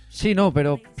 Sí, no,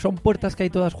 pero ¿son puertas que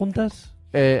hay todas juntas?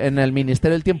 En el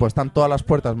Ministerio del Tiempo están todas las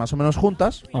puertas más o menos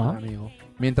juntas, Ajá. Amigo.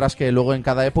 mientras que luego en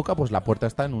cada época, pues la puerta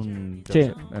está en un, yo Sí,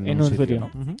 sé, en un sitio.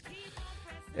 ¿no? Ujú.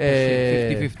 Sí,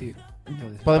 50-50.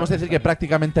 Podemos decir que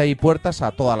prácticamente hay puertas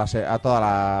a todas las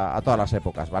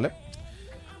épocas, ¿vale?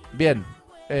 Bien,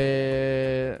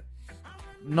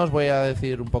 no os voy a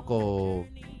decir un poco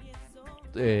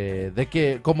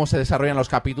cómo se desarrollan los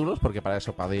capítulos, porque para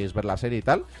eso podéis ver la serie y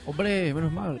tal. Hombre,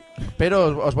 menos mal.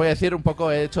 Pero os voy a decir un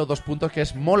poco, he hecho 2 puntos que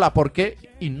es mola por qué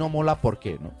y no mola por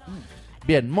qué, ¿no?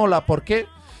 Bien, mola por qué.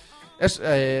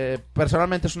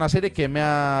 Personalmente es una serie que me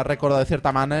ha recordado de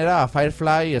cierta manera a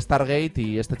Firefly, Stargate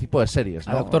y este tipo de series,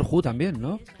 ¿no? A Doctor Who también,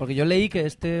 ¿no? Porque yo leí que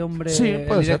este hombre, Sí, el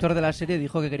puede director de la serie,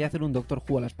 dijo que quería hacer un Doctor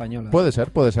Who a la española. Puede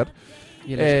ser.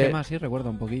 Y el esquema sí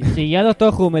recuerda un poquillo. Si ya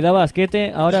Doctor Who me daba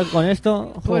asquete, ahora con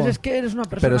esto... Pues jo. es que eres una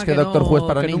persona Pero es que Doctor Who es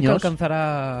para que nunca niños.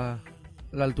 alcanzará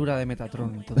la altura de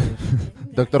Metatron, entonces...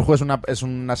 Doctor Who es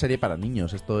una serie para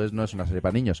niños, no es una serie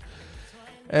para niños.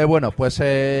 Bueno, pues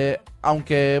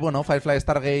aunque bueno, Firefly,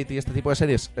 Stargate y este tipo de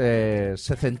series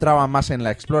se centraban más en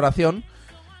la exploración,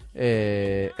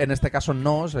 en este caso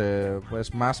no,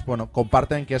 pues más, bueno,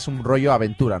 comparten que es un rollo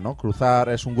aventura, ¿no?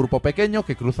 Es un grupo pequeño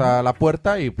que cruza la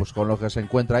puerta y pues con lo que se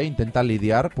encuentra ahí intenta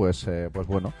lidiar, pues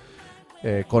bueno,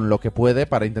 con lo que puede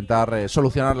para intentar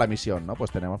solucionar la misión, ¿no?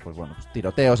 Pues tenemos, pues bueno, pues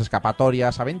tiroteos,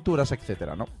 escapatorias, aventuras,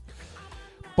 etcétera, ¿no?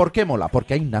 ¿Por qué mola?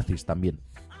 Porque hay nazis también.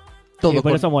 Sí,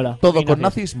 por eso mola. Todo Hay con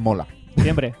nazis. nazis mola.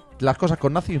 Siempre. Las cosas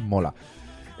con nazis mola.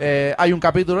 Hay un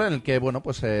capítulo en el que, bueno,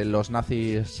 pues los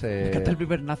nazis... Me encanta el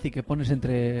primer nazi que pones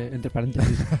entre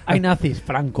paréntesis. Hay nazis,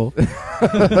 Franco.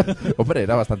 Hombre,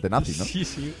 era bastante nazi, ¿no?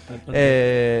 Sí.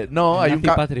 No, hay Nazi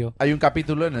patrio. hay un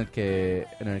capítulo en el que,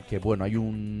 bueno, hay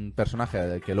un personaje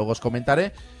del que luego os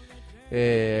comentaré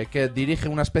que dirige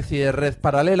una especie de red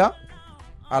paralela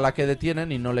a la que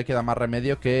detienen y no le queda más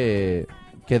remedio que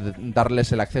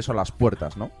darles el acceso a las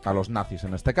puertas, ¿no? A los nazis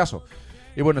en este caso.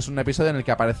 Y bueno, es un episodio en el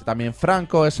que aparece también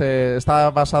Franco. Está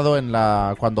basado en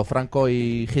cuando Franco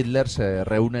y Hitler se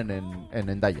reúnen en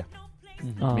Hendaya.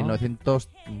 Ah.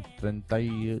 1930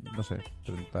 y... no sé,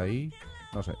 30 y...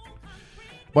 no sé.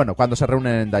 Bueno, cuando se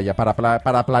reúnen en Hendaya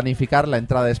para planificar la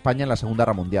entrada de España en la Segunda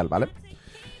Guerra Mundial, ¿vale?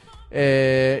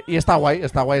 Y está guay,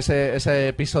 ese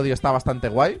episodio está bastante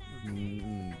guay.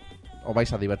 Os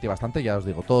vais a divertir bastante, ya os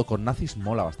digo, todo con nazis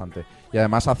mola bastante. Y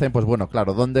además hacen, pues bueno,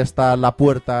 claro, ¿dónde está la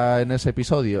puerta en ese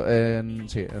episodio?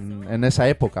 En esa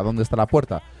época, ¿dónde está la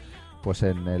puerta? Pues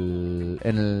en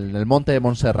el monte de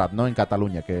Montserrat, ¿no? En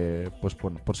Cataluña, que, pues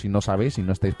bueno, por si no sabéis, si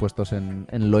no estáis puestos en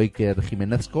Loiker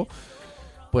Jimenezco,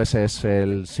 pues es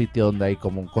el sitio donde hay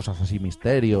como cosas así,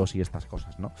 misterios y estas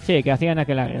cosas, ¿no? Sí, que hacían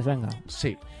aquelarres, venga.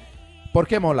 Sí. ¿Por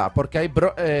qué mola? Porque hay,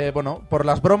 bueno, por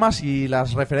las bromas y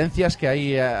las referencias que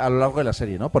hay a lo largo de la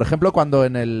serie, ¿no? Por ejemplo, cuando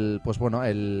pues bueno,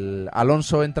 el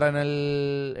Alonso entra en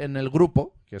el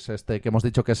grupo, que es este que hemos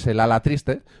dicho que es el Ala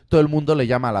Triste, todo el mundo le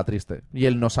llama Ala Triste. Y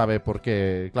él no sabe por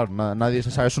qué, claro, nadie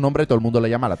se sabe su nombre y todo el mundo le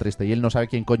llama Ala Triste. Y él no sabe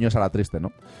quién coño es Ala Triste,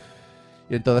 ¿no?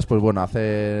 Y entonces, pues bueno,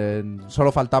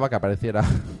 solo faltaba que apareciera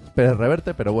Pérez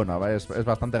Reverte, pero bueno, es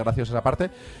bastante graciosa esa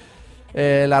parte.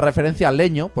 La referencia al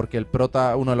Leño, porque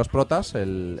uno de los protas,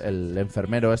 el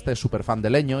enfermero este, es súper fan de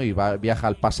Leño y viaja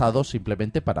al pasado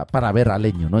simplemente para ver a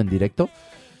Leño, ¿no? En directo.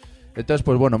 Entonces,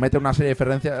 pues bueno, mete una serie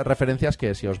de referencias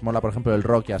que si os mola, por ejemplo, el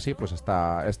rock y así, pues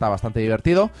está bastante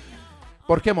divertido.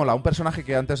 ¿Por qué mola? Un personaje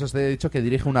que antes os he dicho que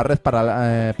dirige una red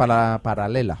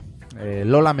paralela.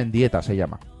 Lola Mendieta se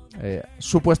llama.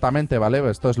 Supuestamente, ¿vale?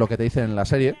 Esto es lo que te dicen en la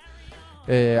serie.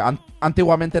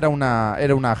 Antiguamente era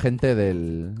una agente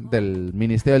del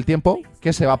Ministerio del Tiempo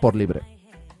que se va por libre.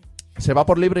 se va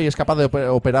por libre y es capaz de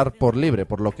operar por libre,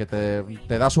 por lo que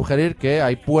te da a sugerir que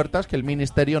hay puertas que el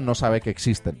ministerio no sabe que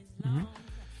existen.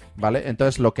 ¿Vale?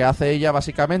 Entonces lo que hace ella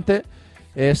básicamente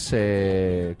es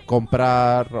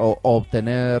comprar o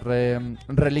obtener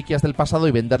reliquias del pasado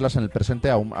y venderlas en el presente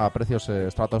a precios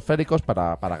estratosféricos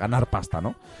para ganar pasta,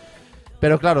 ¿no?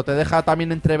 Pero claro, te deja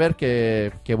también entrever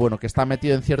que bueno, que está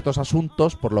metido en ciertos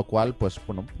asuntos, por lo cual, pues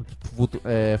bueno,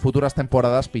 futuras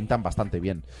temporadas pintan bastante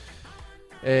bien.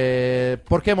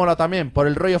 ¿Por qué mola también? Por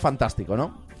el rollo fantástico,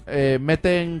 ¿no?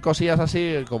 Meten cosillas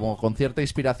así como con cierta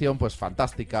inspiración pues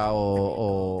fantástica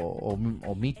o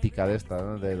mítica de esta,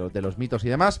 ¿no? de los mitos y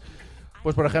demás.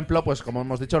 Pues por ejemplo, pues como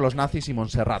hemos dicho, los nazis y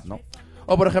Montserrat, ¿no?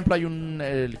 O por ejemplo hay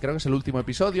creo que es el último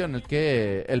episodio en el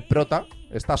que el prota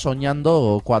está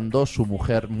soñando cuando su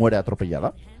mujer muere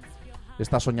atropellada.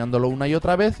 Está soñándolo una y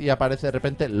otra vez y aparece de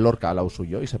repente Lorca al lado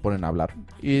suyo y se ponen a hablar.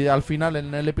 Y al final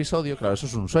en el episodio, claro, eso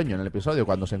es un sueño, en el episodio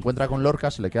cuando se encuentra con Lorca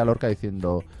se le queda a Lorca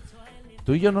diciendo: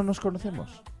 tú y yo no nos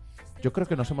conocemos. Yo creo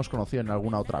que nos hemos conocido en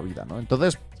alguna otra vida, ¿no?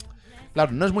 Entonces,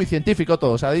 claro, no es muy científico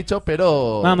todo, se ha dicho,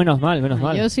 pero... Ah, menos mal, menos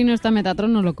mal. Yo si no está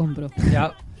Metatron no lo compro.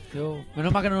 Ya,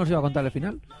 menos mal que no nos iba a contar el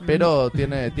final. Pero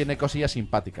tiene cosillas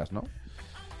simpáticas, ¿no?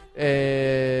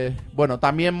 Bueno,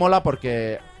 también mola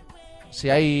porque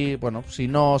si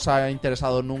no os ha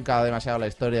interesado nunca demasiado la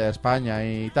historia de España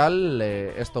y tal,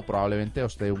 esto probablemente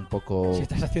os dé un poco... Si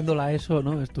estás haciendo la ESO,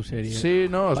 ¿no? Es tu serie. Sí,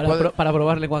 no, os Para, puede... para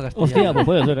probar lengua castellana. Hostia, pues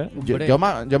puede ser, ¿eh? Yo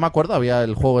me acuerdo, había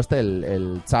el juego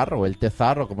el Tsar o el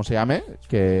Tezar o como se llame,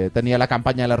 que tenía la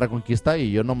campaña de la Reconquista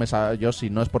y yo si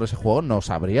no es por ese juego no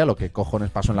sabría lo que cojones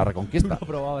pasó en la Reconquista. No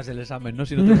probabas el examen, ¿no?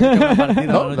 Si no tenías que haber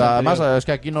partido. No, la noche además anterior. es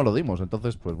que aquí no lo dimos,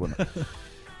 entonces pues bueno.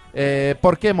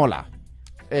 ¿Por qué mola?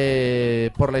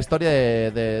 Por la historia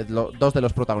de dos de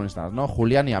los protagonistas, ¿no?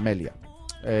 Julián y Amelia.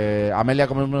 Amelia,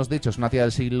 como hemos dicho, es una tía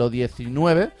del siglo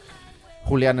XIX.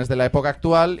 Julián es de la época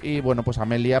actual y bueno, pues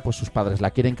Amelia, pues sus padres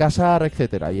la quieren casar,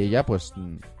 etcétera, y ella, pues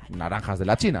naranjas de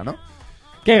la China, ¿no?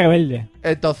 ¡Qué rebelde!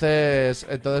 Entonces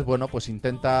bueno, pues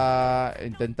intenta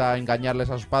engañarles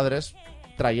a sus padres,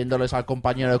 trayéndoles al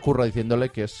compañero de curro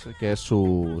diciéndole que es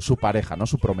su pareja, ¿no?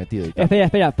 Su prometido y tal.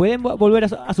 Espera, ¿pueden volver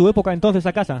a su época entonces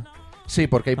a casa? Sí,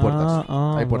 porque hay puertas.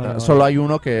 Hay puertas. Vale. Solo hay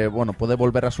uno que, bueno, puede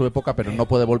volver a su época, pero no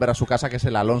puede volver a su casa, que es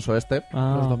el Alonso este.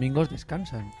 Los domingos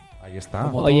descansan. Ahí está.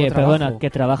 Como Oye, todo perdona, trabajo. que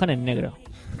trabajan en negro.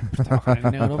 Trabajan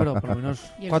en negro, pero por lo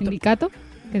menos ¿Y el 4 sindicato?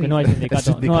 ¿Qué Que no hay El sindicato.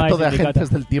 sindicato no hay de sindicato. agentes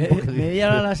del tiempo que dice, media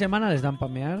hora a la semana les dan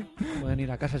para mear. Pueden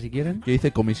ir a casa si quieren. que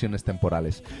dice comisiones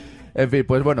temporales. En fin,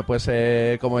 pues bueno, pues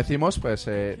como decimos, pues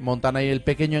montan ahí el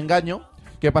pequeño engaño.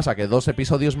 ¿Qué pasa? Que 2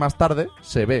 episodios más tarde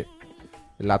se ve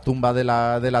la tumba de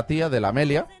la tía, de la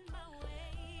Amelia.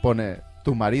 Pone: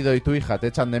 tu marido y tu hija te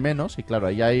echan de menos. Y claro,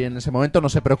 ella ahí en ese momento no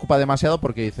se preocupa demasiado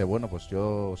porque dice: bueno, pues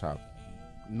yo, o sea,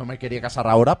 no me quería casar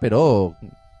ahora, pero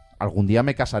algún día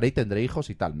me casaré y tendré hijos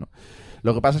y tal, ¿no?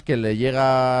 Lo que pasa es que le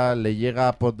llega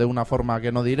pues, de una forma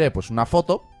que no diré, pues una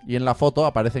foto, y en la foto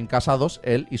aparecen casados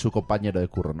él y su compañero de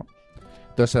curro, ¿no?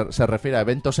 Entonces se refiere a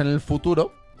eventos en el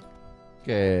futuro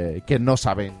que no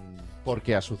saben por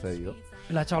qué ha sucedido.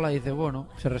 La chavala dice, bueno,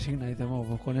 se resigna y dice, bueno,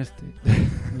 pues con este.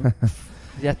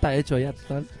 Ya está hecho, ya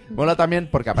tal. Mola también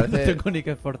porque No aparece... tengo ni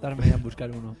que esforzarme en buscar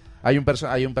uno. Hay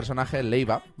un personaje,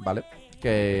 Leiva, ¿vale?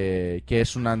 Que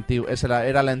es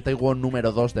era el antiguo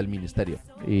número 2 del ministerio.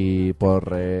 Y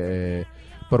por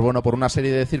una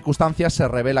serie de circunstancias se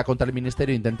rebela contra el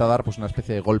ministerio e intenta dar pues una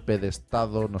especie de golpe de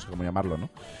estado, no sé cómo llamarlo, ¿no?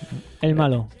 El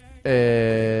malo.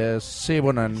 Sí,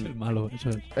 bueno, Es el malo, eso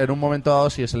es. en un momento dado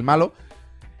sí es el malo.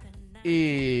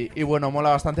 Y bueno, mola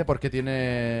bastante porque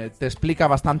te explica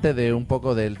bastante de un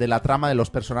poco de la trama de los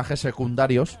personajes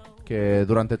secundarios que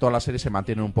durante toda la serie se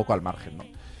mantienen un poco al margen, ¿no?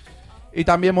 Y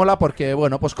también mola porque,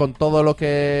 bueno, pues con todo lo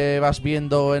que vas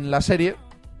viendo en la serie,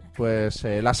 pues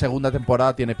la segunda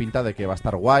temporada tiene pinta de que va a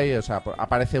estar guay. O sea,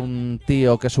 aparece un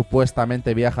tío que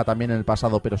supuestamente viaja también en el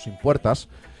pasado pero sin puertas.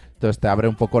 Entonces te abre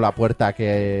un poco la puerta a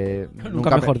que...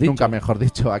 Nunca mejor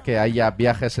dicho, a que haya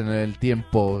viajes en el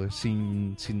tiempo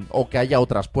o que haya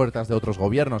otras puertas de otros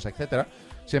gobiernos, etcétera.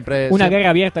 Una guerra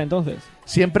abierta, entonces.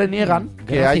 Siempre niegan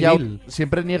que Guerra haya civil.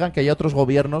 siempre niegan que haya otros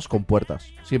gobiernos con puertas.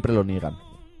 Siempre lo niegan.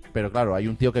 Pero claro, hay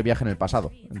un tío que viaja en el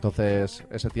pasado. Entonces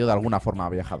ese tío de alguna forma ha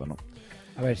viajado, ¿no?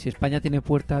 A ver, si España tiene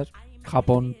puertas,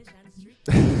 Japón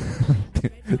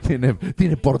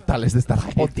tiene portales de estar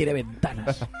Japón tiene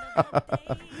ventanas.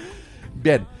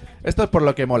 Bien, esto es por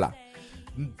lo que mola.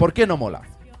 ¿Por qué no mola?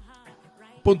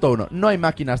 Punto 1. No hay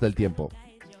máquinas del tiempo.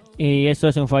 Y eso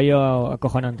es un fallo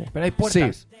acojonante. Pero hay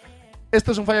puertas. Sí.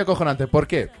 Esto es un fallo acojonante. ¿Por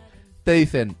qué? Te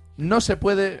dicen, no se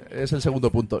puede, es el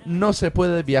segundo punto, no se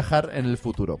puede viajar en el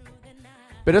futuro.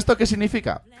 ¿Pero esto qué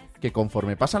significa? que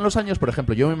conforme pasan los años, por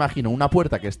ejemplo, yo me imagino una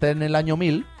puerta que esté en el año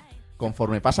 1000,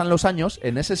 conforme pasan los años,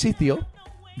 en ese sitio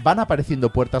van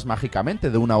apareciendo puertas mágicamente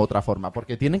de una u otra forma,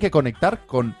 porque tienen que conectar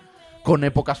con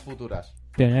épocas futuras.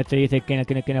 Pero no te dice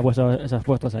quién ha puesto esas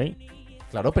puertas ahí.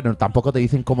 Claro, pero tampoco te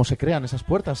dicen cómo se crean esas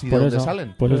puertas y de Por dónde eso,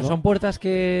 salen. por Pero eso. son puertas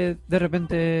que de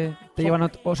repente te llevan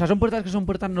a... O sea, son puertas que son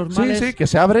puertas normales. Sí, que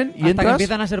se abren y hasta que entras.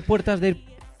 empiezan a ser puertas de...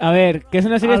 A ver, que es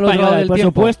una serie Al otro lado española, del el por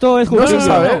tiempo. supuesto es No se justo.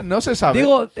 sabe, no se sabe.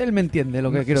 Digo, él me entiende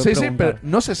lo que quiero sí, preguntar. pero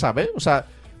no se sabe. O sea,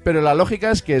 pero la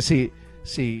lógica es que si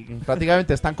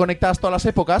prácticamente están conectadas todas las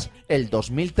épocas, el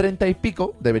 2030 y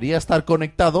pico debería estar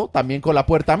conectado también con la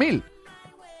puerta 1000.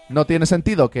 No tiene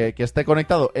sentido que esté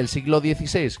conectado el siglo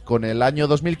XVI con el año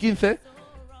 2015,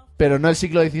 pero no el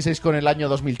siglo XVI con el año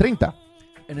 2030.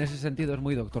 En ese sentido es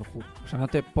muy Doctor Who. O sea, no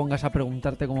te pongas a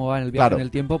preguntarte cómo va el viaje Claro. en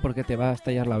el tiempo porque te va a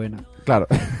estallar la vena. Claro.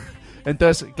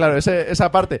 Entonces, claro,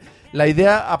 esa parte. La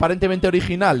idea aparentemente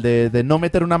original de no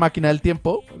meter una máquina del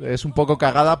tiempo es un poco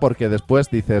cagada porque después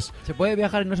dices... Se puede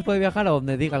viajar y no se puede viajar a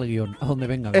donde diga el guión, a donde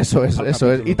venga. Eso es. al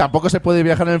capítulo. Y tampoco se puede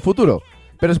viajar en el futuro.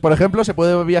 Pero, por ejemplo, se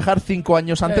puede viajar 5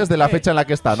 años antes de la fecha en la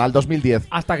que están, al 2010.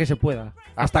 Hasta que se pueda.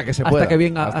 Hasta que se pueda. Hasta que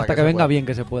venga pueda. bien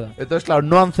que se pueda. Entonces, claro,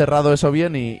 no han cerrado eso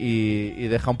bien y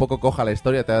deja un poco coja la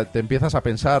historia. Te empiezas a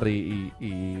pensar y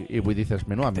dices,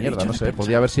 menuda mierda, no sé,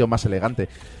 podría haber sido más elegante.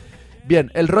 Bien,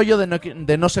 el rollo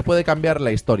de no se puede cambiar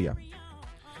la historia.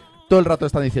 Todo el rato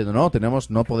están diciendo,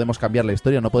 no podemos cambiar la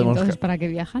historia, no podemos... Entonces, ¿para qué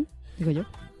viajan? Digo yo.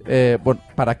 Bueno,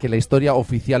 para que la historia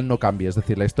oficial no cambie. Es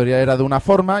decir, la historia era de una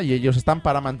forma y ellos están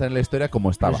para mantener la historia como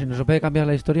estaba. Pero si no se puede cambiar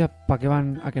la historia, ¿para qué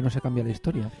van a que no se cambie la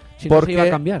historia? Si no se iba a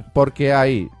cambiar. Porque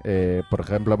ahí, por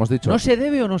ejemplo, hemos dicho... ¿No se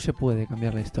debe o no se puede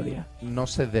cambiar la historia? No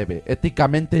se debe.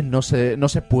 Éticamente no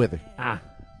se puede. Ah,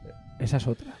 esa es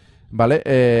otra. ¿Vale?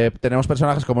 Tenemos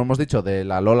personajes, como hemos dicho, de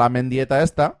la Lola Mendieta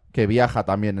esta, que viaja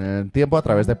también en el tiempo a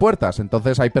través de puertas.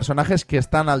 Entonces hay personajes que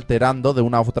están alterando de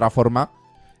una u otra forma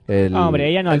el, Hombre,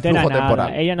 ella no el altera flujo nada.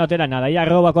 temporal. Ella no altera nada. Ella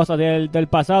roba cosas del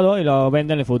pasado y lo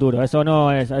vende en el futuro. Eso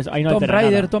no es. Ahí no altera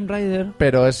nada. Tomb Raider.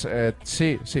 Pero es...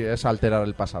 sí, es alterar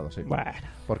el pasado, sí. Bueno.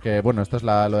 Porque, bueno, esto es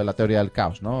lo de la teoría del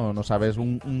caos, ¿no? No sabes,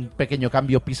 un pequeño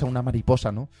cambio pisa una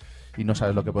mariposa, ¿no? Y no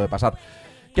sabes lo que puede pasar.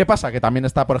 ¿Qué pasa? Que también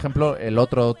está, por ejemplo, el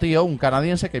otro tío, un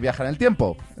canadiense que viaja en el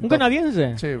tiempo. ¿Un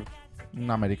canadiense? Sí, un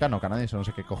americano, canadiense, no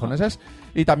sé qué cojones es.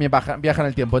 Y también viaja en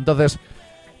el tiempo. Entonces,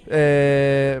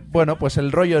 bueno, pues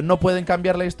el rollo, no pueden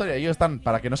cambiar la historia. Ellos están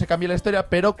para que no se cambie la historia,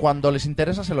 pero cuando les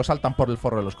interesa se lo saltan por el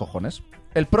forro de los cojones.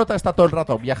 El prota está todo el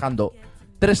rato viajando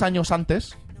 3 años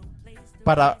antes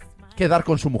para quedar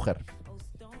con su mujer.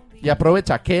 Y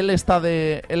aprovecha que él está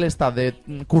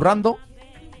currando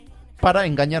para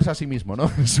engañarse a sí mismo, ¿no?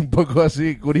 Es un poco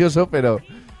así curioso, pero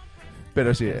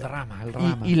sí. El drama.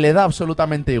 Y le da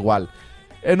absolutamente igual.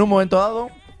 En un momento dado,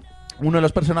 uno de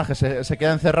los personajes se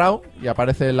queda encerrado y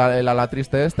aparece el ala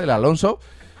triste el Alonso,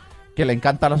 que le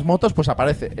encantan las motos, pues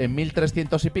aparece en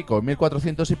 1300 y pico, en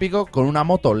 1400 y pico, con una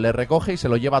moto, le recoge y se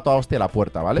lo lleva a toda hostia a la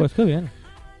puerta, ¿vale? Pues qué bien.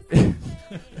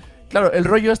 Claro, el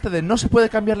rollo de no se puede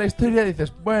cambiar la historia,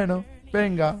 dices, bueno...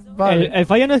 Venga, vale. El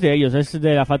fallo no es de ellos, es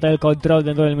de la falta del control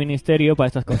dentro del ministerio para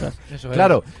estas cosas. Eso es.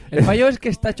 Claro. El fallo es que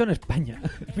está hecho en España.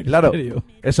 Claro, Ministerio.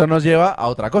 eso nos lleva a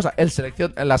otra cosa,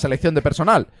 la selección de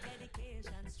personal.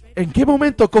 ¿En qué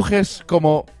momento coges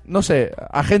como, no sé,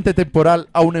 agente temporal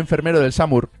a un enfermero del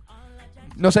SAMUR?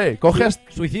 No sé, coges...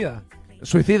 Suicida.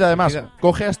 Suicida, además. Suicida.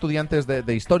 Coge a estudiantes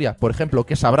de historia, por ejemplo,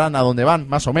 que sabrán a dónde van,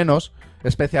 más o menos.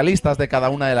 Especialistas de cada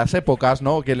una de las épocas,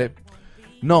 ¿no?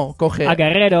 No, coge... A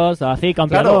guerreros, así,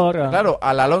 campeador. Claro,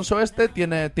 al Alonso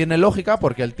tiene lógica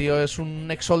porque el tío es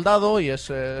un ex soldado y es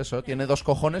eso, tiene 2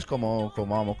 cojones como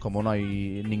no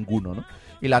hay ninguno, ¿no?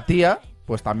 Y la tía,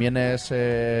 pues también es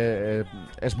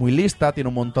muy lista, tiene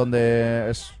un montón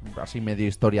es así medio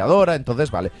historiadora,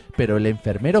 entonces vale. Pero el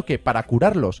enfermero, ¿qué? Para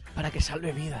curarlos. Para que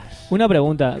salve vidas. Una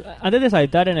pregunta, antes de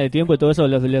saltar en el tiempo y todo eso,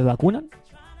 ¿les vacunan?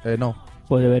 No,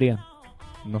 Pues deberían.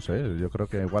 no sé, yo creo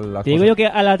que igual las Te digo yo que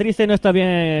a la triste no está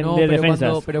bien No, de pero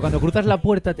defensas. pero cuando cruzas la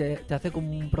puerta te hace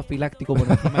como un profiláctico por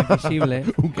encima invisible.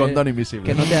 Un condón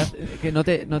invisible. Que no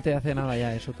te hace nada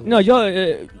ya eso. Tú. No, yo...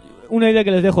 una idea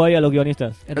que les dejo ahí a los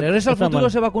guionistas. ¿En Regreso al Está Futuro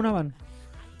mal. se vacunaban?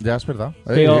 Ya, es verdad.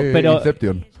 Pero-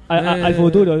 Inception. Al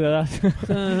futuro, ¿verdad?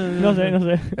 no sé.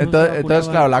 Entonces,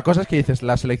 claro, la cosa es que dices,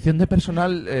 la selección de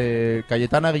personal,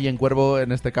 Cayetana Guillén Cuervo,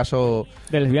 en este caso...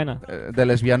 De lesbiana. de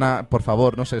lesbiana, por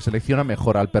favor, no sé, selecciona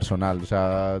mejor al personal. O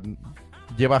sea,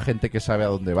 lleva gente que sabe a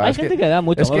dónde va. Hay Es gente que da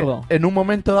mucho es que gordo. en un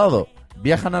momento dado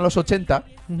viajan a los 80,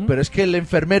 pero es que el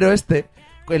enfermero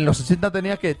en los 80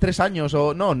 tenía que 3 años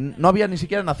o no había ni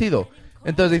siquiera nacido.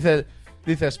 Entonces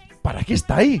dices, ¿para qué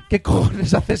está ahí? ¿Qué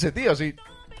cojones hace ese tío? Si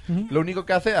Lo único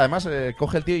que hace, además,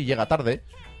 coge el tío y llega tarde,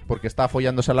 porque está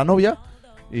follándose a la novia,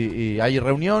 y hay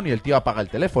reunión y el tío apaga el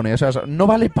teléfono. Y, o sea, no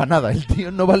vale para nada, el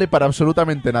tío no vale para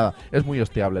absolutamente nada. Es muy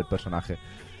hostiable el personaje.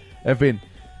 En fin,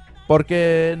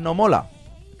 porque no mola.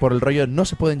 Por el rollo, no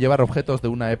se pueden llevar objetos de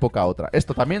una época a otra.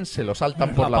 Esto también se lo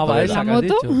saltan por la pava torera. esa ¿La que has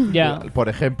moto? dicho. Ya. Por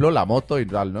ejemplo, la moto y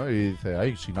tal, ¿no? Y dice,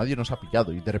 ay, si nadie nos ha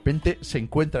pillado. Y de repente se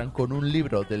encuentran con un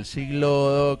libro del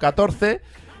siglo XIV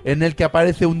en el que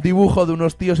aparece un dibujo de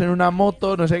unos tíos en una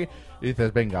moto, no sé qué. Y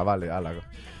dices, venga, vale, ala.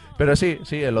 Pero sí,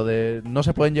 lo de no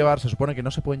se pueden llevar, se supone que no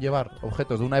se pueden llevar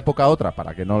objetos de una época a otra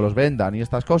para que no los vendan y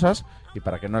estas cosas, y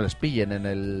para que no les pillen en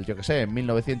el, yo que sé, en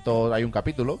 1900 hay un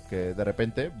capítulo que de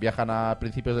repente viajan a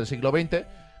principios del siglo XX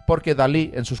porque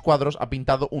Dalí en sus cuadros ha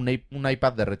pintado un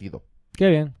iPad derretido. Qué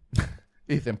bien.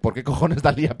 Y dicen, ¿por qué cojones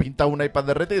Dalí ha pintado un iPad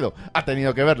derretido? Ha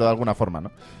tenido que verlo de alguna forma,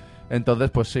 ¿no? Entonces,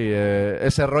 pues sí,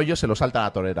 ese rollo se lo salta a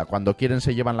la torera. Cuando quieren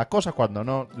se llevan la cosa, cuando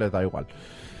no, les da igual.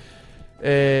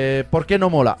 ¿Por qué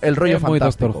no mola? El rollo Es muy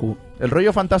fantástico. Doctor Who. El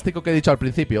rollo fantástico que he dicho al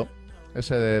principio,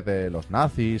 ese de los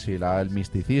nazis y el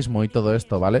misticismo y todo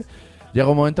esto, ¿vale? Llega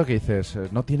un momento que dices,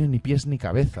 no tiene ni pies ni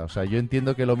cabeza. O sea, yo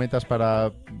entiendo que lo metas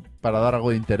para dar algo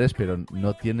de interés, pero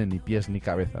no tiene ni pies ni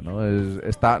cabeza, ¿no?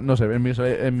 Está, no sé,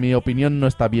 en mi opinión no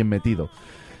está bien metido.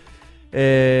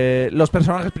 Los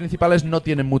personajes principales no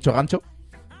tienen mucho gancho.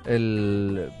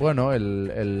 El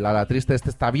ala triste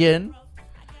está bien.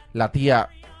 La tía...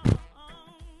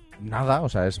 nada, o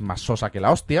sea, es más sosa que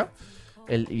la hostia.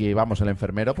 El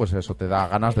enfermero, pues eso, te da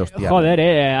ganas de hostiar.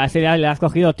 Joder, así le has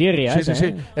cogido tierra.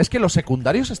 Sí. Es que los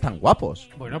secundarios están guapos.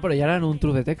 Bueno, pero ya harán un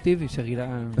True Detective y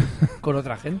seguirán con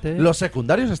otra gente. Los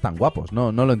secundarios están guapos,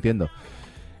 no lo entiendo.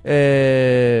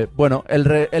 El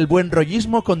buen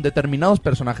rollismo con determinados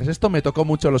personajes. Esto me tocó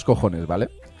mucho los cojones, ¿vale?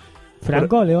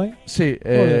 ¿Franco, Leo? Sí,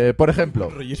 por ejemplo.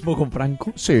 ¿Rollismo con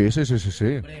Franco? Sí.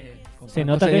 Se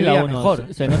nota que es la 1.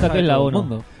 Se nota que es la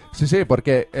 1. Sí,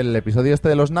 porque el episodio este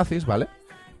de los nazis, ¿vale?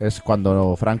 Es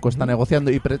cuando Franco está negociando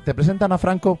y te presentan a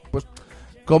Franco, pues,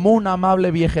 como un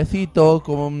amable viejecito,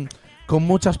 con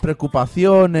muchas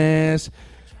preocupaciones.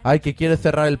 Que quiere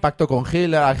cerrar el pacto con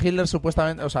Hitler. A Hitler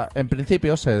supuestamente, o sea, en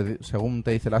principio, según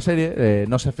te dice la serie,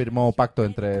 no se firmó pacto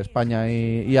entre España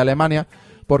y Alemania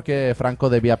porque Franco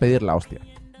debía pedir la hostia.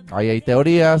 Ahí hay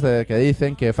teorías que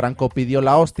dicen que Franco pidió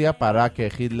la hostia para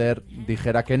que Hitler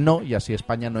dijera que no y así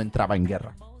España no entraba en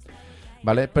guerra.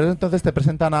 ¿Vale? Pero entonces te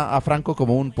presentan a Franco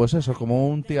como como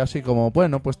un tío así como,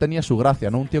 bueno, pues tenía su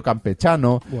gracia, ¿no? Un tío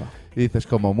campechano. Buah. Y dices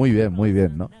como, muy bien,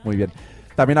 ¿no? Muy bien.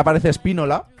 También aparece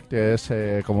Spínola, que es,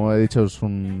 como he dicho, es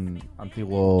un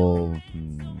antiguo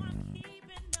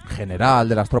general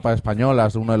de las tropas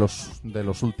españolas, uno de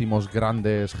los últimos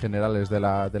grandes generales de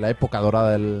la época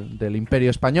dorada del Imperio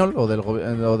Español o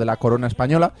de la corona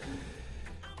española.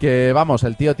 Que, vamos,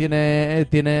 el tío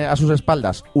tiene a sus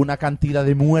espaldas una cantidad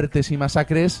de muertes y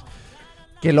masacres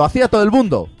que lo hacía todo el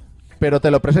mundo, pero te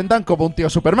lo presentan como un tío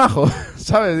súper majo,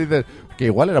 ¿sabes? Dices que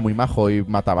igual era muy majo y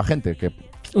mataba gente, que...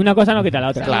 Una cosa no quita la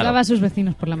otra. Saludaba a sus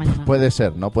vecinos por la mañana. Puede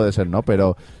ser, ¿no?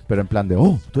 Pero en plan de,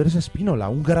 tú eres Spínola,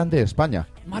 un grande de España.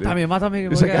 Mátame.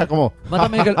 Y se queda como...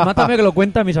 Mátame que lo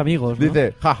cuentan mis amigos, ¿no?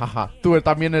 Dice, tú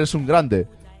también eres un grande,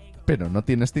 pero no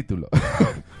tienes título.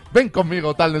 Ven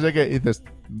conmigo, tal, no sé qué. Y dices,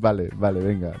 vale,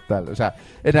 venga, tal. O sea,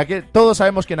 todos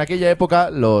sabemos que en aquella época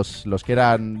los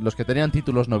que tenían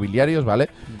títulos nobiliarios, ¿vale?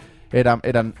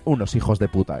 Eran unos hijos de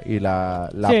puta. Y la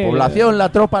población,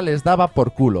 la tropa, les daba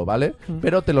por culo, ¿vale?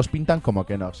 Pero te los pintan como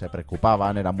que no, se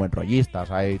preocupaban, eran buen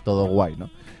rollistas, ahí todo guay, ¿no?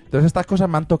 Entonces estas cosas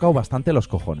me han tocado bastante los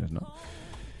cojones, ¿no?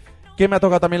 ¿Qué me ha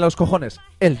tocado también los cojones?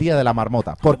 El Día de la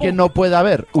Marmota. ¿Por qué no puede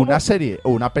haber una serie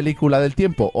o una película del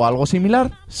tiempo o algo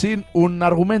similar sin un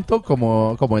argumento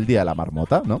como el Día de la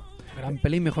Marmota, ¿no? Gran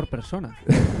peli, mejor persona.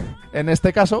 En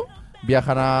este caso,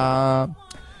 viajan a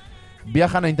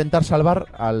intentar salvar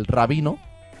al rabino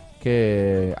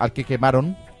al que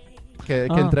quemaron, que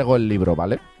entregó el libro,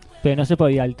 ¿vale? Pero no se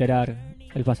podía alterar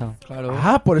el pasado. Claro.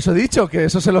 Por eso he dicho que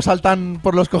eso se lo saltan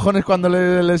por los cojones cuando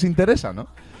les interesa, ¿no?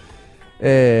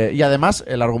 Y además,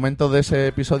 el argumento de ese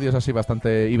episodio es así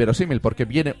bastante inverosímil, porque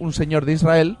viene un señor de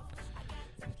Israel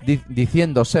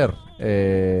diciendo ser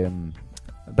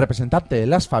representante de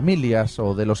las familias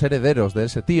o de los herederos de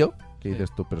ese tío, que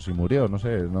dices tú, pero si murió, no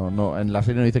sé, no en la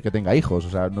serie no dice que tenga hijos, o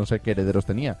sea, no sé qué herederos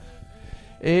tenía.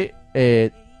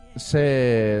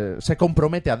 Se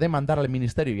compromete a demandar al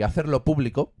ministerio y hacerlo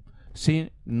público si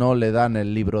no le dan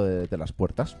el libro de las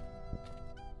puertas.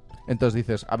 Entonces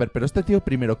dices, a ver, pero este tío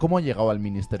primero, ¿cómo ha llegado al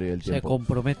Ministerio del Tiempo? Se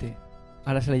compromete.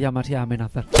 Ahora se le llama así a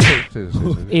amenazar. Sí.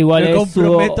 Igual Me es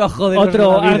comprometo a jodernos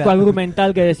otro la vida. arco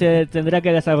argumental que se tendrá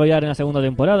que desarrollar en la segunda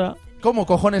temporada. ¿Cómo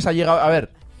cojones ha llegado? A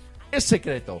ver, es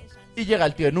secreto. Y llega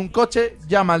el tío en un coche,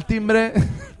 llama al timbre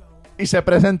y se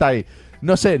presenta ahí.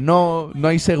 No sé, no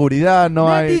hay seguridad, no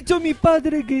Me ha hay... dicho mi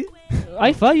padre que...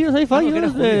 Hay fallos que era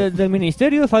judío. del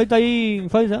ministerio,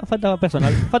 falta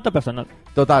personal.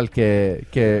 Total,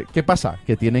 ¿qué pasa?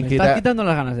 Que tienen Me que ir estás a... quitando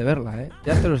las ganas de verla, ¿eh?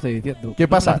 Ya te lo estoy diciendo. ¿Qué No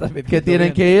me la pasa? estás metiendo Que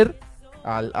tienen bien. que ir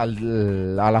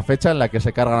a la fecha en la que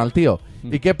se cargan al tío.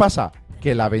 ¿Y qué pasa?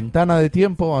 Que la ventana de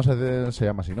tiempo, vamos a decir, se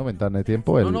llama así, ¿no? Ventana de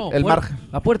tiempo. El margen,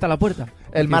 La puerta.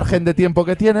 el margen de tiempo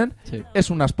que tienen Sí. es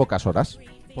unas pocas horas.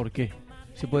 ¿Por qué?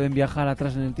 Se pueden viajar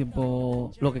atrás en el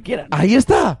tiempo lo que quieran. Ahí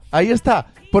está.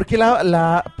 Porque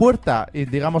la puerta,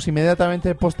 digamos,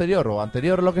 inmediatamente posterior o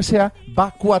anterior o lo que sea,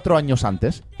 va 4 años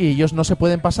antes. Y ellos no se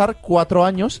pueden pasar 4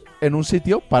 años en un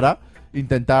sitio para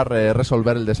intentar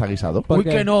resolver el desaguisado. ¿Por Uy,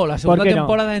 qué? que no, la segunda ¿Por qué no?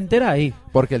 temporada entera ahí.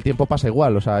 Porque el tiempo pasa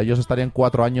igual. O sea, ellos estarían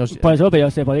 4 años... Por eso,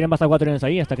 pero se podrían pasar 4 años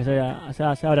ahí hasta que se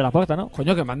abre la puerta, ¿no?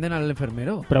 Coño, que manden al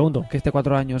enfermero. Pregunto. Que esté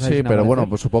 4 años ahí Sí, sin pero aparecer. bueno,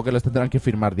 pues supongo que les tendrán que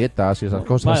firmar dietas y esas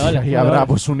cosas. Vale, y vale, habrá vale.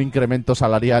 pues un incremento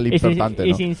salarial Y sin, importante,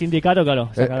 y ¿no? sin sindicato, claro.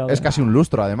 Es casi un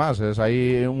lustro, además. Es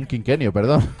ahí un quinquenio,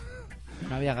 perdón.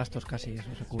 No había gastos casi, eso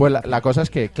se cubre. Pues la cosa es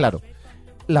que, claro,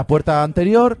 la puerta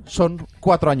anterior son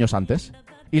 4 años antes.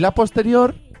 Y la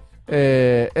posterior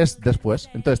es después.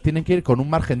 Entonces tienen que ir con un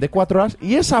margen de 4 horas.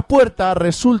 Y esa puerta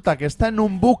resulta que está en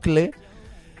un bucle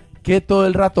que todo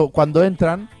el rato, cuando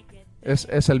entran, es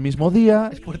el mismo día.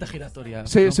 Es puerta giratoria.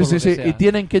 Sí, no sí, por sí, lo que sí. sea. Y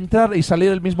tienen que entrar y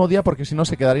salir el mismo día porque si no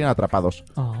se quedarían atrapados.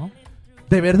 Ah.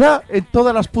 De verdad, en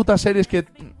todas las putas series que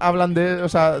hablan de... O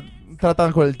sea,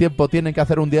 tratan con el tiempo, tienen que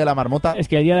hacer un día de la marmota. Es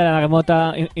que el día de la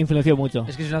marmota influenció mucho.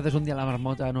 Es que si no haces un día la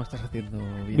marmota no estás haciendo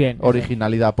bien. Bien.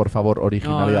 Originalidad, por favor,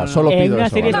 originalidad. No. Solo En pido una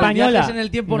eso. serie ¿vale? Los española. viajes en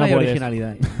el tiempo no, No hay puedes.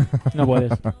 originalidad. No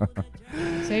puedes.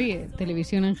 Serie,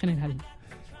 televisión en general.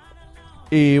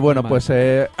 Y bueno, Mal. pues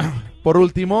por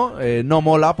último, no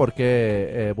mola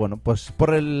porque, bueno, pues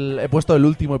he puesto el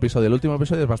último episodio. El último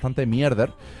episodio es bastante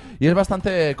mierder y es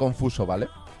bastante confuso, ¿vale?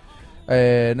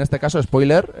 En este caso,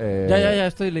 spoiler. Ya,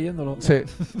 estoy leyéndolo. Sí.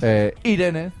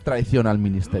 Irene traiciona al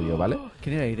ministerio, ¿vale?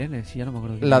 ¿Quién era Irene? Sí, ya no me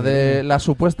acuerdo. La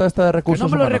supuesta esta de Que recursos no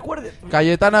me lo humanos. recuerde.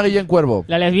 Cayetana Guillén Cuervo.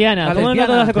 La lesbiana. La ¿Cómo lesbiana,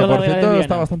 no te vas a Que acordar por de la cierto lesbiana?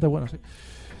 está bastante buena, sí.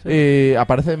 Y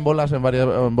aparece en bolas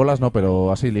en bolas no,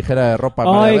 pero así, ligera de ropa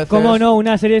varias Ay, veces. cómo no,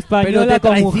 una serie española Pero te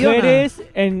con traiciona. mujeres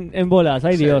en bolas.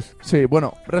 Ay, Sí, Dios. Sí,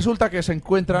 bueno, resulta que se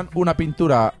encuentran una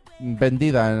pintura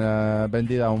vendida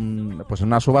pues en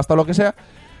una subasta o lo que sea,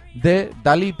 de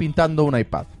Dalí pintando un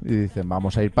iPad. Y dicen,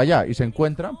 vamos a ir para allá. Y se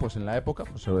encuentran, pues en la época,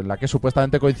 pues en la que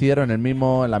supuestamente coincidieron en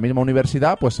la misma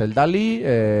universidad, pues el Dalí,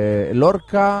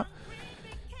 Lorca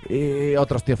y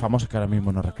otros tíos famosos que ahora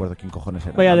mismo no recuerdo quién cojones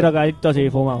eran. Vaya ¿vale? drogadictos y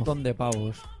Un fumados. montón de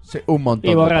pavos. Sí, un montón.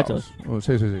 Y de borrachos. pavos.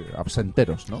 Sí,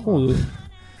 absenteros, ¿no? Joder.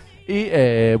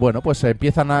 Y bueno, pues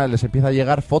les empieza a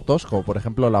llegar fotos, como por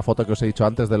ejemplo la foto que os he dicho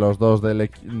antes de los dos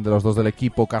del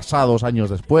equipo casados años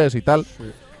después y tal.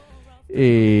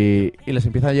 Y les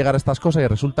empiezan a llegar estas cosas y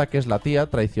resulta que es la tía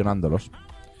traicionándolos.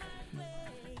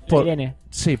 Irene.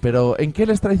 Sí, pero ¿en qué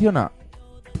les traiciona?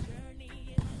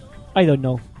 I don't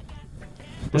know.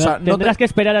 O sea, no Tendrás te- que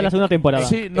esperar a la segunda temporada.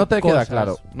 Sí, no te queda cosas.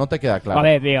 claro. No te queda claro. A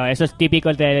ver, tío, eso es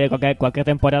típico de cualquier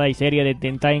temporada y serie de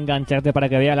intentar engancharte para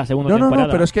que veas la segunda No,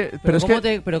 temporada. pero es que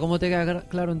Pero ¿cómo te queda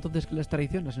claro entonces que les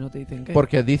traiciona si no te dicen qué?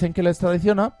 porque dicen que les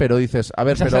traiciona, pero dices, a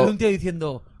ver, O sea, sale pero un tío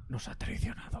diciendo, nos ha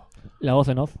traicionado. La voz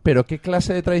en off. pero ¿qué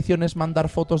clase de traición es mandar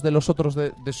fotos de los otros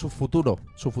de su futuro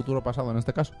pasado en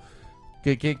este caso?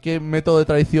 ¿Qué método de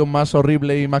traición más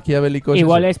horrible y maquiavélico es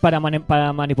Igual ese? es para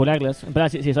manipularlos. En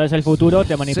plan, si sabes el futuro,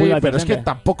 te manipula Sí, el pero es que presente.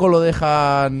 tampoco lo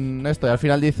dejan esto. Y al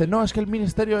final dicen, no, es que el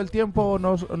Ministerio del Tiempo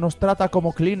nos trata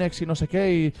como Kleenex y no sé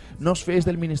qué, y no os fiéis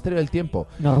del Ministerio del Tiempo.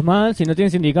 Normal, si no tienen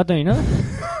sindicato ni nada.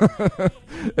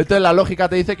 Entonces la lógica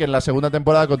te dice que en la segunda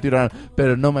temporada continuarán,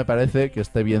 pero no me parece que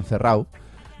esté bien cerrado.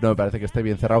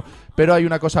 Pero hay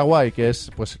una cosa guay que es,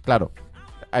 pues claro,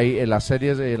 hay en las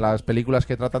series, en las películas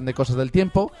que tratan de cosas del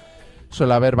tiempo,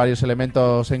 suele haber varios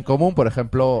elementos en común. Por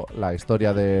ejemplo, la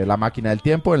historia de la máquina del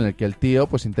tiempo, en el que el tío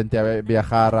pues intenta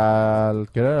viajar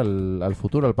 ¿qué era? Al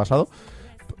futuro, al pasado.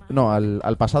 No,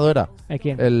 al pasado era ¿A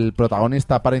quién? el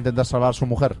protagonista para intentar salvar a su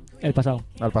mujer. El pasado.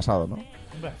 Al pasado, ¿no?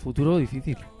 Futuro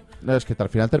difícil. No, es que al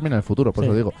final termina en el futuro, por Sí.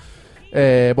 eso digo.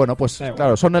 Bueno, pues Da igual.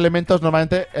 claro, son elementos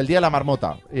normalmente el día de la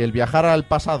marmota y el viajar al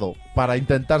pasado para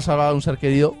intentar salvar a un ser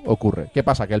querido ocurre. ¿Qué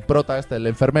pasa? Que el prota el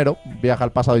enfermero, viaja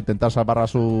al pasado a intentar salvar a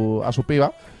su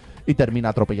piba y termina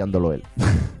atropellándolo él.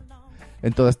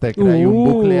 Entonces te crea ahí un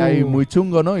bucle ahí muy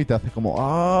chungo, ¿no? Y te hace como...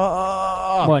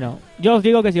 ¡ah! Bueno, yo os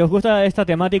digo que si os gusta esta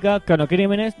temática,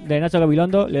 Cronocrímenes de Nacho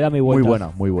Gabilondo le da mi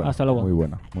vuelta. Muy buena. Hasta luego. Muy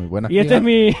buena, muy buena. Y este es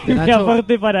mi De Nacho-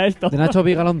 aporte para esto. De Nacho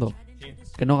Vigalondo.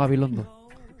 Que no Gabilondo.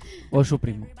 ¿O es su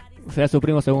primo? O sea, su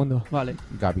primo segundo. Vale.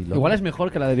 Gabilondo. Igual es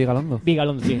mejor que la de Vigalondo.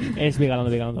 Vigalondo, sí. Es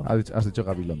Vigalondo. Has dicho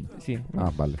Gabilondo. Sí. Ah,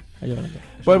 vale. Vigalondo.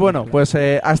 Pues bueno, pues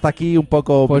hasta aquí un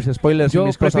poco Pues mis spoilers y Yo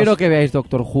mis prefiero cosas. que veáis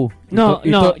Doctor Who. No, y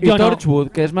no, yo no. Torchwood,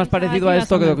 que es más parecido a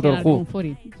esto que Doctor Who.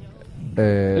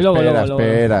 Luego,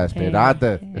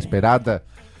 Esperad.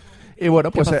 Y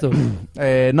bueno, pues pasó?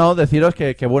 no, deciros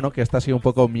que bueno, que este ha sido un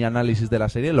poco mi análisis de la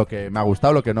serie, lo que me ha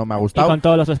gustado, lo que no me ha Y gustado. con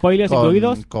todos los spoilers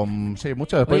incluidos. Sí,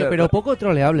 muchos Oye, spoilers. pero poco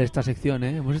troleable esta sección,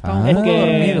 ¿eh? Hemos estado Ah. un Es poco que-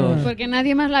 dormidos. Porque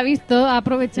nadie más la ha visto, ha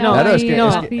aprovechado. No, Claro, ahí es que- el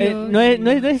No, es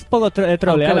vacío. no es poco troleable.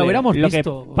 Aunque la hubiéramos Lo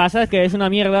visto. que pasa es que es una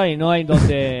mierda y no hay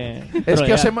donde. Es que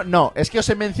trolear. es que os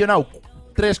he mencionado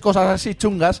 3 cosas así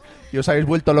chungas y os habéis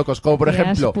vuelto locos, como por Te has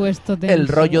ejemplo puesto tenso. el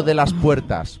rollo de las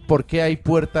puertas. ¿Por qué hay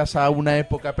puertas a una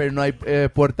época pero no hay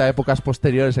puerta a épocas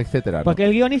posteriores, etcétera? ¿no? Porque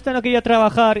el guionista no quería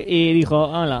trabajar y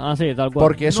dijo, así, tal cual.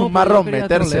 Porque es No, un pero yo marrón quería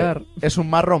meterse, trolear. es un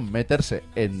marrón meterse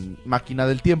en máquina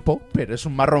del tiempo, pero es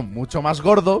un marrón mucho más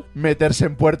gordo meterse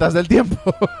en puertas del tiempo.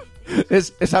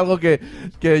 Es algo que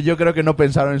yo creo que no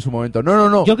pensaron en su momento.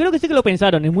 No. Yo creo que sí que lo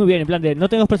pensaron, es muy bien, en plan de no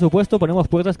tenemos presupuesto, ponemos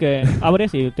puertas que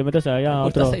abres y te metes allá a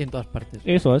Puertas otro. hay en todas partes.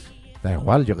 Eso es. Da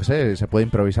igual, yo qué sé, se puede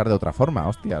improvisar de otra forma,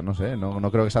 hostia, no sé,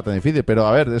 no creo que sea tan difícil. Pero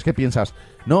a ver, es que piensas,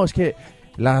 no, es que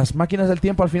las máquinas del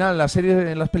tiempo al final en las series,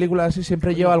 en las películas así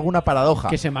siempre lleva alguna paradoja.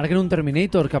 Que se marquen un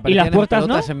Terminator, que ¿Y aparecen las puertas en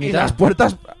pelotas no? en Y mitad. las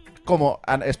puertas, como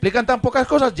explican tan pocas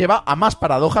cosas, lleva a más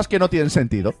paradojas que no tienen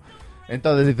sentido.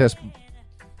 Entonces dices,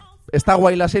 está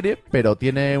guay la serie, pero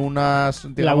tiene unas,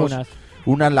 digamos, Lagunas.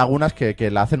 unas lagunas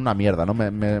que la hacen una mierda, ¿no?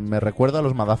 Me recuerda a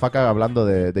los motherfuckers hablando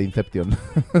de Inception,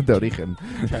 de Origen.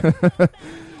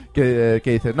 que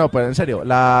dices, no, pues en serio,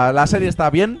 la serie está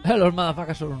bien. Los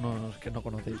motherfuckers son unos que no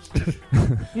conocéis.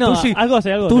 No, Tú sí. algo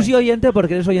sé. Tú sí oyente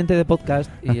porque eres oyente de podcast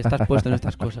y estás puesto en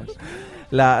estas cosas.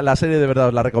 La serie de verdad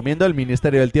os la recomiendo. El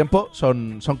Ministerio del Tiempo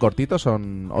son cortitos,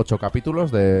 son 8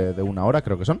 capítulos de 1 hora,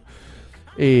 creo que son.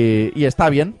 Y está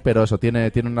bien, pero eso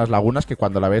tiene unas lagunas que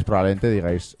cuando la veis probablemente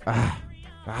digáis,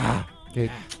 que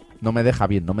no me deja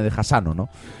bien, no me deja sano, ¿no?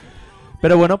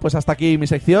 Pero bueno, pues hasta aquí mi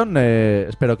sección.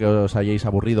 Espero que os hayáis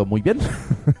aburrido muy bien.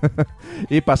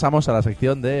 Y pasamos a la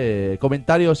sección de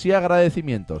comentarios y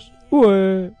agradecimientos.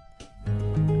 Ué.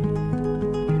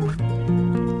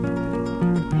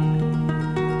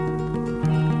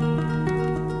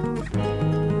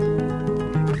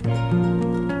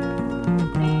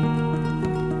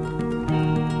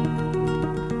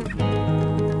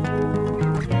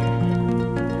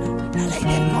 La ley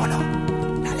del mono.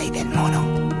 La ley del mono.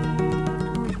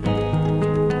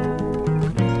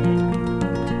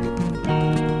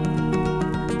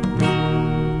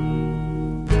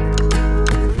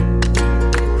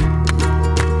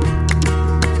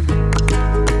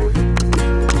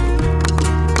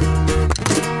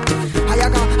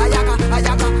 Ayaca, ayaca,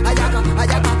 ayaca, ayaca,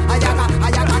 ayaca, ayaca,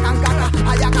 ayaca, cancaca,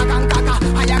 ayaca, cancaca,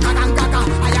 ayaca, cancaca,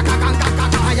 ayaca, cancaca,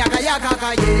 ayaca, ayaca,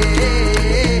 calle.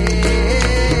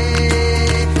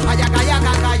 Ayaca,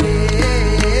 ayaca, calle.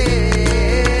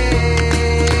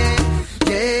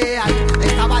 Yeah,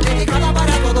 estaba dedicada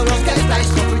para todos los que estáis.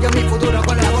 Construyo mi futuro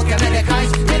con la voz que me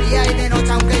dejáis. De día y de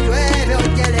noche aunque llueve o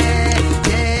hiele.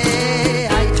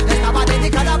 Yeah, estaba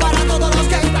dedicada para todos los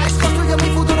que estáis. Construyo mi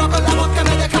futuro con la voz que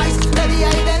me dejáis. De día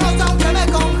y de noche aunque me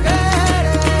congele.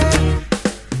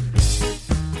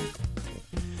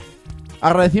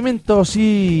 Agradecimientos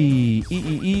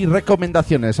y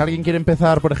recomendaciones. ¿Alguien quiere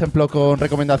empezar, por ejemplo, con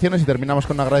recomendaciones y terminamos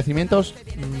con agradecimientos?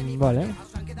 Vale.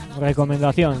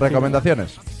 Recomendación.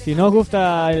 Recomendaciones. Si no os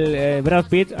gusta el Brad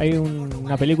Pitt, hay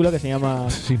una película que se llama...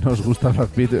 Si nos gusta Brad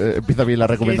Pitt, empieza bien la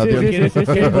recomendación. Sí,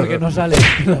 Porque no sale.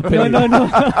 No.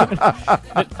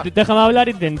 Déjame hablar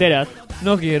y te enteras.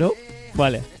 No quiero.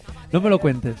 Vale. No me lo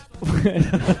cuentes.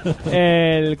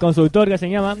 El Consultor, que se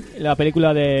llama, la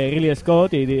película de Ridley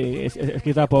Scott y es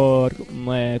escrita por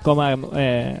Cormac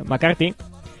McCarthy.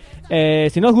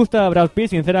 Si no os gusta Brad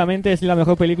Pitt, sinceramente es la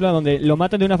mejor película donde lo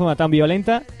matan de una forma tan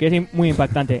violenta que es muy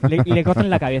impactante. Le cortan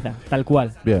la cabeza, tal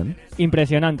cual. Bien.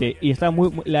 Impresionante. Y está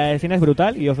la escena es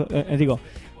brutal y os digo,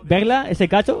 verla, ese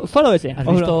cacho, solo ese. ¿Has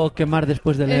visto quemar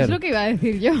después de leer? Es lo que iba a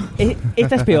decir yo.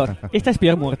 Esta es peor. Esta es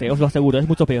peor muerte, os lo aseguro. Es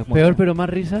mucho peor muerte. ¿Peor pero más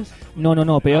risas? No,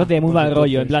 peor de muy pues mal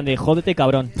rollo. entonces. En plan de jódete,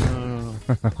 cabrón. No.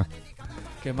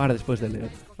 Quemar después de leer.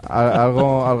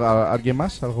 ¿Alguien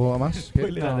más? ¿Algo más?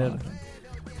 No.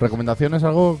 ¿Recomendaciones?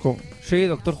 ¿Algo? Sí,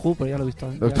 Doctor Who, pero ya lo he visto,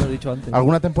 ya lo he dicho antes.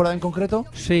 ¿Alguna temporada en concreto?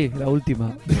 Sí, la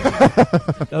última.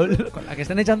 La que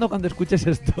están echando cuando escuches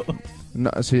esto. No,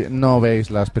 sí, no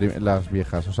veis las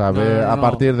viejas. O sea, ve a No,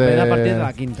 partir de... ven a partir de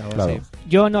la quinta o Claro.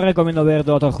 Yo no recomiendo ver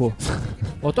Doctor Who.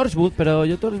 O Torchwood, pero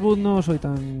yo Torchwood no soy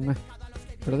tan...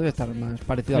 Pero debe estar más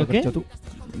parecido a ¿El lo que has qué? hecho tú.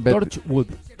 Bet- Torchwood.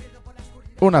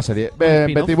 Una serie.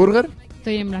 spin-off. Betty Burger.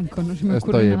 Estoy en blanco, no se me Estoy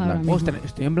ocurre en nada ahora blanco. mismo. Ostras,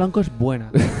 Estoy en blanco es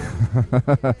buena.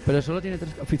 Pero solo tiene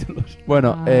 3 capítulos.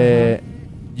 Bueno, Ajá.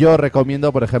 yo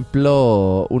recomiendo, por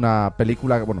ejemplo, una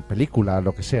película,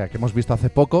 lo que sea, que hemos visto hace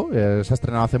poco, se ha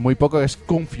estrenado hace muy poco, es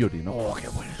Kung Fury, ¿no? Oh, qué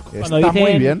bueno. Está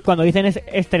muy bien. Cuando dicen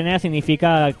estrenar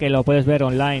significa que lo puedes ver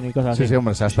online y cosas Sí, así. sí,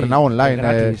 hombre, se ha estrenado online.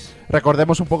 gratis.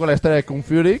 Recordemos un poco la historia de Kung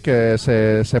Fury, que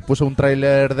se puso un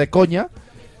tráiler de coña.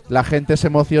 La gente se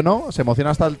emocionó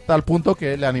hasta tal punto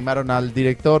que le animaron al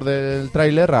director del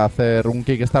tráiler a hacer un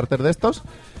Kickstarter de estos,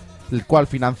 el cual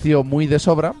financió muy de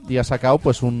sobra y ha sacado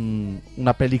pues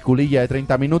una peliculilla de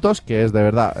 30 minutos que es de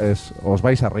verdad, os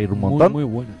vais a reír un montón. Muy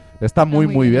buena. Está muy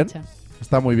bien. hecha.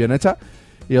 Está muy bien hecha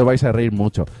y os vais a reír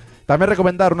mucho. También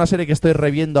recomendar una serie que estoy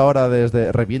reviendo ahora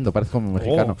Reviendo, parece como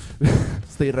mexicano.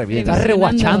 Estoy reviendo. Estás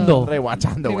rewatchando.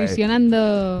 Rewatchando, güey.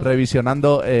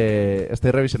 Revisionando.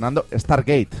 Estoy revisionando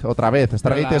Stargate, otra vez.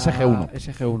 Stargate SG-1.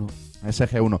 SG-1.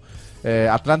 SG-1.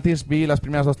 Atlantis vi las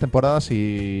primeras 2 temporadas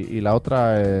y la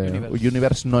otra,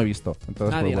 Universe, no he visto.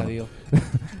 Entonces, Nadie pues, la bueno.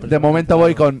 vio. De momento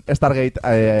voy con Stargate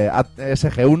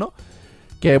SG-1.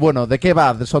 Que bueno, ¿de qué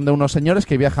va? Son de unos señores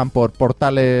que viajan por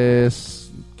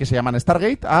portales que se llaman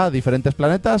Stargate a diferentes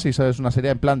planetas y eso es una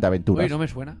serie en plan de aventuras. Uy, no me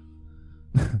suena.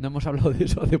 No hemos hablado de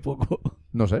eso hace poco.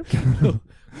 No sé.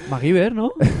 MacGyver,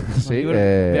 ¿no? Sí,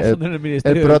 MacGyver viajando en el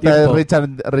Ministerio el del prota es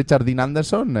Tiempo. Richard Dean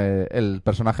Anderson, el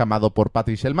personaje amado por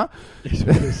Patrick Selma. Eso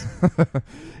es.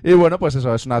 Y bueno, pues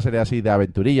eso, es una serie así de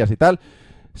aventurillas y tal.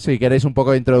 Si queréis un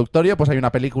poco de introductorio, pues hay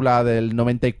una película del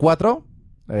 94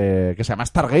 que se llama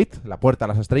Stargate, La Puerta a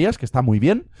las Estrellas, que está muy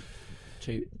bien.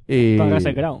 Sí. Y... Para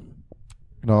Russell Crowe.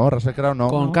 No, Russell Crowe no.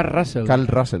 Con Carl Russell. Carl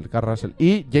Russell.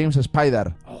 Y James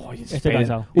Spider. Oh, Estoy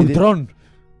cansado. Ultron.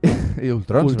 Y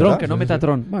Ultron. Ultron, ¿verdad? que no Sí, sí.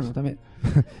 Metatron. Bueno, también.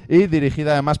 Y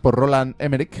dirigida además por Roland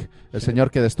Emmerich, el señor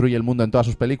que destruye el mundo en todas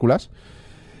sus películas.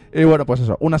 Y bueno, pues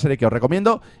eso, una serie que os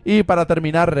recomiendo. Y para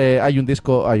terminar, hay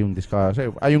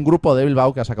un grupo de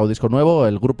Bilbao que ha sacado un disco nuevo.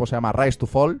 El grupo se llama Rise to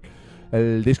Fall.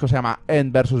 El disco se llama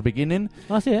End vs Beginning.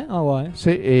 Ah, sí, ¿eh? Ah, guay. Sí,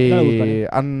 No le y gustaría.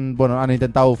 han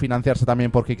intentado financiarse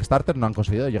también por Kickstarter, no han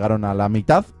conseguido, llegaron a la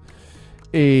mitad.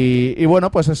 Y bueno,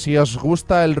 pues si os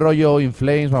gusta el rollo In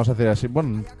Flames, vamos a decir así,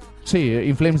 bueno, sí,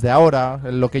 In Flames de ahora,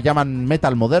 lo que llaman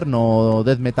metal moderno,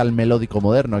 death metal melódico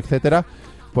moderno, etcétera,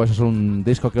 pues es un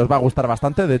disco que os va a gustar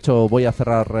bastante. De hecho, voy a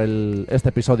cerrar este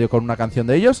episodio con una canción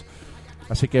de ellos.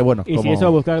 Así que bueno, Y si eso,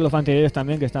 buscar los anteriores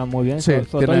también, que estaban muy bien. Sí, Sobre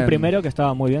todo el tienen- primero, que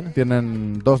estaba muy bien.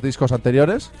 tienen 2 discos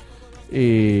anteriores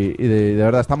y de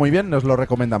verdad está muy bien, nos lo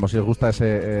recomendamos si os gusta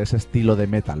ese estilo de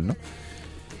metal, ¿no?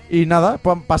 Y nada,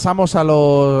 pasamos a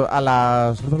los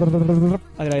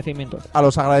Agradecimientos.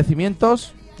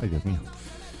 agradecimientos. Ay, Dios mío.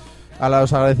 A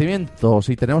los agradecimientos,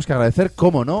 y tenemos que agradecer,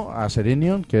 cómo no, a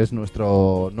Serenion, que es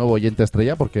nuestro nuevo oyente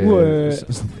estrella, porque Ué.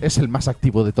 es el más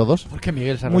activo de todos. Porque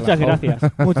Miguel se ha Muchas relajado.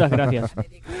 gracias. Muchas gracias.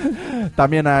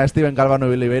 También a Steven Galvano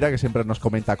Oliveira, que siempre nos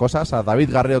comenta cosas. A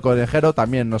David Garrido Conejero,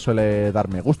 también nos suele dar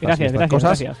me gusta. Gracias, estas gracias,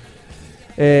 cosas.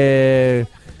 gracias.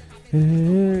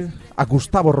 A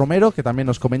Gustavo Romero, que también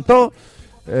nos comentó.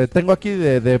 Tengo aquí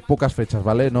de pocas fechas,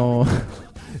 ¿vale? No,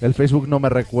 el Facebook no me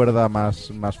recuerda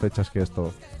más fechas que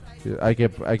esto. Hay que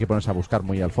ponerse a buscar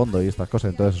muy al fondo y estas cosas,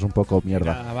 entonces es un poco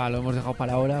mierda. Nada, va, lo hemos dejado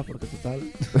para ahora porque total.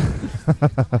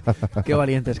 Qué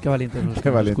valientes los Qué que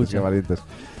nos valientes, qué escuchan. valientes.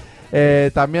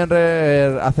 También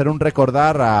hacer un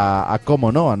recordar a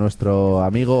cómo no, a nuestro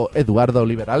amigo Eduardo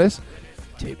Liberales,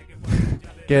 Sí.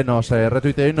 que nos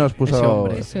retuiteó y nos Ese puso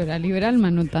hombre. Eso era liberal,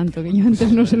 más no tanto, que yo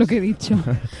antes no sé lo que he dicho.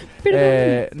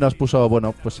 Perdón. nos puso,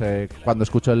 bueno, pues cuando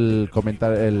escuchó el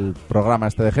programa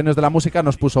este de Genios de la Música,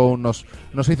 nos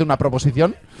hizo una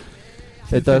proposición.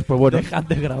 Entonces, pues bueno. Dejad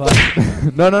de grabar.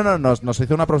 No, nos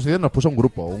hizo una proposición, nos puso un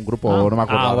grupo, no me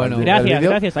acuerdo. ahora bueno. el Gracias, vídeo.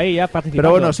 gracias. Ahí ya participando.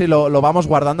 Pero bueno, sí, lo vamos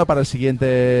guardando para el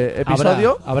siguiente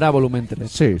episodio. Habrá volumen 3.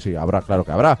 Sí, habrá, claro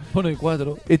que habrá. Bueno, y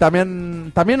 4. Y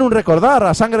también un recordar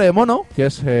a Sangre de Mono, que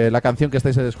es la canción que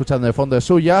estáis escuchando de fondo, es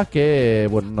suya, que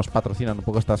bueno, nos patrocinan un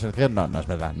poco esta sección. No es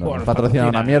verdad, no Bueno, nos patrocinan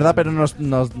una patrocinan. mierda, pero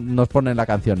nos ponen la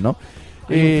canción, ¿no?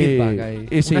 Hay un feedback ahí,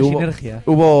 y sí, una hubo, sinergia.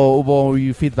 hubo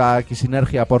feedback y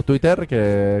sinergia por Twitter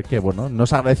que bueno,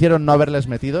 nos agradecieron no haberles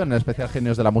metido en el especial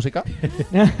Genios de la Música.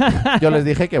 Yo les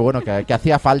dije que bueno, que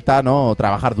hacía falta, ¿no?,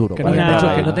 trabajar duro. Que para no habían entrar hecho-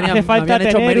 ahí, que no ¿no? tenían- hace falta habían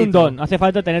hecho tener un mérito. don. Hace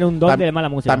falta tener un don de mala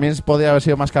música. También podría haber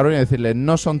sido más cabrón y decirle,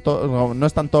 no están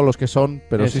todos los que son,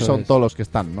 pero sí Eso son es. todos los que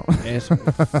están, ¿no? Eso.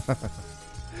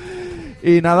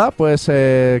 Y nada, pues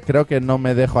creo que no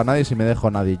me dejo a nadie. Si me dejo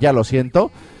a nadie, ya lo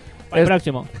siento. Para el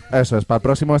próximo. Eso es, para el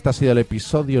próximo. Este ha sido el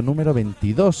episodio número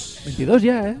 22. 22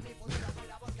 ya, ¿eh?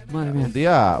 Madre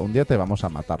mía. Un día te vamos a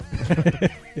matar.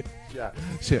 Ya,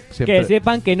 siempre. Que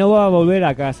sepan que no va a volver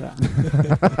a casa.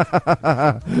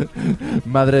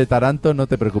 Madre de Taranto, no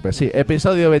te preocupes. Sí,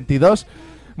 episodio 22.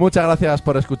 Muchas gracias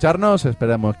por escucharnos.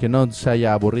 Esperemos que no se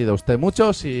haya aburrido usted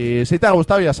mucho. Si te ha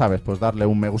gustado, ya sabes, pues darle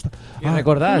un me gusta. Y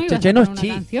recordad, ¿No ibas a chechenos poner chi.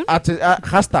 una canción?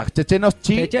 Hashtag chechenos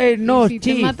chi. Chechenos Si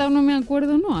te chi. mata o no me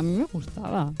acuerdo, no, a mí me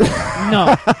gustaba. No.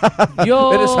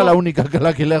 Yo... Eres a la única que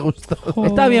la que le ha gustado.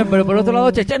 Está bien, pero por otro lado,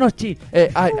 chechenos chi.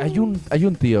 Hay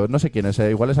un tío, no sé quién es,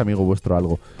 igual es amigo vuestro o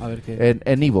algo. A ver qué.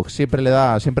 En Evox siempre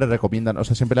recomiendan, o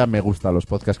sea, siempre le dan me gusta a los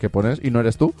podcasts que pones y no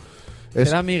eres tú. Es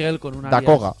Será Miguel con una.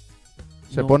 Dakoga.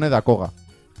 Se No. pone Dakoga.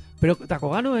 Pero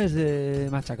Dakoga no es de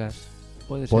machacas.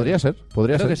 Puede ser. Podría ser.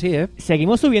 Creo que sí, ¿eh?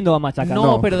 Seguimos subiendo a Machaca. No,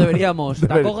 No. pero deberíamos.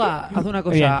 Debería. Dakoga, haz una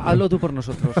cosa. Bien. Hazlo tú por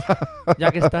nosotros.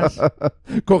 Ya que estás.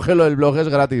 Cógelo, el blog es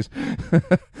gratis.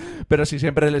 Pero sí,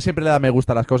 siempre le da me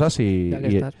gusta a las cosas Ya que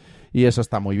estás. y eso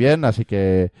está muy bien. Así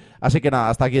que nada,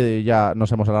 hasta aquí ya nos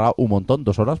hemos alargado un montón,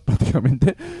 2 horas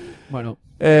prácticamente. Bueno.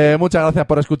 Muchas gracias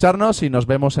por escucharnos y nos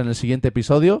vemos en el siguiente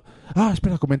episodio.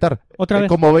 Espera, comentar. Otra vez.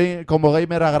 Como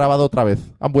Gamer ha grabado otra vez.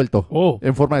 Han vuelto. Oh.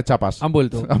 En forma de chapas. Han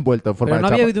vuelto. Han vuelto en forma Pero no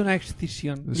de había chapas. habido una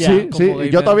excisión. Ya, Sí, como sí. Gamer.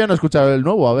 Yo todavía no he escuchado el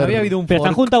nuevo. A No ver. había habido un ¿Pero están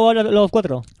fork. juntos ahora los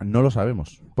 4? No lo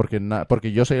sabemos.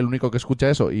 Porque yo soy el único que escucha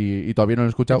eso y todavía no lo he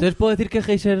escuchado. Entonces puedo decir que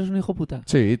Heiser es un hijo puta.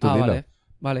 Sí, tú dilo.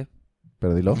 Vale.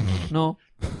 Pero dilo. No.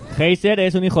 Heiser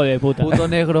es un hijo de puta. Puto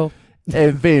negro.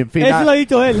 En fin, Eso lo ha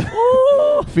dicho él.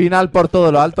 final por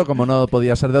todo lo alto, como no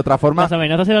podía ser de otra forma. Las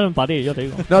amenazas eran para ti, yo te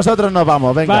digo. Nosotros nos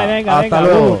vamos, venga. Vale, venga, hasta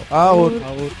venga, luego. Agur.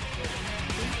 Agur.